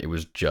I went, it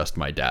was just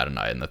my dad and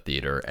I in the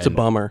theater. It's a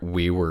bummer.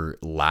 We were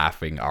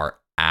laughing our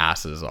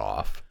asses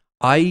off.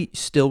 I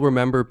still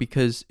remember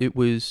because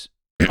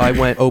I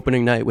went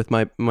opening night with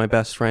my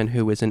best friend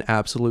who is an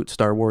absolute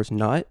Star Wars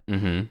nut,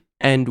 Mm-hmm.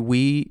 and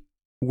we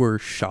were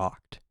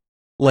shocked.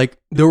 Like,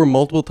 there were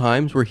multiple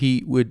times where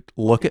he would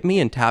look at me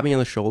and tap me on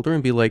the shoulder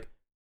and be like,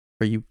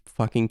 "Are you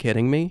fucking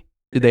kidding me?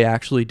 Did they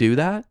actually do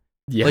that?"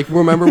 Yeah. Like,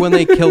 remember when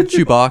they killed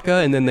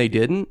Chewbacca and then they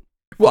didn't?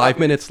 5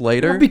 minutes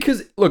later? Well,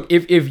 because look,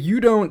 if you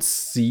don't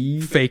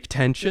see, Fake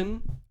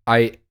tension.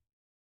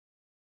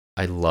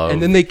 I love,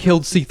 And then they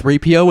killed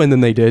C-3PO and then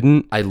they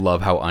didn't. I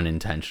love how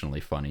unintentionally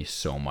funny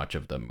so much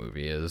of the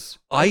movie is.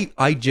 I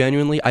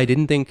genuinely, I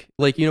didn't think,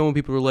 like, you know, when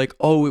people were like,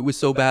 oh, it was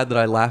so bad that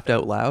I laughed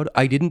out loud.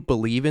 I didn't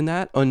believe in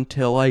that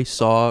until I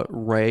saw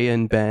Rey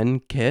and Ben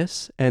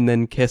kiss and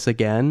then kiss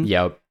again.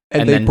 Yep.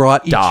 And they then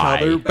brought each die.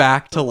 other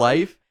back to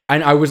life.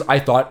 And I was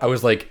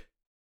like,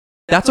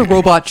 That's a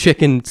Robot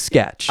Chicken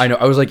sketch. I know.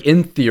 I was like,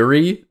 in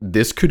theory,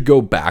 this could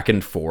go back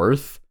and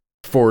forth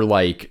for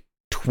like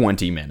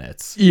 20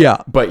 minutes. Yeah.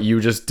 But you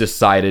just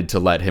decided to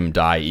let him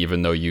die,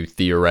 even though you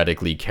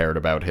theoretically cared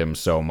about him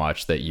so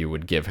much that you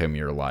would give him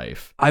your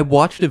life. I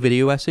watched a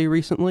video essay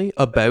recently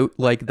about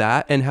like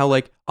that and how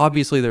like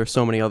obviously there are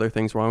so many other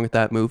things wrong with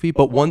that movie,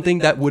 but one thing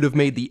that would have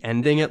made the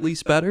ending at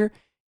least better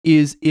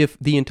is if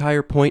the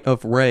entire point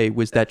of Rey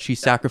was that she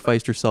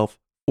sacrificed herself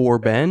for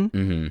Ben,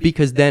 Mm-hmm.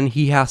 because then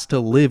he has to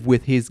live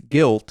with his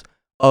guilt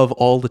of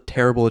all the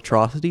terrible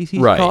atrocities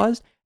he's Right.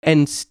 caused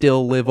and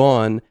still live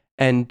on,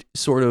 and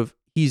sort of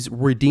he's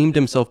redeemed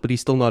himself, but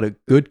he's still not a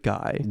good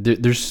guy.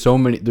 There's so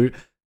many.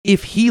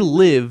 If he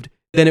lived,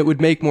 then it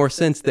would make more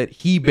sense that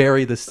he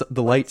bury the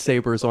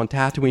lightsabers on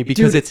Tatooine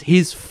because Dude. it's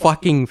his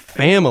fucking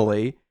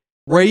family.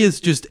 Rey is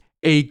just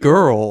a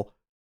girl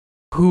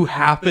who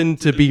happened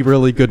to be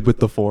really good with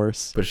the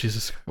Force. But she's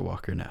a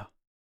Skywalker now.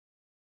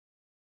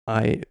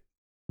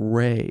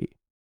 Rey,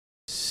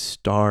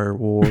 Star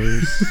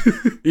Wars.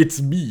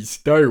 It's me,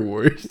 Star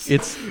Wars.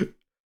 It's,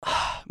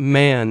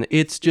 man,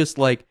 it's just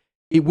like,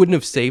 it wouldn't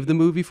have saved the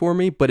movie for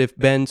me, but if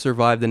Ben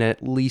survived, then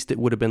at least it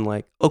would have been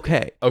like,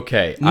 okay.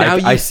 Okay, Now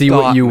I you see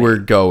what got you me. were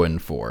going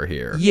for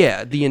here.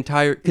 Yeah, the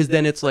entire, because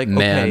then it's like, okay.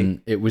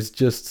 Man, it was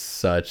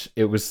such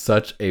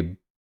a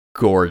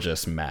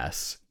gorgeous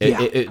mess.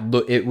 Yeah.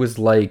 It was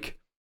like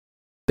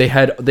they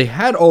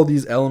had all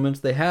these elements.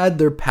 They had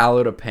their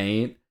palette of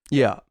paint,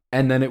 Yeah.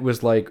 and then it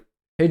was like,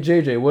 hey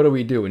JJ, what do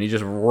we do? And he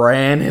just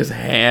ran his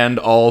hand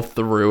all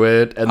through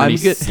it, and then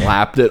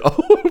slapped it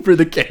all over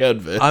the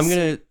canvas. I'm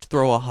going to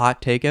throw a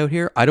hot take out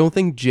here. I don't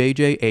think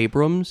J.J.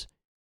 Abrams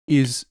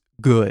is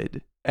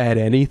good at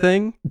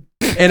anything.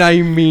 And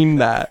I mean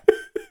that.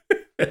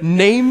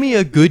 Name me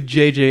a good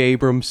J.J.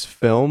 Abrams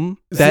film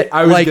that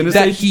I was gonna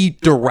say he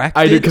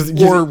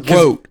directed or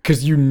wrote.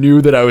 Because you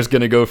knew that I was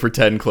going to go for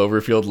 10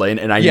 Cloverfield Lane,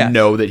 and I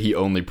know that he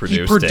only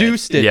produced it. He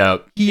produced it.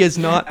 Yep. He has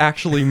not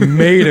actually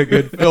made a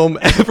good film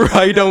ever,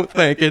 I don't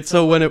think. And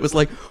so when it was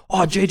like,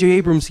 oh, J.J.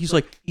 Abrams, he's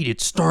like, he did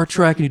Star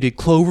Trek, and he did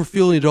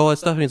Cloverfield, and he did all that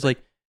stuff, and he's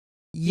like,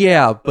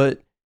 yeah,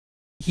 but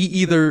he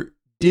either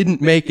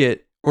didn't make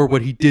it, or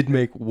what he did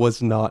make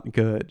was not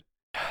good.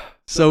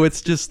 So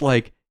it's just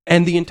like,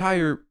 and the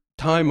entire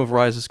time of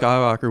Rise of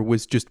Skywalker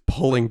was just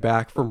pulling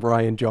back from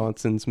Rian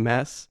Johnson's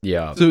mess.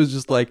 Yeah. So it was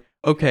just like,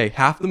 okay,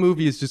 half the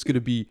movie is just going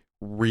to be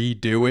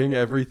redoing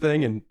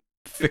everything and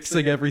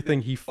fixing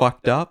everything he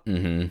fucked up.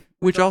 Mm-hmm.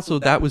 Which also,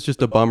 that was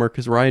just a bummer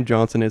because Rian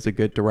Johnson is a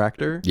good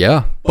director.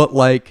 Yeah. But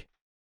like,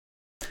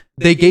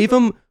 they gave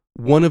him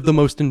one of the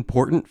most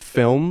important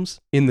films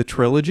in the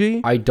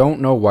trilogy. I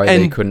don't know why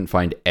they couldn't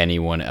find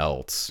anyone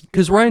else.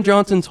 Because Rian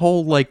Johnson's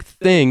whole like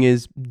thing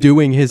is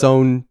doing his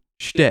own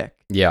shtick.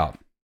 Yeah.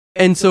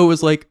 And so it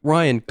was like,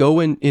 Ryan, go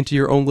into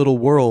your own little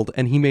world.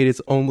 And he made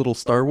his own little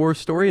Star Wars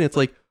story. And it's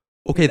like,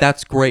 okay,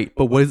 that's great.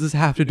 But what does this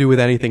have to do with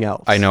anything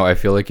else? I know. I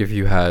feel like if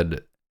you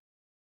had...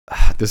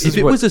 If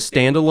it was a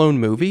standalone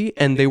movie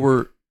and they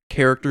were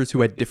characters who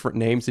had different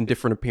names and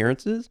different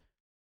appearances,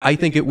 I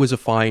think it was a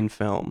fine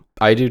film.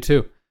 I do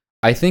too.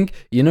 I think,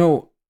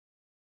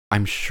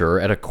 I'm sure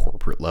at a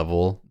corporate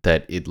level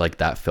that it like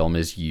that film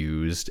is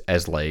used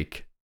as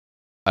like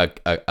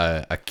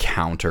a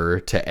counter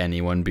to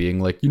anyone being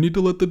like, you need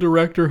to let the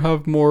director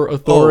have more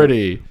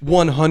authority.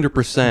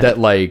 100%. That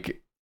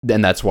like,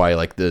 and that's why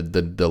like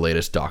the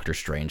latest Doctor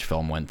Strange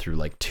film went through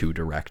like 2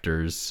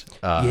 directors.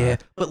 Yeah,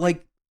 but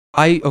like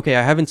I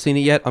haven't seen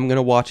it yet. I'm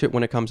gonna watch it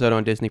when it comes out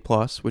on Disney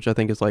Plus, which I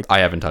think is like I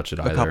haven't touched it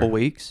either. A couple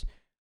weeks.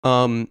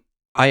 I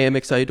am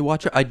excited to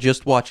watch it. I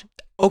just watched.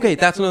 Okay,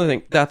 that's another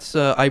thing. That's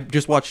I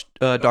just watched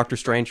Doctor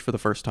Strange for the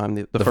first time.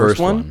 The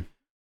first one.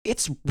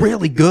 It's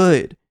really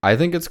good. I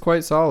think it's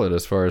quite solid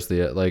as far as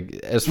the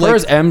as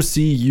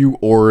MCU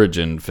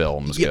origin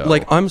films go.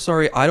 Like, I'm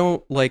sorry, I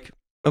don't like.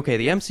 Okay,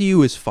 the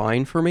MCU is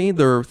fine for me.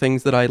 There are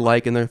things that I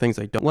like and there are things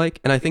I don't like,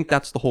 and I think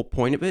that's the whole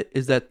point of it.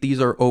 Is that these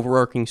are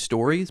overarching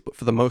stories, but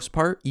for the most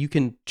part, you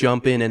can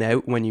jump in and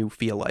out when you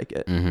feel like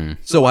it.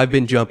 Mm-hmm. So I've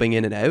been jumping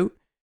in and out,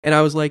 and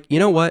I was like, you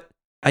know what?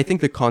 I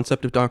think the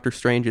concept of Doctor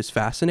Strange is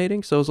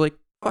fascinating. So I was like,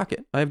 fuck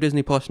it. I have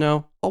Disney Plus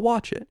now. I'll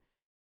watch it.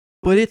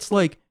 But it's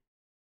like,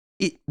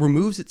 it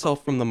removes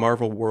itself from the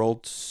Marvel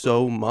world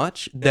so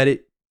much that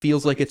it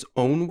feels like its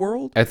own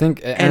world. I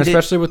think, and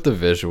especially with the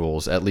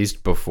visuals, at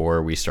least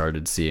before we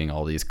started seeing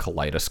all these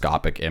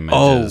kaleidoscopic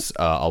images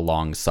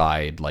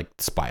alongside like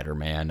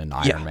Spider-Man and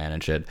Iron Man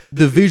and shit.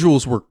 The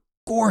visuals were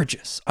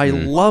gorgeous. I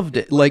loved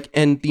it. Like,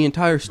 and the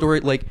entire story,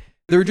 like,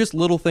 there are just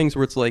little things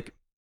where it's like,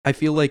 I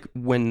feel like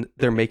when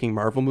they're making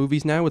Marvel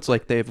movies now, it's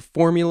like they have a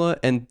formula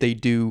and they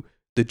do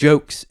the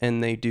jokes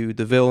and they do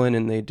the villain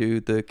and they do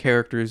the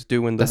characters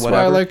doing the whatever. That's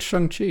why I like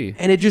Shang-Chi.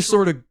 And it just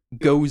sort of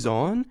goes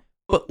on.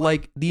 But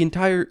like the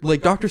entire,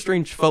 like Doctor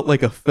Strange felt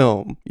like a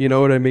film. You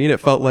know what I mean? It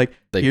felt like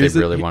they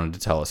really wanted to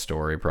tell a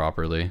story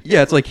properly.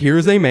 Yeah, it's like,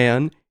 here's a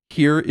man.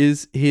 Here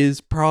is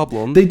his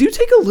problem. They do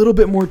take a little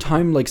bit more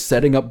time like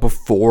setting up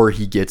before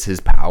he gets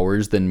his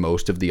powers than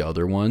most of the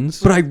other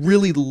ones. But I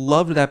really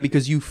loved that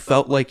because you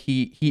felt like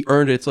he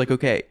earned it. It's like,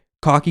 okay,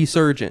 cocky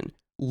surgeon,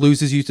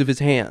 loses use of his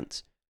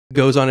hands,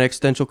 goes on an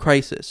existential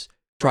crisis,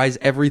 tries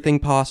everything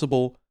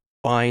possible,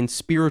 finds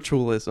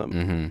spiritualism.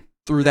 Mm-hmm.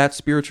 Through that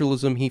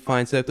spiritualism, he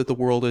finds out that the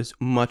world is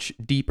much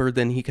deeper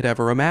than he could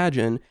ever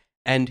imagine,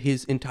 and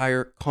his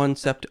entire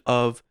concept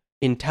of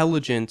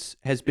intelligence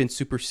has been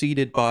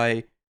superseded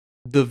by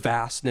the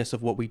vastness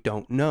of what we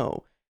don't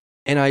know.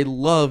 And I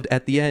loved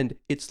at the end,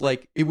 it's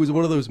like, it was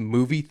one of those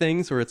movie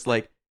things where it's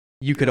like,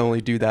 you could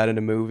only do that in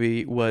a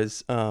movie,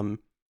 was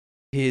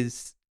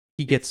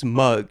he gets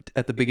mugged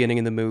at the beginning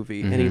of the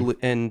movie,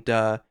 and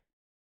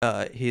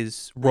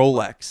his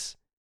Rolex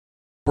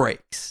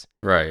breaks.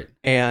 Right.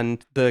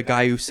 And the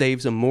guy who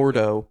saves him,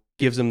 Mordo,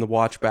 gives him the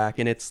watch back,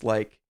 and it's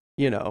like,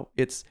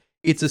 it's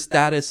a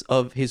status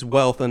of his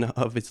wealth and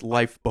of his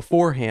life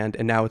beforehand,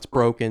 and now it's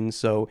broken,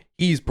 so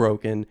he's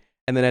broken.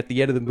 And then at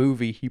the end of the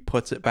movie, he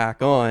puts it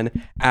back on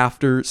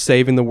after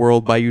saving the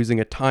world by using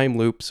a time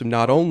loop. So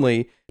not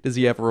only does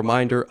he have a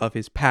reminder of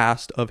his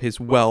past, of his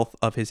wealth,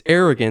 of his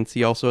arrogance,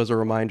 he also has a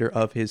reminder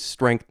of his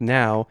strength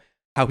now,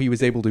 how he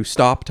was able to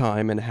stop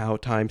time and how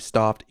time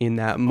stopped in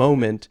that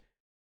moment.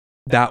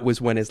 That was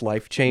when his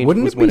life changed.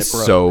 Wouldn't was it when be it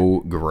broke.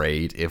 so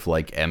great if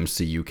like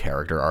MCU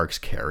character arcs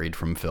carried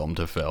from film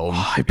to film?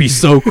 Oh, it'd be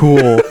so cool.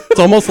 It's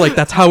almost like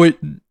that's how it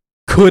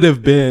could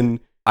have been.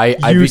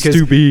 Used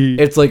to be.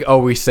 It's like, oh,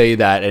 we say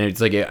that, and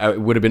it's like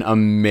it would have been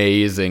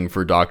amazing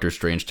for Doctor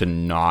Strange to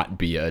not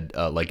be a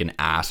like an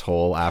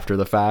asshole after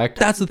the fact.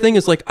 That's the thing,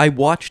 is like, I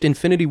watched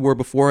Infinity War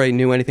before I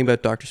knew anything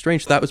about Doctor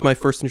Strange. That was my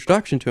first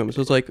introduction to him. So it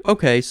was like,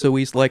 okay, so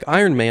he's like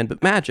Iron Man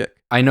but magic.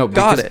 I know.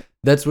 Got it.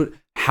 That's what.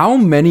 How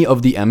many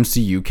of the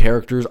MCU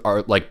characters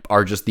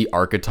are just the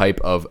archetype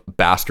of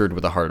bastard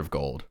with a heart of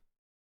gold?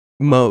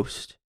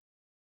 Most.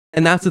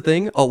 And that's the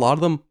thing. A lot of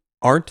them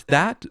aren't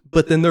that,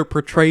 but then they're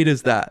portrayed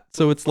as that.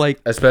 So it's like,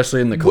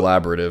 especially in the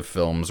collaborative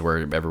films where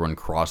everyone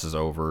crosses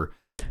over.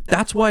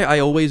 that's why I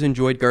always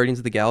enjoyed Guardians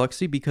of the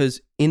Galaxy,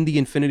 because in the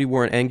Infinity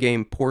War and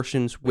Endgame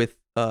portions with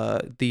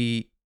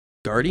the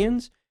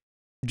Guardians,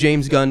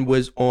 James Gunn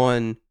was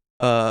on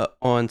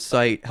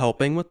site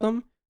helping with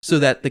them, so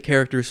that the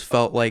characters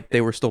felt like they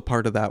were still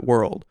part of that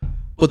world.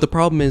 But the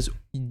problem is,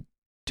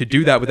 to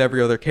do that with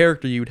every other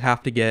character, you'd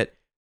have to get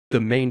the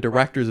main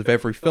directors of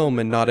every film,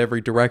 and not every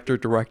director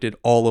directed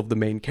all of the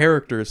main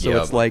characters. So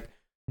Yep. it's like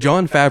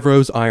Jon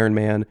Favreau's Iron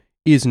Man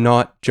is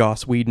not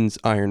Joss Whedon's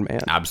Iron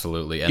Man.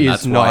 Absolutely. And Is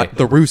that's not why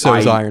the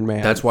Russo's Iron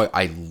Man. That's why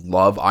I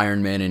love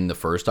Iron Man in the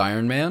first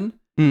Iron Man.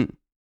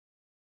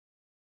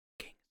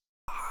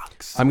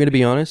 I'm going to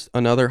be honest,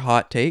 another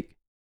hot take.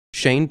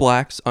 Shane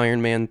Black's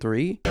Iron Man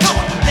 3.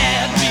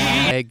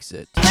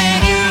 Exit.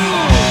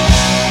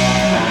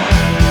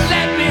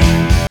 Let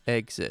me,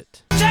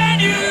 Exit. can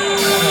you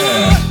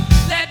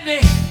let me,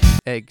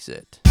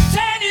 Exit.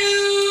 can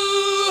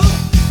you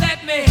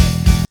let me,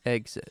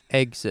 Exit.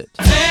 Exit.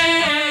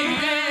 can